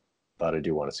 Okay. But I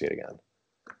do want to see it again.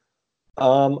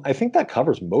 I think that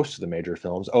covers most of the major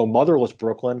films. Oh, Motherless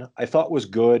Brooklyn, I thought was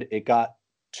good. It got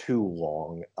too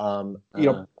long. I'm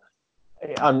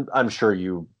sure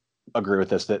you agree with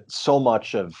this, that so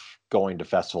much of going to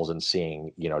festivals and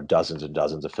seeing, dozens and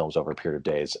dozens of films over a period of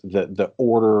days, the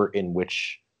order in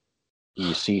which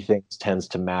you see things tends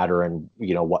to matter, and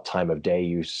what time of day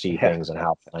you see things and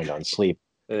how behind on sleep.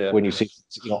 When you see,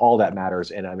 all that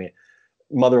matters. And I mean,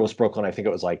 Motherless Brooklyn, I think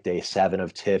it was like day 7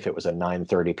 of TIFF. It was a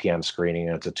 9:30 p.m. screening,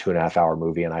 and it's a 2.5 hour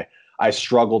movie. And I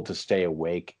struggled to stay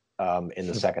awake in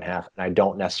the second half. And I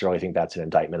don't necessarily think that's an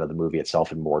indictment of the movie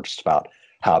itself, and more just about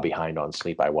how behind on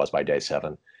sleep I was by day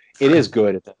 7. It is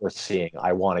good. It's worth seeing.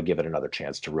 I want to give it another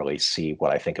chance to really see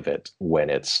what I think of it when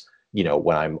it's,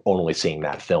 when I'm only seeing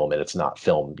that film and it's not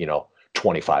film,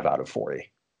 25 out of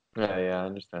 40. Yeah, I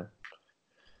understand.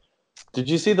 Did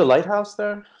you see The Lighthouse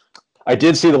there? I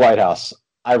did see The Lighthouse.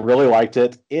 I really liked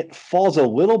it. It falls a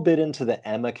little bit into the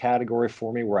Emma category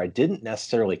for me, where I didn't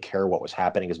necessarily care what was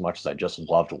happening as much as I just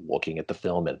loved looking at the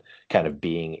film and kind of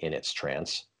being in its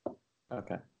trance.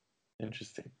 Okay.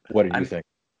 Interesting. What did you think?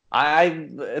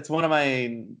 It's one of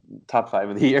my top 5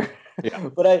 of the year. Yeah.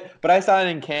 but I saw it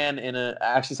in Cannes I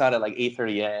actually saw it at like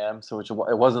 8:30 a.m. So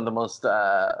it wasn't the most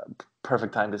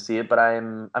perfect time to see it. But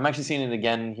I'm actually seeing it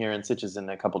again here in Sitges in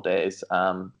a couple days.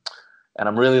 And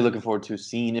I'm really looking forward to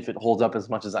seeing if it holds up as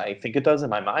much as I think it does in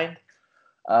my mind.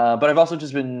 But I've also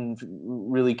just been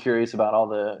really curious about all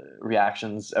the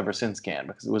reactions ever since Cannes,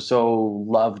 because it was so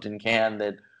loved in Cannes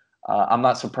that I'm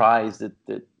not surprised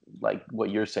that like what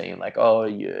you're saying, like, a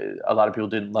lot of people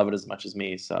didn't love it as much as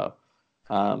me. So,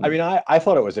 I mean, I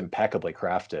thought it was impeccably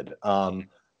crafted.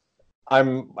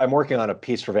 I'm working on a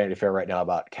piece for Vanity Fair right now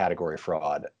about category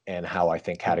fraud, and how I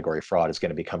think category fraud is going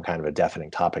to become kind of a deafening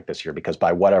topic this year, because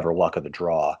by whatever luck of the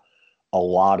draw, a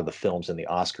lot of the films in the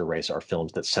Oscar race are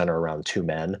films that center around 2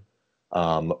 men,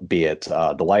 be it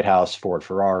The Lighthouse, Ford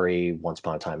Ferrari, Once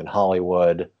Upon a Time in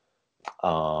Hollywood.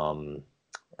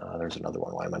 There's another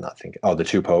one. Why am I not thinking? Oh, The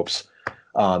Two Popes.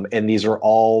 And these are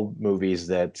all movies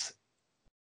that,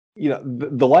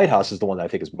 The Lighthouse is the one that I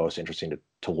think is most interesting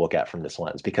to look at from this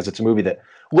lens, because it's a movie that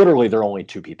literally there are only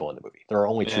 2 people in the movie. There are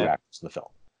only 2 actors in the film.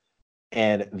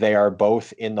 And they are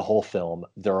both in the whole film.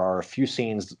 There are a few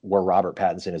scenes where Robert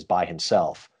Pattinson is by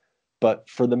himself, but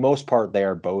for the most part, they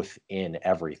are both in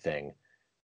everything.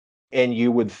 And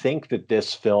you would think that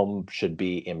this film should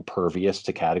be impervious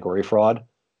to category fraud,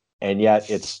 and yet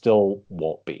it still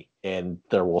won't be. And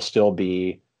there will still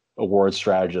be award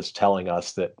strategists telling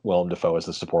us that Willem Dafoe is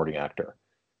the supporting actor.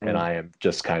 And I am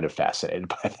just kind of fascinated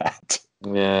by that.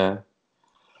 Yeah.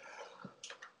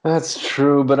 That's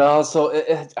true, but also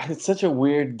it's such a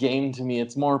weird game to me.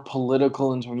 It's more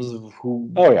political in terms of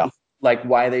who. Oh yeah, like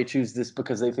why they choose this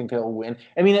because they think it'll win.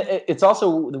 I mean, it's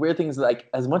also the weird thing is, like,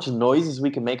 as much noise as we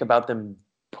can make about them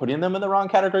putting them in the wrong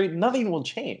category, nothing will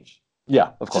change.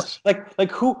 Yeah, of course. Just,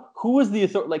 like who is the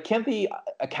authority? Like, can't the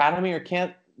Academy or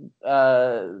can't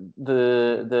the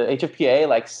HFPA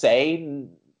like say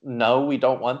no, we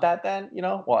don't want that then, you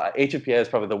know? Well, HFPA is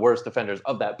probably the worst offenders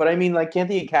of that. But I mean, like, can't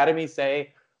the Academy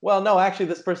say, well, no, actually,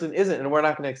 this person isn't, and we're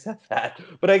not going to accept that?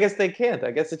 But I guess they can't.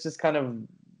 I guess it just kind of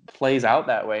plays out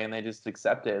that way, and they just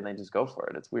accept it and they just go for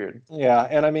it. It's weird. Yeah,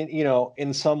 and I mean,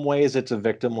 in some ways it's a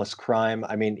victimless crime.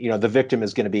 I mean, the victim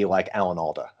is going to be like Alan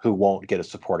Alda, who won't get a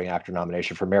supporting actor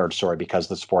nomination for Marriage Story because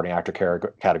the supporting actor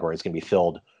category is going to be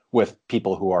filled with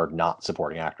people who are not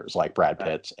supporting actors, like Brad Right,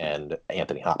 Pitt and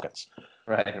Anthony Hopkins.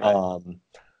 right. Um,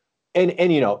 and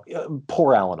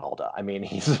poor Alan Alda. I mean,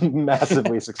 he's a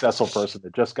massively successful person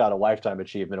that just got a lifetime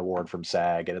achievement award from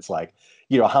SAG, and it's like,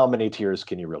 how many tears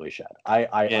can you really shed?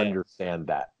 I Yeah, understand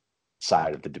that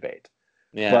side of the debate,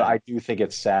 but yeah. I do think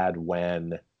it's sad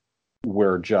when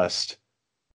we're just,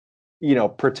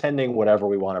 pretending whatever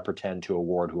we want to pretend to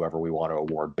award whoever we want to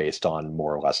award based on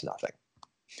more or less nothing.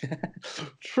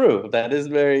 True. That is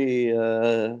very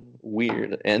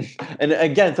weird, and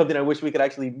again, something I wish we could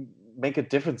actually make a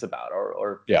difference about,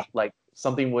 or Yeah. like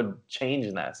something would change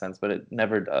in that sense, but it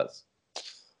never does,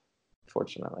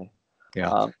 fortunately. Yeah.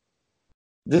 Um,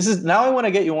 this is now I want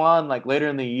to get you on like later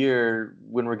in the year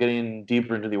when we're getting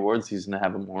deeper into the award season to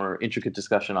have a more intricate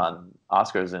discussion on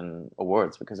Oscars and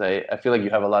awards because I feel like you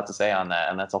have a lot to say on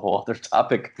that, and that's a whole other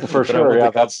topic For that I sure. want to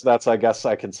Yeah, cover. that's I guess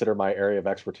I consider my area of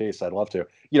expertise. I'd love to.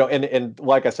 And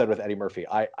like I said with Eddie Murphy,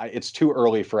 it's too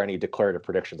early for any declarative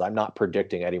predictions. I'm not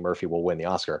predicting Eddie Murphy will win the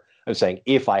Oscar. I'm saying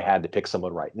if I had to pick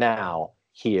someone right now,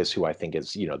 he is who I think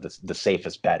is, the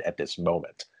safest bet at this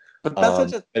moment. But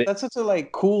But that's such a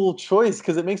like cool choice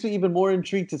because it makes me even more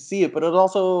intrigued to see it. But it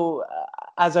also,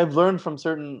 as I've learned from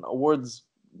certain awards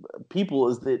people,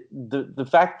 is that the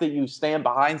fact that you stand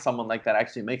behind someone like that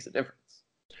actually makes a difference.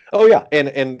 oh yeah,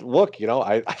 and look,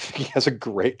 I think he has a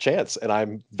great chance, and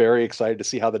I'm very excited to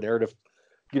see how the narrative,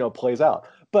 plays out.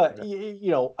 But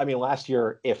I mean, last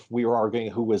year, if we were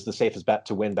arguing who was the safest bet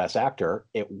to win Best Actor,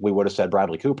 we would have said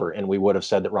Bradley Cooper, and we would have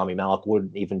said that Rami Malek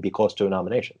wouldn't even be close to a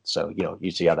nomination. So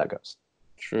you see how that goes.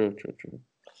 True, true, true.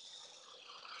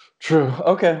 True.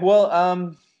 Okay.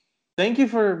 Well, thank you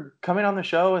for coming on the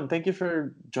show, and thank you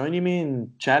for joining me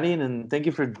and chatting, and thank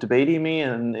you for debating me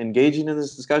and engaging in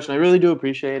this discussion. I really do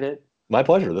appreciate it. My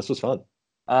pleasure. This was fun.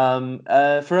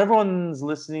 For everyone's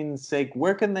listening's sake,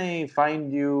 where can they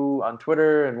find you on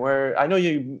Twitter and where? I know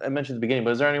you mentioned at the beginning, but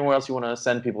is there anywhere else you want to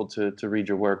send people to read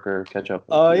your work or catch up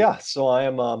with you? Yeah. So I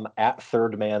am at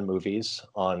Third Man Movies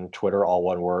on Twitter, all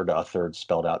one word. Third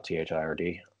spelled out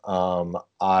THIRD.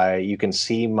 I You can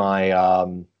see my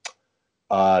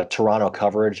Toronto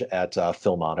coverage at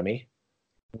Filmotomy,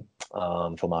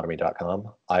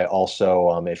 filmotomy.com. I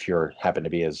also, if you happen to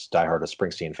be as diehard a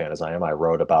Springsteen fan as I am, I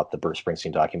wrote about the Bruce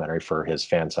Springsteen documentary for his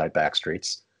fan site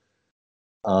Backstreets.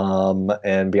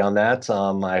 And beyond that,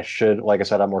 like I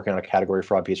said, I'm working on a category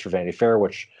fraud piece for Vanity Fair,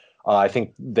 which I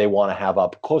think they want to have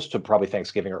up close to probably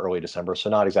Thanksgiving or early December. So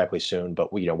not exactly soon,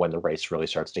 but when the race really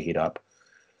starts to heat up.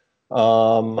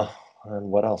 Um, and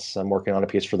what else? I'm working on a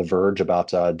piece for The Verge about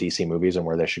DC movies and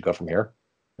where they should go from here.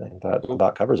 And that Cool.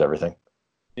 about covers everything.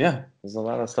 Yeah, there's a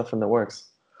lot of stuff in the works.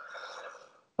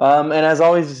 And as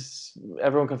always,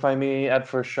 everyone can find me at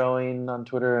First Showing on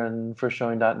Twitter and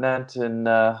firstshowing.net. And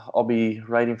I'll be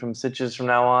writing from Sitges from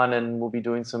now on, and we'll be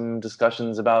doing some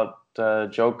discussions about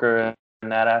Joker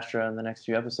and Ad Astra in the next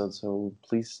few episodes. So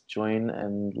please join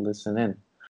and listen in.